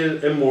then he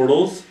did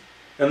Immortals.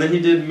 And then he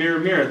did Mirror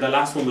Mirror, the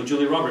last one with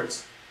Julia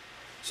Roberts.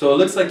 So it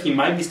looks like he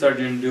might be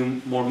starting to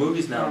do more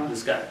movies now,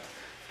 this guy.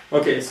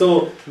 Okay,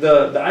 so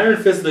the Iron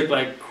Fist looked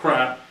like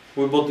crap.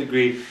 We both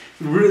agreed.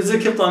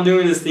 RZA kept on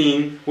doing this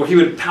thing where he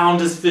would pound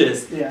his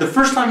fist. Yeah. The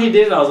first time he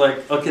did it, I was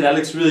like, okay, that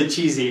looks really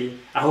cheesy.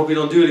 I hope he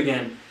don't do it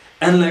again.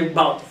 And like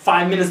about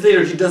 5 minutes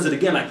later, he does it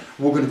again. Like,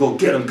 we're gonna go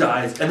get him,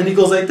 guys. And then he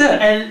goes like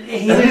that. And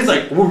then he's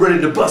like, we're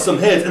ready to bust some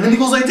heads. And then he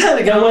goes like that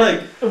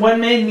again. What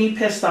made me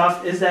pissed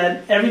off is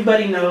that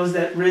everybody knows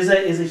that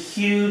RZA is a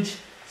huge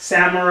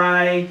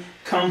samurai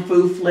kung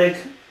fu flick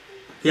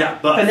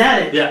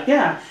fanatic.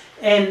 Yeah.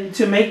 And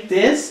to make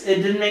this,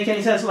 it didn't make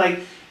any sense. Like,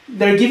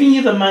 they're giving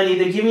you the money,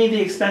 they're giving you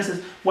the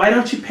expenses. Why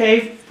don't you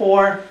pay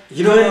for...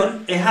 You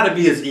know, it had to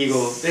be his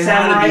ego. It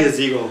had to be his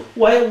ego.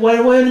 Why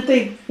wouldn't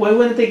they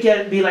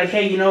be like,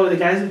 hey, you know, the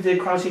guys who did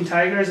Crouching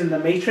Tigers and The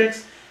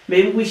Matrix,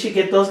 maybe we should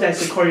get those guys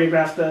to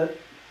choreograph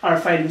our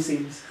fighting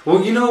scenes.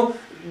 Well, you know,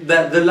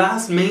 that the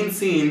last main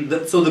scene,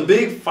 so the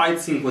big fight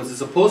sequence is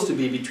supposed to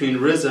be between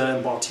RZA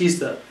and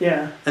Bautista.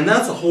 Yeah. And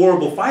that's a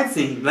horrible fight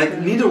scene. Like,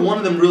 neither one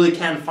of them really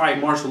can fight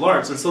martial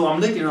arts. And so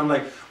I'm looking and I'm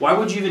like, why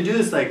would you even do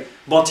this? Like,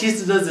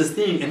 Bautista does this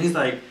thing and he's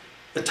like,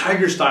 a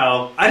Tiger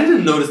Style. I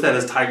didn't notice that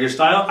as Tiger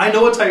Style. I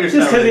know what Tiger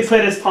Style is. Just because he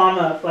put his palm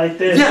up like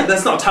this. Yeah,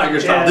 that's not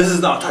Tiger Style. This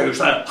is not Tiger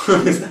Style. That's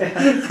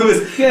what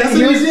he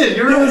did.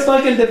 You're right. He was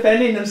fucking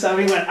defending himself.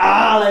 He went,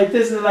 like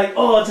this, and like,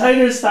 oh,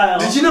 Tiger Style.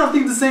 Did you not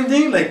think the same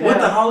thing? Like, what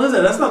the hell is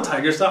that? That's not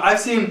Tiger Style. I've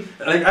seen,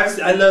 like,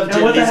 I love Jet Li's Fearless.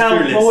 And what the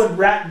hell, what would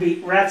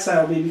Rat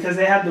Style be? Because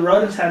they had the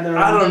rodents had their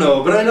own. I don't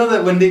know, but I know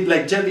that when they,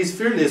 like, Jet Li's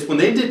Fearless, when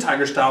they did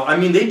Tiger Style, I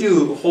mean, they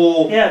do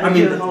whole,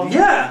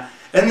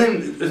 And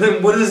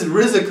then what does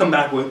RZA come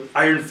back with?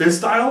 Iron Fist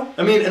style?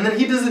 I mean, and then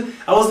he doesn't.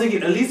 I was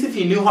thinking, at least if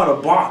he knew how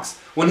to box.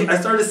 When I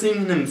started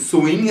seeing him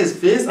swing his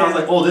fist, I was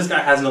like, oh, this guy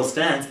has no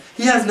stance.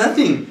 He has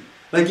nothing.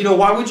 Like, you know,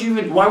 why would you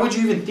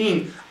even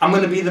think I'm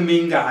gonna be the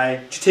main guy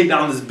to take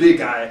down this big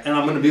guy and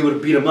I'm gonna be able to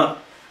beat him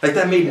up? Like,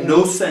 that made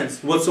no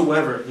sense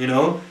whatsoever, you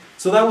know?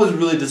 So that was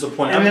really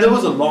disappointing. I mean, there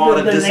was a lot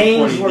of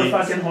disappointing things. The names were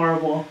fucking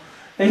horrible.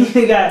 And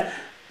you got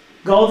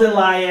Golden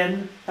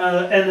Lion,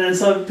 and then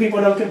so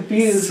people don't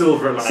confuse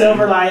Silver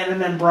Lion,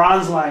 and then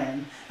Bronze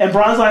Lion. And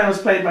Bronze Lion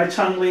was played by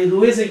Chung Lee,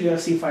 who is a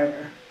UFC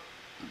fighter.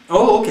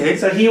 Oh, okay.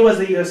 So he was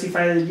the UFC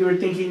fighter. You were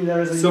thinking there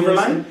was a Silver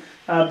Lion?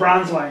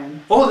 Bronze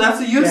Lion. Oh, that's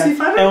a UFC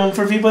fighter? And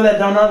for people that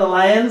don't know the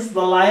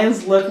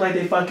Lions look like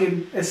they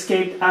fucking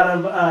escaped out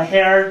of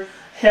hairstyle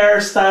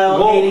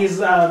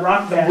 80s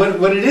rock band.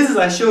 What it is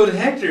I showed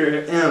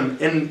Hector,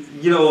 and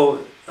you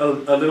know,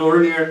 a little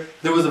earlier,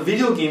 there was a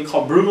video game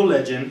called Brutal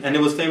Legend, and it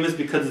was famous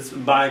because it's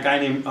by a guy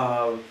named,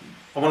 I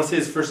want to say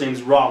his first name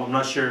is Rob, I'm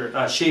not sure,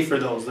 Schaefer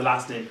though is the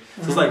last name.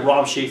 So it's like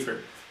Rob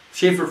Schaefer.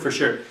 Schaefer for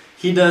sure.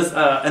 He does,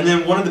 and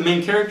then one of the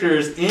main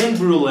characters in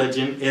Brutal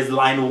Legend is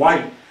Lion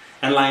White.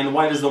 And Lion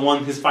White is the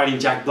one who's fighting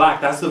Jack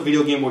Black. That's the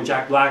video game where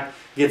Jack Black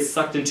gets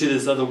sucked into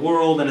this other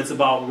world, and it's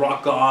about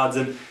rock gods.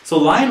 And so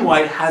Lion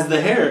White has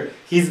the hair.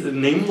 He's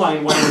named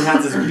Lion White, and he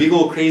has this big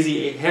old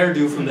crazy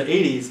hairdo from the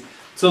 80s.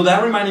 So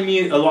that reminded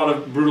me a lot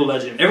of Brutal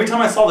Legend. Every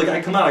time I saw the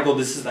guy come out, I go,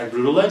 this is like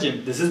Brutal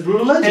Legend. This is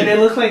Brutal Legend. And they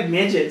look like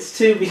midgets,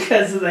 too,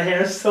 because the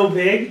hair is so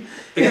big.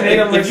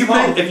 If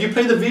you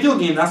play the video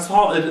game, that's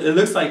how it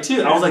looks like,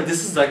 too. I was like,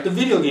 this is like the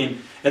video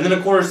game. And then,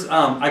 of course,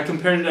 I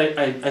compared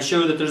it. I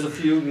showed that there's a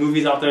few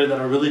movies out there that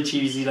are really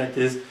cheesy like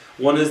this.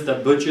 One is The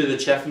Butcher, the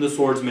Chef, and the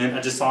Swordsman.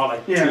 I just saw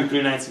it like 2 or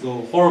 3 nights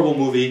ago. Horrible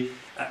movie.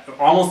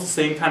 Almost the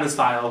same kind of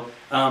style.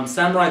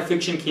 Samurai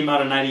Fiction came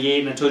out in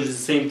 '98, and I told you it's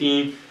the same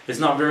theme. It's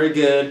not very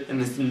good,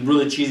 and it's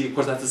really cheesy. Of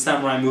course, that's a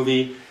samurai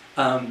movie.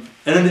 And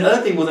then the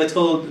other thing was I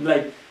told,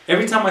 like,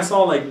 every time I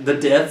saw, like, the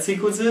death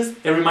sequences,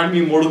 it reminded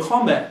me of Mortal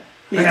Kombat.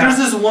 Like, there's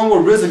this one where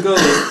RZA goes,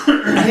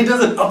 and he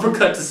does an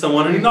uppercut to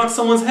someone, and he knocks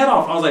someone's head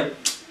off. I was like,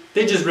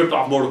 they just ripped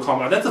off Mortal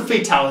Kombat. That's a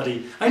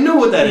fatality. I know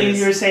what that is.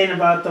 You were saying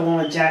about the one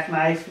with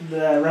Jackknife,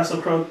 the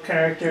Russell Crowe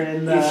character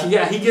in the...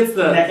 Yeah, he gets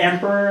the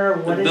Emperor,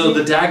 what is he?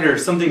 The dagger,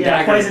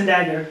 dagger. Poison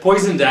Dagger.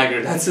 Poison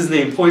Dagger, that's his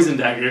name, Poison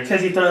Dagger.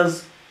 Because he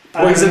throws...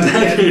 Poison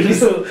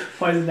daggers.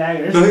 Poison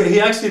daggers. No, he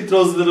actually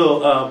throws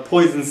little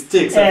poison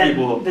sticks at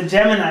people. The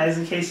Geminis,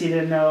 in case you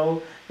didn't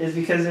know, is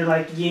because they're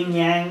like yin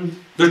yang.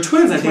 They're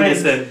twins, I think they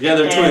said. Yeah,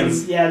 they're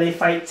twins. Yeah, they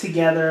fight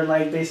together,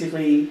 like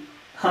basically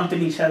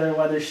humping each other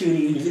while they're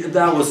shooting. Yeah,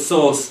 that was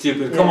so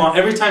stupid. Come on,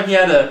 every time he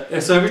had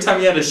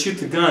to shoot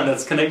the gun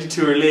that's connected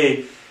to her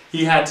leg,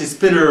 he had to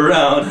spin her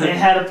around. They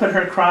had to put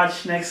her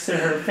crotch next to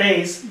her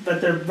face, but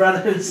they're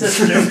brother and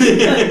sister.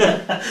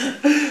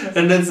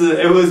 And then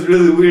it was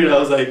really weird. I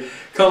was like,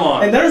 come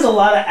on. And there was a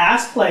lot of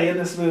ass play in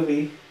this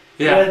movie.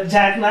 Yeah. With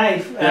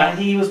Jackknife,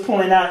 he was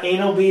pulling out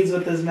anal beads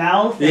with his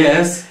mouth.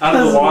 Yes, out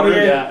of the water.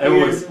 It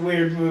was a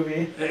weird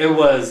movie. It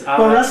was.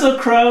 But Russell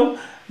Crowe,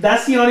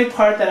 that's the only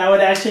part that I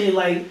would actually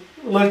like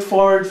look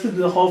forward to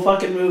the whole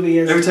fucking movie.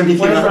 Is every time he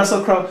came out.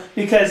 Russell Crowe,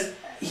 because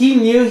he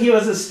knew he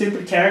was a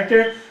stupid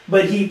character,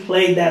 but he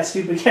played that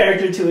stupid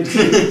character to its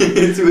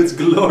to its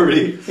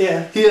glory.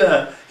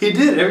 Yeah. He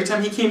did every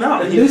time he came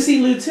out. Lucy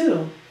Liu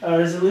too. Or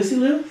is it Lucy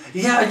Liu?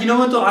 Yeah, you know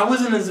what though? I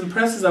wasn't as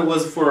impressed as I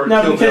was for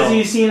Kill Bill. Because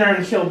you've seen her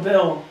in Kill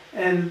Bill,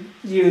 and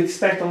you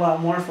expect a lot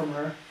more from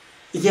her.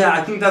 Yeah,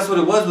 I think that's what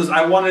it was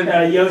I wanted...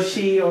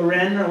 Yoshi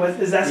Oren, or what,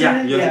 is that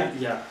her name?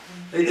 Yeah.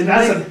 And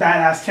that's a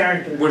badass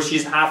character. Where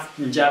she's half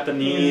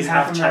Japanese,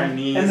 half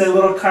Chinese. And the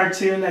little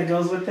cartoon that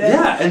goes with it.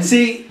 Yeah, and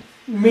see,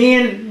 me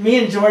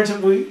and George,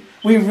 we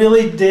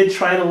really did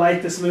try to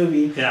like this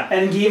movie. Yeah.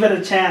 And give it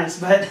a chance,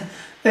 but...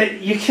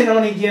 that you can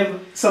only give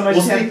so much.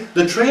 Well, see,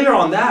 the trailer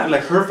on that,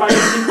 like her fighting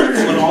sequence,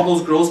 when all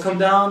those girls come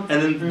down and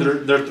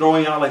then they're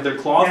throwing out like their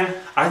claws. Yeah.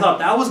 I thought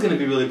that was gonna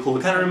be really cool.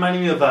 It kind of reminded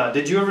me of.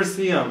 Did you ever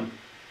see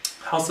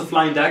House of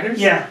Flying Daggers?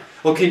 Yeah.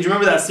 Okay, do you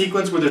remember that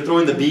sequence where they're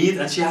throwing the beads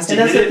and she has to?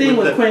 And that's the thing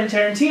with Quentin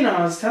Tarantino.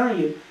 I was telling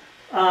you,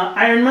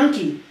 Iron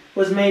Monkey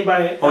was made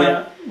by.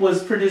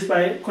 Was produced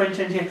by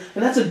Quentin Tarantino,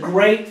 and that's a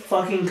great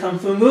fucking kung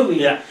fu movie.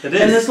 Yeah, it is.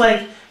 And it's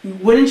like.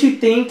 Wouldn't you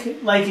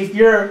think, like, if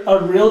you're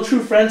a real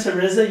true friend to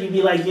RZA, you'd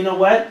be like, you know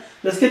what?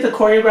 Let's get the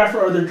choreographer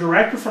or the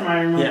director from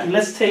Iron Monkey. Yeah.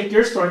 Let's take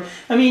your story.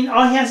 I mean,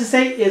 all he has to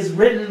say is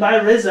written by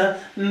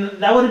RZA, and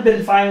that would have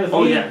been fine with me.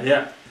 Oh,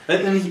 yeah.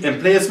 and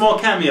play a small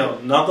cameo,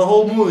 not the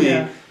whole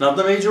movie, not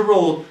the major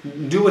role.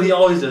 Do what he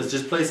always does,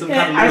 just play some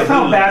kind of. I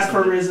felt bad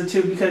for RZA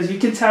too because you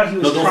can tell he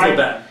was don't trying. Feel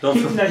bad. Don't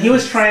feel bad. He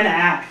was trying to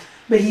act,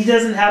 but he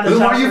doesn't have the.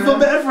 Why do you feel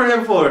bad for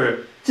him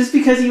for? Just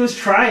because he was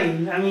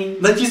trying. I mean,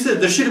 like you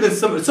said, there should have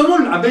been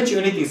someone. I bet you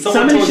anything.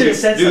 Somebody should have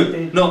said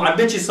something. No, I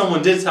bet you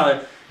someone did tell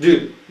you,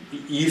 dude.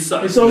 You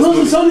suck. So how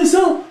did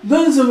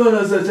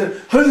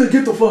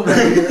get the fuck out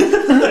of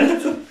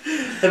here?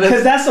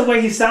 Because that's the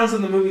way he sounds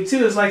in the movie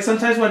too. It's like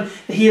sometimes when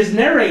he is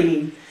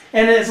narrating,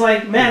 and it's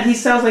like, man, he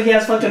sounds like he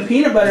has fucking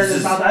peanut butter in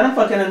his mouth. I don't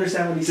fucking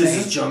understand what he's saying.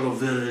 This is Jungle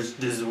Village.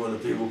 This is where the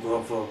people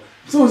go for.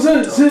 So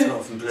it's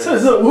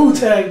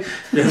Wu-Tang.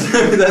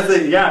 That's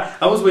it. Yeah,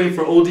 I was waiting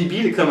for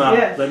ODB to come out.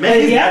 Yeah, like, man,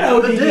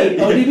 ODB.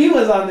 ODB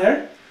was on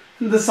there.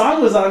 The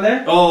song was on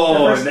there.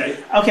 Oh,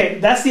 okay.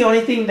 That's the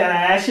only thing that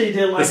I actually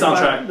did like. The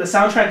soundtrack. The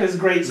soundtrack is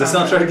great. The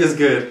soundtrack is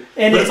good,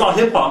 but it's all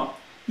hip hop.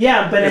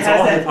 Yeah, but it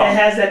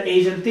has that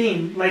Asian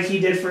theme, like he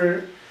did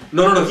for.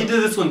 No. He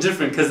did this one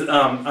different because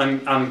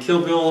on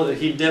Kill Bill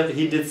he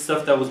did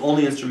stuff that was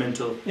only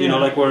instrumental. You know,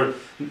 like where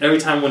every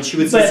time when she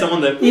would see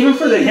someone that even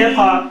for the hip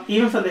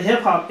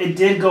hop, it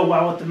did go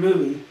well with the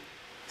movie.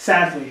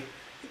 Sadly.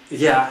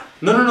 Yeah.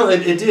 No.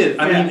 It did.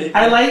 I mean,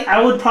 I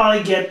would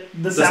probably get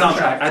the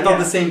soundtrack. I thought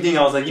the same thing.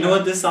 I was like, you know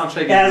what, this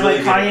soundtrack is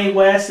really like Kanye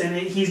West, and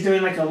he's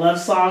doing like a love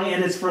song,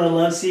 and it's for a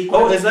love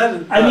sequence. Oh, is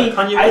that? I mean,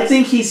 Kanye West? I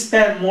think he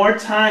spent more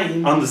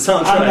time on the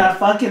soundtrack, on that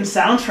fucking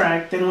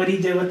soundtrack than what he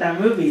did with that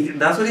movie.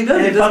 That's what he does.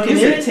 And it fucking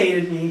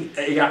irritated me.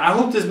 Yeah, I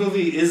hope this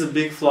movie is a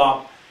big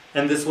flop.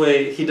 And this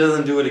way, he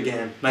doesn't do it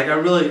again. Like,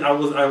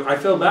 I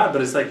feel bad,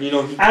 but it's like, you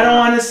know... I don't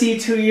want to see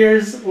 2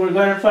 years, we're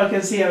going to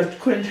fucking see a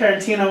Quentin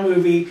Tarantino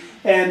movie,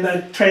 and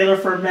the trailer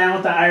for Man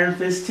with the Iron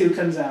Fist 2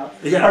 comes out.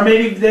 Yeah. Or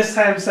maybe this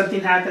time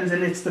something happens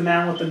and it's the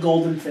Man with the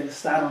Golden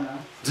Fist. I don't know.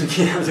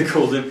 Yeah, the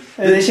golden...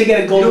 And they should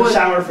get a golden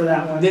shower for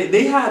that one.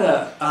 They had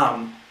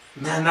a...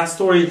 man, that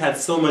story had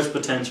so much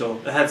potential.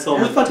 It had so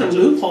much fucking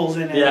loopholes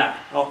in it. Yeah,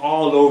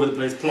 all over the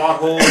place. Plot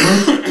holes.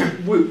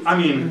 I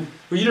mean...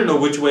 Well, you don't know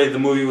which way the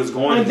movie was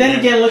going. And then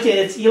again, look at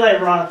it's Eli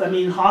Roth. I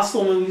mean,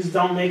 Hostel movies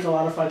don't make a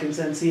lot of fucking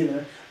sense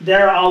either.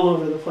 They're all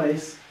over the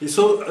place.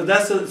 So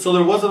so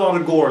there was a lot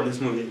of gore in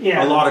this movie.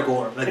 Yeah, a lot of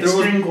gore. Like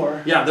extreme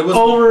gore. Yeah, there was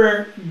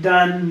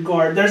overdone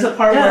gore. There's a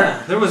part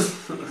where there was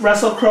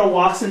Russell Crowe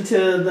walks into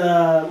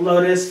the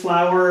Lotus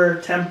Flower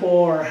Temple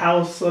or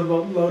House of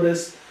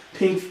Lotus,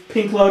 Pink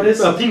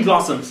Lotus, Pink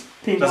Blossoms.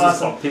 Pink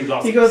Blossom.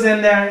 He goes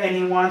in there and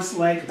he wants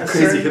like a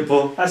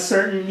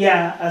certain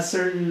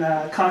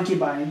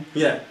concubine.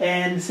 Yeah.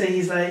 And so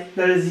he's like,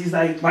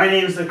 my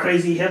name's the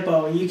Crazy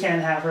Hippo, and you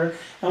can't have her.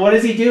 And what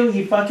does he do?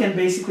 He fucking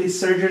basically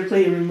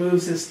surgically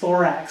removes his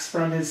thorax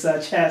from his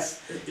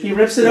chest. He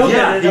rips it open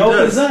and it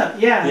opens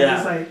up. Yeah. Yeah.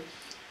 He's like,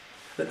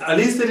 at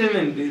least they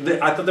didn't.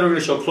 I thought they were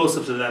going to show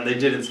close-ups of that, and they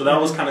didn't. So that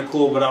was kind of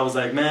cool. But I was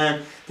like,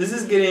 man, this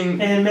is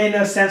getting. And it made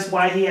no sense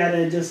why he had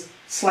to just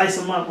slice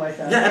him up like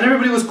that. Yeah, and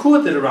everybody was cool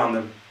with it around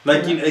him.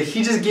 Like you know,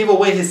 he just gave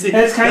away his secret.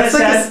 That's kind of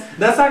sad.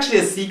 That's actually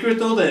a secret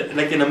though. That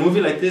like in a movie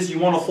like this, you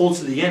want to hold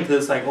to the end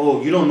because it's like,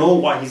 oh, you don't know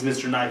why he's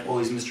Mr. Knife. Oh,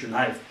 he's Mr.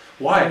 Knife.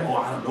 Why? Oh,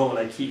 I don't know.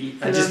 Like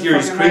I just hear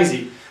he's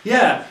crazy.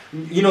 Yeah,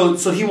 you know.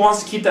 So he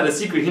wants to keep that a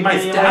secret. He might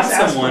stab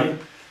someone.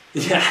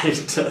 Yeah, he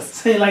does.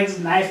 So he likes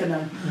knifing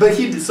them. But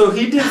he did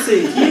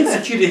say he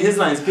executed his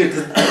lines good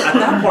because at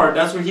that part,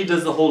 that's where he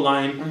does the whole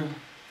line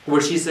where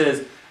she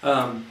says.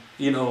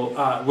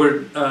 Where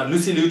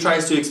Lucy Liu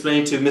tries to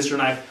explain to Mr.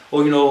 Knife,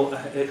 oh, you know,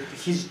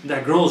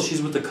 that girl,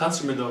 she's with the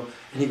customer though,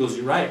 and he goes,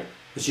 you're right,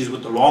 but she's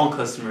with the wrong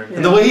customer. Yeah.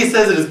 And the way he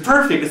says it is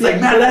perfect. It's like,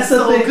 man, that's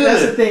so good.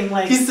 That's the thing.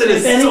 Like, he said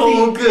it's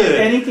so good. If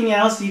anything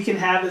else you can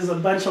have is a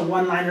bunch of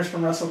one-liners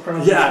from Russell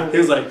Crowe. Yeah, he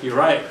was like, you're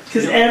right.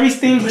 Because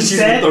everything he said, she's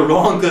with the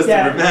wrong customer.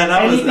 Yeah, man,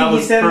 anything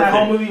he said in that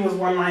whole movie was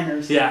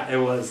one-liners. Yeah, it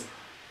was.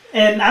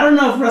 And I don't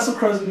know if Russell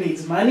Crowe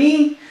needs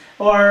money.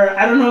 Or,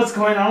 I don't know what's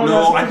going on with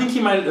No, I think he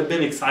might have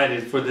been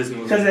excited for this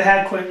movie. Because it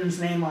had Quentin's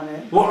name on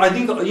it. Well, I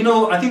think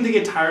they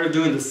get tired of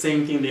doing the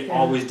same thing they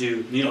always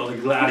do. You know, the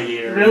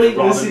Gladiator. Really?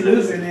 Lucy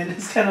Liu's in it.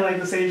 It's kind of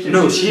like the same shit.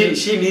 No,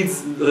 she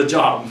needs the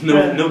job.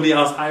 Nobody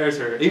else hires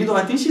her. Even though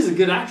I think she's a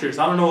good actress.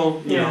 I don't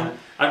know, you know.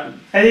 I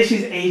think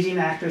she's an aging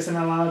actress, and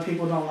a lot of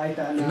people don't like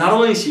that. Not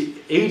only is she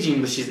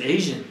aging, but she's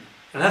Asian.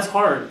 And that's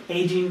hard.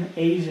 Aging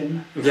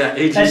Asian. Yeah,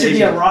 aging That should Asian.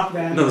 be a rock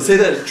band. No, say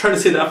that. Try to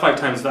say that 5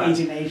 times fast.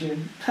 Aging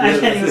Asian. I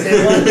can't even say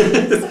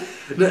it.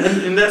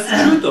 and that's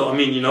the truth, though. I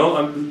mean, you know,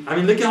 I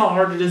mean, look at how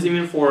hard it is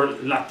even for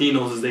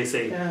Latinos, as they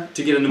say,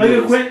 to get in the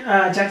movies. Look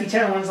at Jackie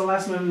Chan. When's the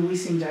last movie we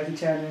seen Jackie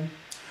Chan in?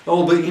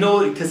 Oh, but you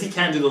know, because he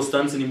can't do those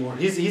stunts anymore.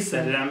 He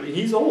said it. I mean,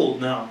 he's old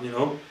now, you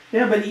know.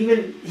 Yeah, but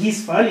even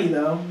he's funny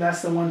though.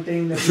 That's the one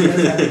thing that he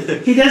does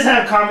have. He does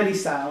have comedy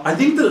style. I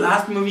think the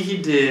last movie he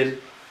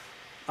did.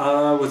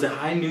 Was it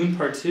High Noon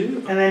Part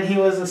 2? And then he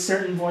was a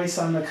certain voice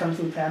on the Kung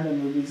Fu Panda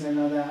movies. I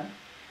know that.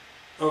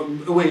 Oh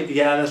wait,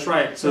 yeah, that's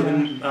right. So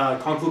then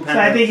Kung Fu Panda. So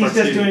I think he's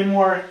just doing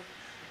more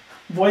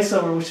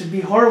voiceover, which would be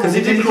horrible. Because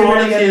he did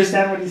Karate Kid.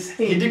 Understand what he's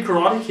saying. He did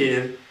Karate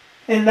Kid.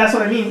 And that's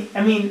what I mean.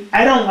 I mean,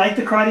 I don't like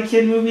the Karate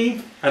Kid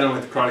movie. I don't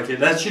like the Karate Kid.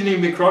 That shouldn't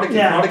even be Karate Kid.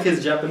 Yeah. Karate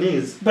Kid's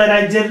Japanese. But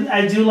I did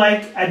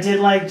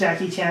like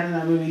Jackie Chan in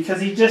that movie because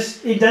he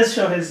does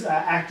show his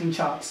acting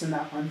chops in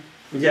that one.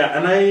 Yeah,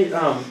 and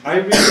I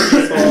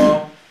recently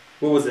saw,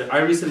 what was it? I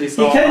recently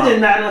saw. He could have did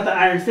Man with the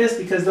Iron Fist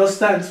because those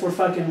stunts were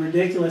fucking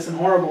ridiculous and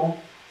horrible.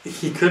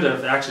 He could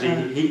have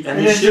actually. He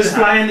just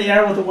fly in the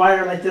air with a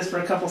wire like this for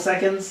a couple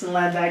seconds and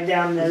land back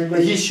down. And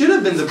everybody. He should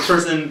have been the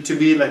person to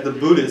be like the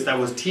Buddhist that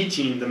was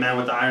teaching the Man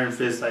with the Iron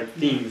Fist like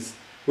things,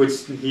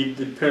 which he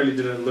apparently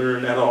didn't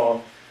learn at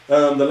all.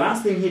 The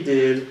last thing he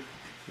did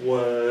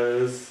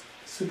was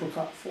Super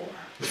Cop 4.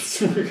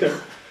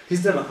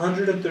 He's done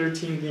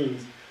 113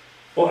 things.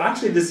 Well,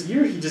 actually, this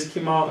year he just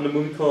came out in a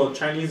movie called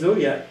Chinese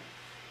Zodiac.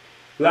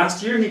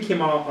 Last year he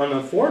came out on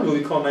a foreign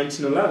movie called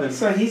 1911.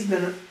 So he's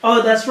been...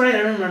 Oh, that's right. I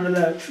remember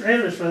the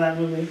trailers for that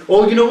movie.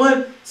 Oh, you know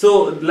what?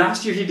 So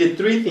last year he did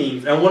 3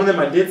 things, and one of them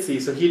I did see.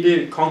 So he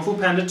did Kung Fu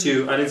Panda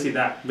 2. I didn't see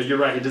that, but you're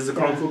right. He does the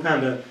Kung Fu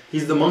Panda.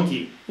 He's the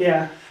monkey.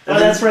 Yeah. And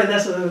that's right.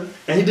 That's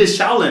And he did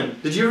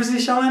Shaolin. Did you ever see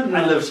Shaolin? No.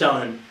 I love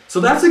Shaolin. So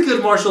that's a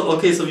good martial...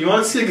 Okay, so if you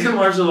want to see a good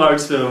martial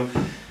arts film,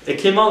 it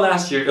came out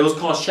last year. It was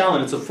called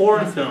Shaolin. It's a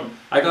foreign film.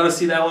 I got to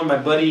see that one. My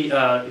buddy,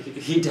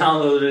 he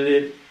downloaded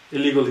it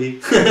illegally.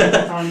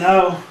 Oh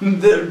no!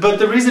 But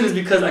the reason is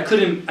because I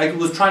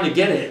was trying to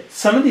get it.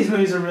 Some of these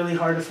movies are really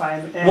hard to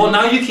find. Well,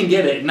 now you can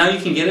get it.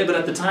 But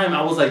at the time,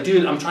 I was like,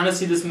 dude, I'm trying to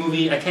see this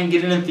movie. I can't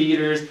get it in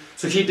theaters.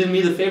 So he did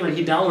me the favor and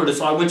he downloaded it.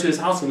 So I went to his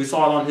house and we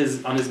saw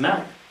it on his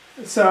Mac.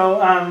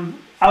 So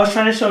I was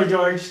trying to show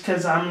George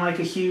because I'm like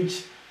a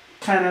huge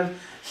kind of...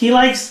 He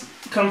likes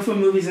kung fu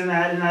movies and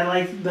that, and I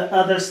like the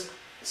other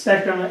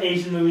spectrum of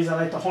Asian movies. I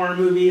like the horror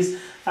movies.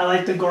 I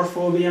like the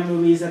gorephobia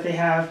movies that they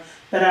have.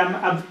 But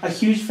I'm a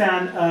huge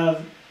fan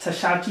of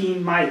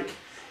Tashaki Mike.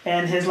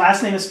 And his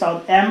last name is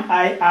spelled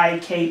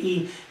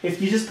M-I-I-K-E.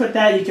 If you just put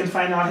that, you can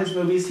find all his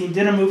movies. He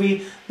did a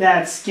movie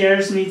that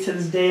scares me to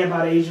this day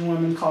about Asian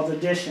women called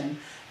Audition.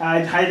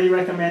 I'd highly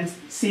recommend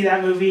see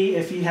that movie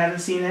if you haven't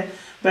seen it.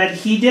 But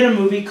he did a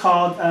movie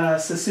called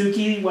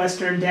Suzuki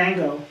Western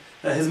Dango.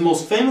 His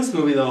most famous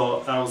movie,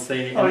 though, I would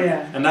say,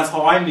 and that's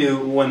how I knew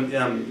when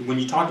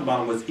you talked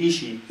about him, was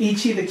Ishi.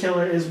 Ichi the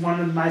Killer is one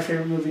of my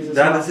favorite movies as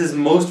well. That is his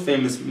most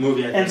famous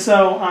movie, I think. And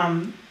so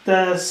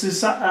the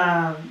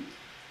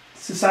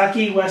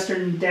Sasaki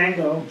Western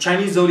Dango,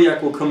 Chinese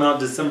Zodiac, will come out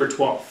December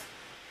 12th.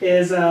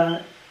 Is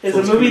a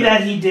movie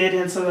that he did,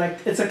 and so like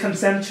it's a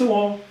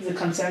conceptual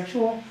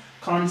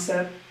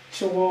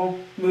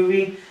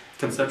movie.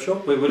 Conceptual?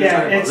 Wait, what are you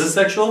talking about? Is this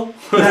sexual?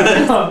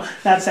 No,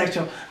 not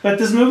sexual. But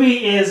this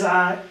movie is,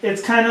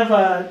 it's kind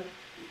of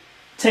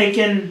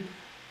taken...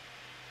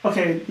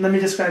 Okay, let me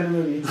describe the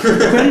movie.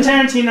 Quentin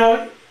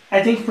Tarantino,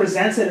 I think,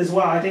 presents it as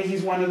well. I think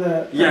he's one of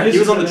the... Yeah, he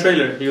was on the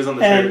trailer.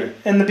 And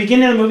in the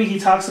beginning of the movie, he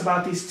talks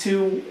about these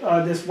two,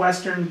 this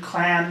Western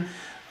clan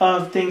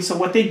of things. So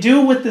what they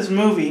do with this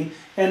movie,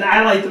 and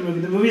I like the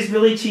movie's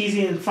really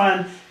cheesy and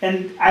fun,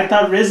 and I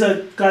thought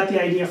RZA got the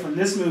idea from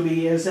this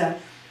movie, is that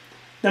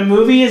the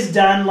movie is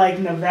done like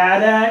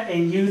Nevada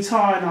and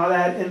Utah and all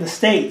that in the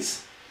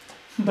States.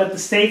 But the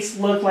States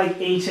look like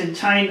ancient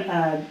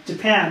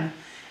Japan.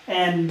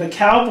 And the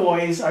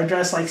cowboys are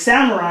dressed like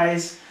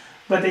samurais,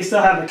 but they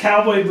still have the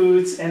cowboy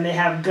boots and they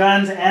have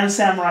guns and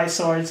samurai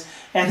swords.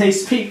 And they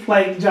speak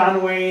like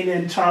John Wayne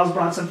and Charles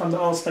Bronson from the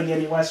old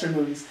spaghetti western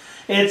movies.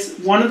 It's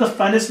one of the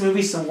funnest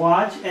movies to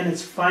watch, and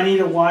it's funny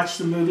to watch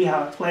the movie,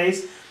 how it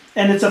plays.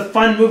 And it's a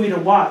fun movie to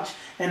watch.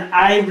 And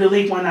I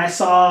really, when I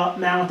saw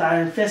Man with the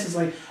Iron Fist, it's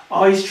like,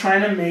 oh, he's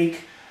trying to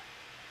make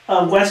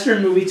a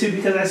Western movie too,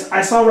 because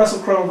I saw Russell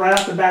Crowe right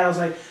off the bat. I was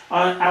like,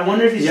 I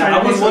wonder if he's trying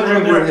to make a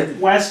little bit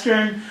of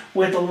Western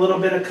with a little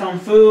bit of Kung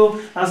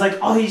Fu. I was like,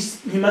 oh,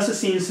 he must have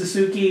seen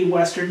Suzuki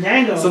Western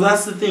Dango. So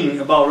that's the thing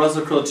about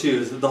Russell Crowe too,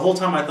 is that the whole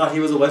time I thought he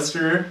was a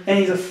Westerner. And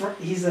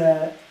he's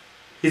an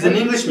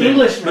Englishman.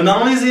 But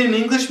not only is he an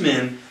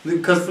Englishman,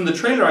 because from the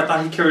trailer I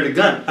thought he carried a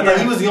gun. I thought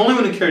he was the only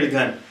one who carried a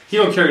gun. He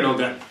don't carry no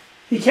gun.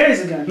 He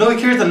carries a gun. No, he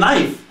carries a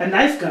knife. A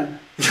knife gun.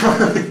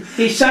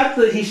 He shot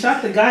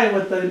the guy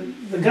with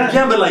the gun.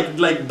 Yeah, but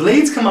like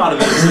blades come out of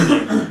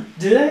it.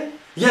 Do they?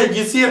 Yeah,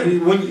 you see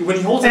it when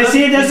he holds it up.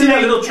 See, it doesn't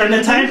make, in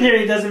the time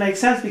period doesn't make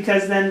sense,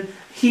 because then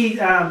he,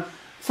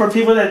 for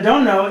people that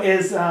don't know,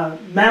 is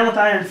Man with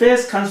Iron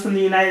Fist comes from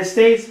the United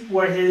States,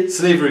 where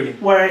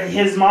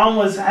his mom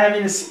was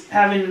having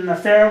an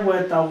affair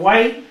with a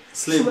white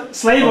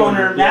slave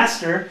owner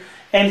master,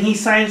 and he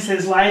signs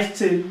his life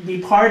to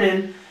be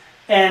pardoned,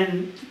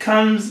 and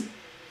comes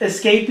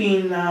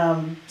escaping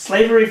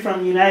slavery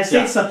from the United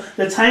States. So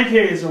the time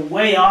periods are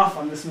way off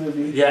on this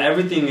movie. Yeah,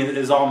 everything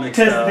is all mixed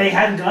up. Because they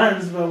had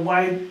guns, but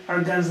why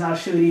are guns now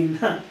shooting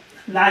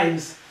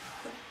knives?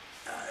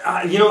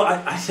 I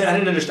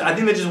didn't understand. I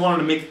think they just wanted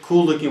to make a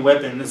cool looking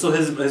weapon. And so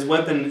his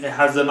weapon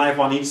has a knife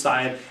on each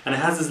side, and it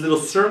has this little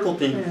circle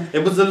thing. Yeah.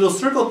 It was a little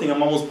circle thing.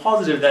 I'm almost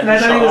positive that. And I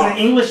thought he was an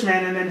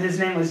Englishman, and then his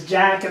name was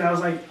Jack, and I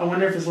was like, I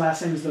wonder if his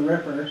last name is the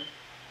Ripper.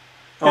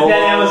 And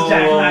then it was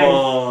Jack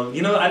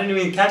Knife. I didn't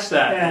even catch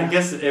that. Yeah. I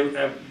guess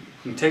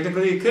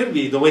Technically, it could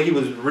be the way he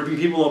was ripping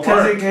people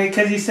apart.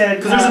 Because he said...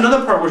 Because there's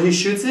another part where he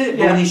shoots it,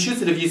 but when he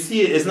shoots it, if you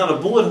see it, it's not a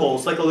bullet hole.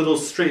 It's like a little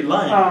straight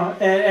line. Oh,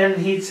 and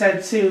he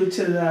said, too,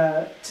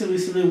 to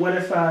Lucy Liu, what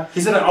if...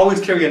 he said, I always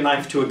carry a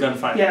knife to a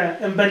gunfight.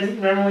 Yeah, but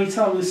remember when he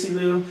told Lucy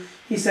Liu,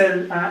 he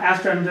said,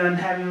 after I'm done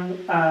having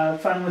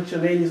fun with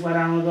your ladies, why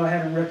don't I go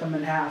ahead and rip them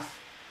in half?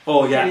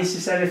 Oh, yeah. And he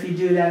said if you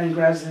do that, and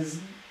grabs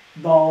his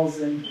balls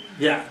and...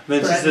 Yeah,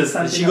 then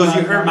she goes,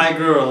 you hurt my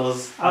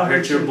girls, I'll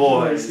hurt your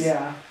boys.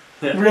 Yeah.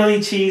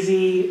 Really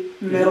cheesy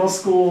middle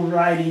school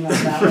writing on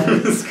that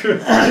one.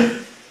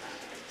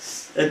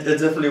 It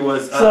definitely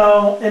was.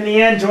 So, in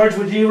the end, George,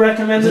 would you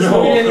recommend this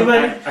movie to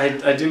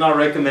anybody? I do not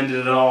recommend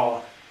it at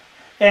all.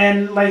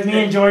 And like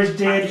me and George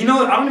did... You know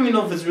what? I don't even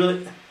know if it's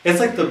really...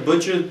 It's like The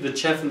Butcher, the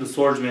Chef, and the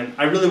Swordsman.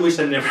 I really wish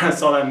I never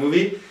saw that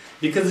movie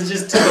because it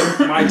just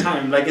took my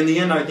time. Like, in the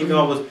end, I think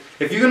I was...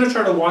 If you're going to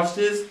try to watch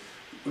this,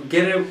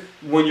 get it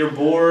when you're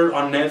bored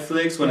on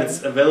Netflix, when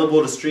it's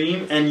available to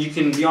stream, and you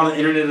can be on the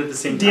internet at the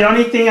same time. The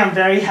only thing I'm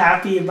very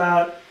happy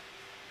about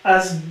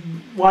us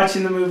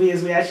watching the movie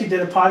is we actually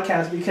did a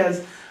podcast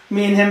because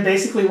me and him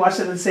basically watched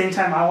it at the same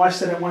time. I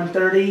watched it at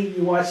 1:30.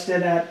 You watched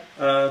it at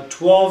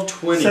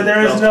 12:20. So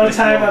there was no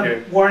time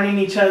of warning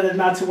each other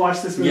not to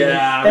watch this movie.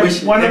 Yeah,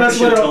 if one of us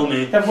would have told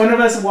me. If one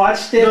of us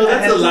watched it, no,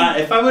 that's a lie.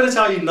 If I would have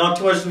told you not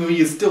to watch the movie,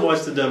 you'd still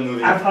watch the dumb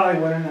movie. I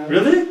probably wouldn't have.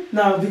 Really?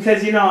 No,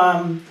 because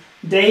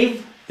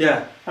Dave.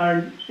 Yeah.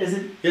 Or is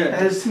it? Yeah.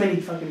 There's too many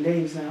fucking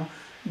Daves now.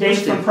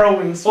 Dave from Pro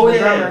Wings. Oh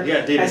yeah,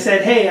 Dave. I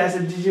said, hey,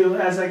 did you?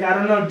 I was like, I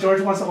don't know. George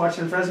wants to watch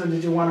it in Fresno.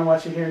 Did you want to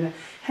watch it here? And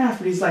half,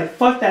 but he's like,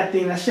 fuck that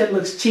thing. That shit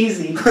looks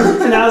cheesy.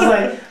 And I was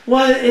like,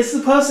 well, it's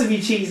supposed to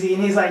be cheesy.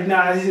 And he's like,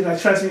 nah. He's like,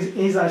 trust me.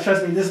 He's like,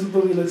 trust me. This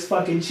movie looks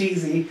fucking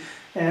cheesy.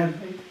 And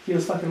he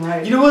was fucking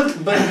right. You know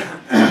what? But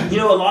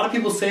a lot of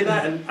people say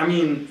that, and I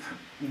mean.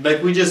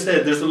 Like we just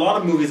said, there's a lot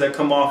of movies that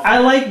come off. I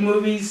like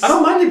movies. I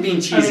don't mind it being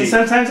cheesy. I mean,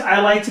 sometimes I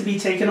like to be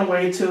taken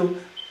away to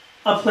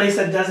a place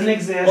that doesn't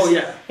exist. Oh,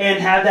 yeah. And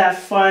have that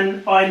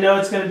fun. Oh, I know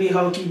it's going to be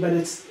hokey, but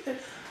it's...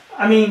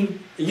 I mean...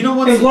 You know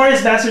what?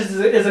 Inglourious Basterds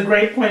is a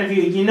great point of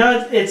view. You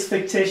know it's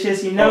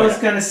fictitious. You know it's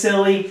kind of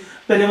silly.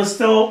 But it was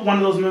still one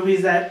of those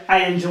movies that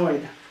I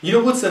enjoyed. You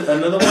know what's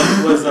another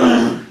one was...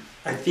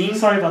 I think...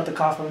 Sorry about the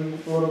cough. I'm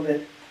a little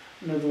bit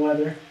under the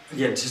weather.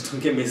 Yeah, just don't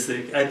get me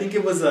sick. I think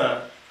it was...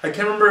 I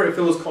can't remember if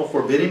it was called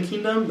Forbidden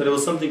Kingdom, but it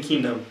was something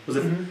Kingdom. Was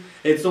it? Mm-hmm.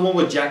 It's the one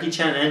with Jackie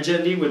Chan and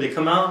Jet Li where they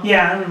come out.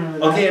 Yeah, I remember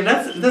that. Okay, and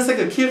that's like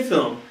a kid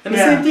film, and the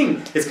same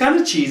thing. It's kind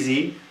of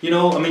cheesy,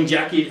 I mean,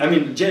 Jet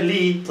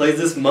Li plays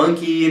this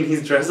monkey, and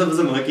he's dressed up as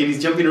a monkey, and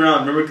he's jumping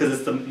around. Remember, because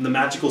it's the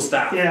magical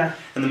staff. Yeah.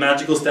 And the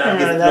magical staff. I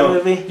remember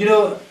that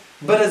movie.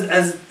 But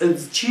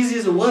as cheesy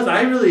as it was,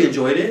 I really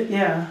enjoyed it.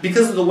 Yeah.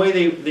 Because of the way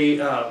they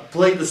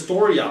played the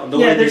story out.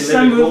 There's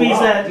some movies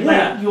that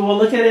like you will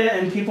look at it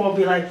and people will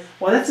be like,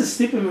 "Well, that's a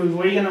stupid movie.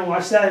 Where are you gonna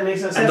watch that? It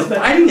makes no sense." And the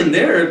fighting in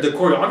there, the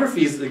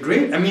choreography is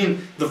great. I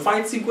mean, the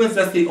fight sequence.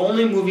 That's the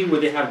only movie where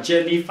they have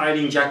Jet Li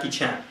fighting Jackie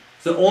Chan.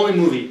 It's the only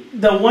movie.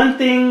 The one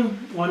thing,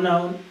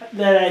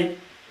 that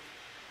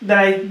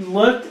I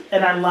looked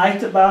and I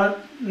liked about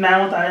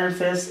Man with the Iron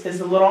Fist is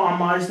the little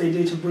homage they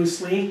do to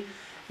Bruce Lee.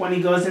 When he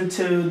goes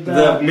into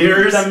the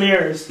mirrors. The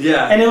mirrors.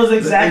 Yeah. And it was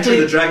exactly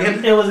the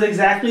Dragon. It was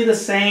exactly the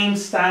same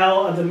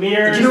style of the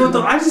mirrors. You know what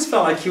though? I just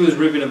felt like he was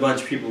ripping a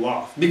bunch of people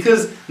off.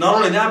 Because not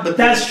only that, but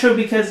that's true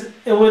because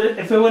if it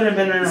would have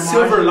been an homage.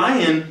 Silver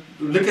Lion,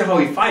 look at how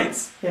he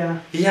fights. Yeah.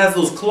 He has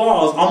those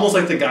claws almost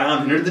like the guy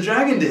on Enter the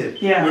Dragon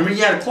did. Yeah. Remember he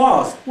had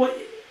claws. What?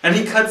 And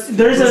he cuts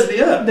There's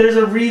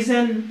a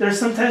reason. There's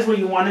sometimes where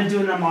you want to do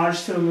an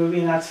homage to a movie,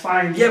 and that's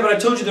fine. Yeah, but I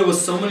told you there was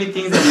so many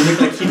things that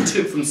looked like he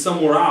took from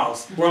somewhere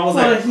else. Where I was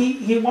like,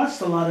 he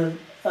watched a lot of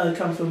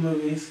kung fu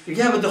movies.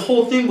 Yeah, but the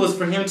whole thing was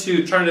for him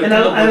to try to. And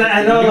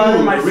I know a lot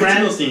of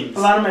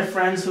my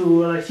friends who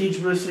were like huge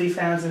Bruce Lee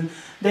fans, and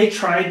they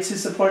tried to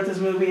support this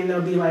movie, and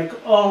they'll be like,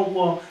 "Oh,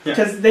 well,"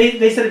 because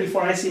they said it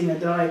before I seen it.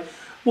 They're like,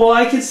 "Well,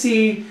 I could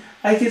see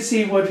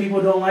why people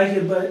don't like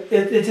it, but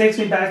it takes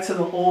me back to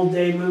the old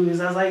day movies."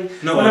 I was like,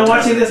 when I'm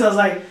watching this, I was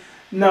like,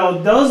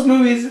 no, those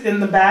movies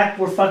in the back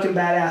were fucking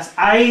badass.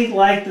 I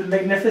like the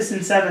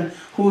Magnificent Seven,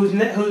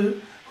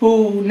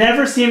 who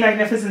never seen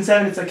Magnificent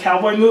Seven. It's a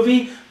cowboy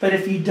movie, but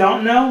if you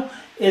don't know,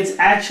 it's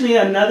actually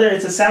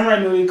it's a samurai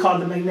movie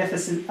called The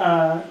Magnificent,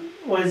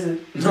 what is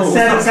it? No,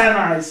 Seven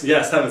Samurais.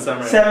 Yeah, Seven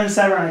Samurai. Seven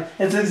Samurai.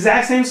 It's the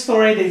exact same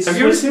story. Have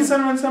you ever seen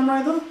Seven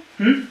Samurai though?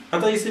 I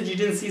thought you said you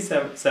didn't see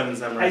Seven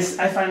Samurai.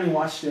 I finally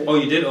watched it. Oh,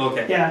 you did? Oh,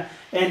 okay. Yeah,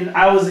 and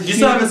I was. You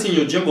still haven't seen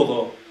Yojimbo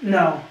though.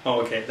 No.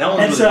 Oh, okay. That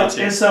one's really good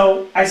too. And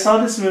so I saw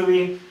this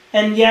movie,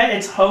 and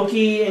it's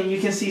hokey, and you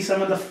can see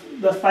some of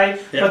the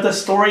fight, but the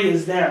story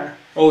is there.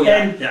 Oh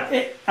yeah.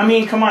 And I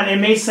mean, come on! It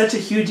made such a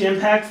huge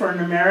impact for an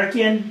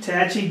American to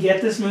actually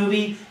get this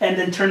movie and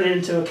then turn it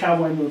into a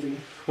cowboy movie.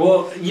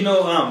 Well,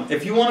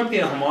 if you want to pay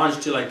a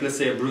homage to, like, let's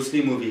say a Bruce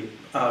Lee movie,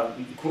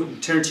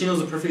 Tarantino's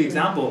a perfect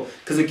example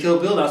because in Kill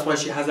Bill, that's why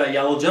she has that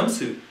yellow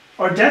jumpsuit.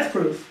 Or Death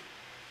Proof.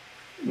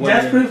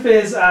 Death Proof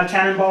is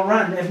Cannonball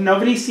Run. If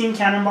nobody's seen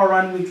Cannonball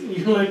Run,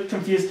 you look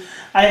confused.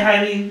 I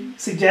highly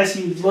suggest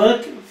you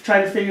look,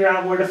 try to figure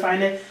out where to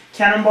find it,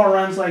 Cannonball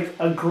Run's like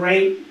a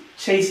great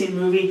chasing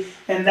movie,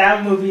 and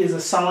that movie is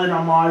a solid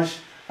homage.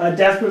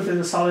 Death Proof is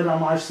a solid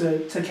homage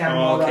to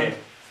Cannonball Run.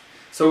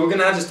 So we're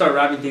gonna have to start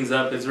wrapping things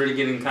up. It's already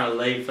getting kind of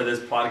late for this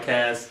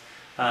podcast.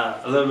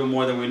 A little bit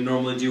more than we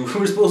normally do. We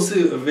were supposed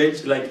to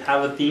eventually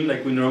have a theme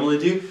like we normally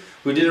do.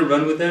 We didn't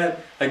run with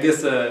that. I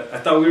guess I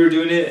thought we were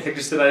doing it.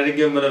 Hector said I didn't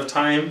give him enough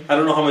time. I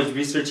don't know how much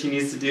research he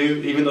needs to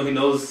do, even though he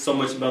knows so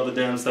much about the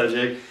damn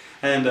subject.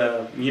 And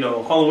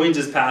Halloween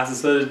just passed, and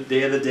so did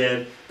Day of the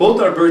Dead.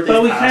 Both our birthdays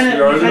but we passed.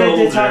 We kind of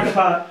did talk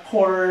about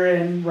horror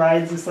and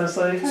rides and stuff.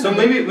 So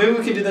maybe we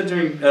could do that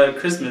during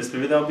Christmas.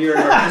 Maybe that'll be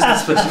our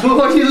Christmas special.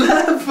 What are you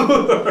laughing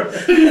for?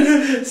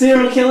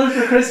 Serial killer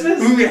for Christmas?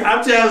 We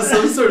have to have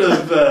some sort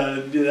of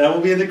that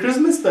will be the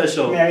Christmas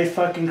special. Merry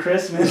fucking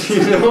Christmas.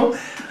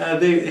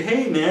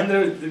 Hey man,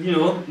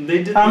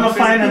 they did. I'm gonna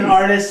find an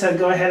artist to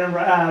go ahead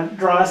and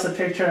draw us a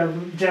picture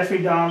of Jeffrey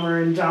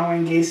Dahmer and John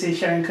Wayne Gacy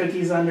sharing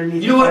cookies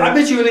underneath. You know what? I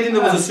bet you anything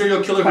there was a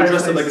serial killer who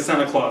dressed up like a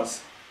Santa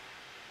Claus.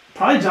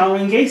 Probably John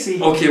Wayne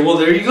Gacy. Okay, well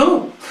there you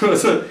go.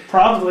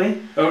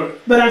 Probably.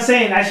 But I'm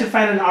saying I should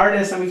find an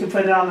artist and we could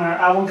put it on our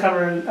album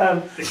cover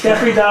of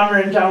Jeffrey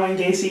Dahmer and John Wayne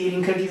Gacy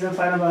eating cookies in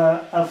front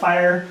of a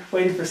fire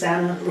waiting for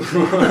Santa.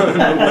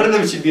 One of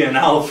them should be an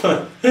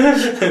alpha.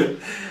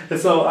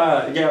 So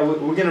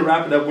we're gonna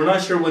wrap it up. We're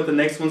not sure what the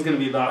next one's gonna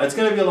be about. It's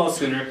gonna be a lot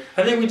sooner.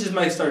 I think we just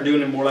might start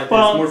doing it more like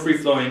this, more free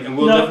flowing, and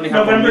we'll definitely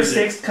have November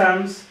 6th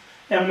comes,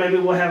 and maybe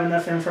we'll have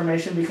enough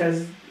information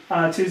because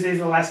Tuesday's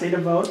the last day to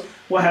vote.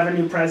 We'll have a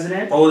new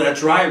president. Oh,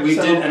 that's right. We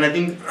did, and I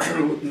think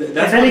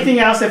if anything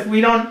else, if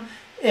we don't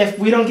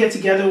get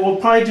together, we'll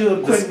probably do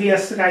a quick via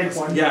Skype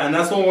one. Yeah, and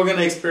that's when we're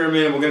gonna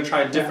experiment. And we're gonna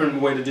try a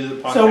different way to do the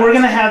podcast. So we're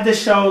gonna have this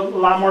show a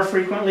lot more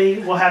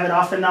frequently. We'll have it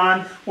off and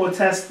on. We'll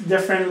test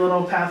different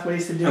little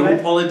pathways to do and it. We'll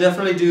probably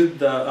definitely do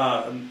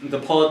the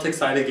politics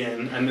side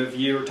again. And if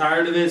you're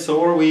tired of it, so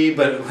are we.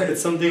 But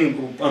it's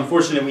something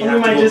unfortunate we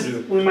have to go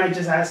through. We might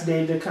just ask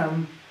Dave to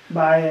come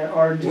by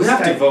or just we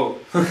have to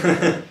vote.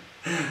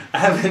 I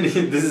haven't.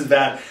 This is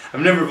bad.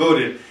 I've never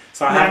voted,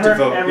 so I have to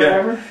vote.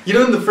 Ever? You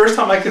know, the first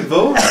time I could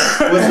vote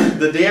was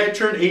the day I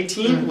turned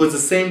 18. Was the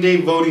same day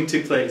voting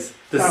took place.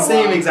 The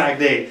same exact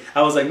day.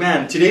 I was like,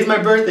 man, today's my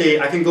birthday.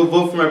 I can go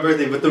vote for my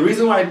birthday. But the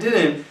reason why I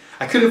didn't,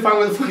 I couldn't find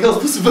where the fuck I was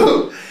supposed to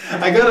vote.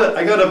 I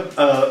got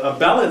a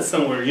ballot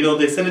somewhere. You know,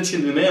 they send it to you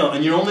in the mail,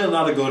 and you're only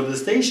allowed to go to the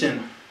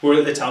station where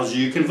it tells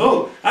you can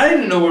vote. I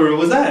didn't know where it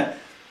was at,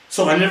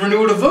 so I never knew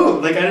where to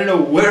vote. Like I didn't know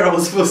where I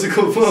was supposed to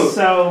go vote.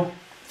 So.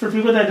 For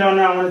people that don't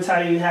know, I want to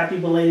tell you happy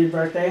belated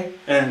birthday.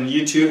 And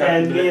you too.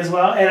 And me as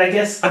well. And I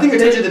guess... I think I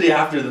told you the day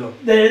after, though.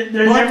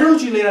 I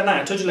told you late at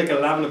night. I told you like at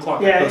 11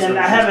 o'clock. Yeah, and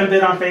I haven't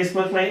been on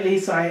Facebook lately,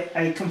 so I'm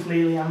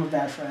a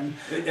bad friend.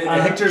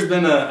 Hector's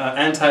been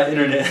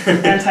anti-internet.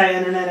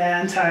 Anti-internet,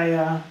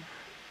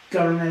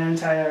 anti-government,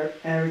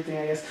 anti-everything,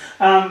 I guess.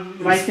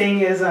 My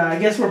thing is, I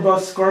guess we're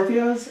both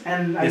Scorpios,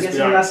 and I guess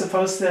we're not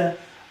supposed to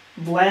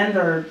blend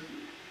or...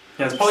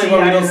 Yeah, it's probably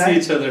why we don't see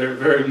each other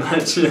very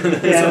much.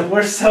 Yeah,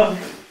 we're so...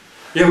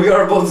 Yeah, we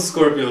are both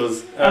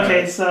Scorpios.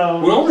 Okay,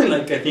 so... We're only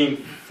like, I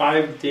think,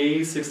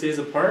 6 days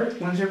apart.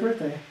 When's your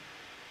birthday?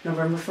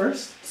 November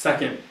 1st?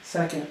 2nd.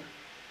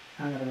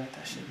 I'm gonna write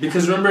that shit down.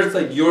 Because remember, it's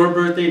like your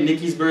birthday,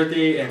 Nikki's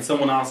birthday, and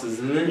someone else's,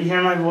 isn't it? You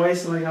hear my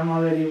voice? Like, I'm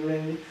already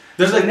ready.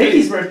 There's like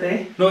Nikki's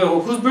birthday. No,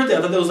 whose birthday?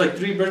 I thought there was like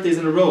 3 birthdays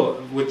in a row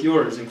with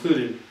yours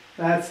included.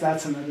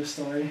 That's another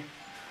story.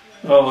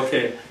 Oh,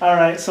 okay.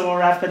 Alright, so we'll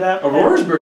wrap it up. Aurora's birthday.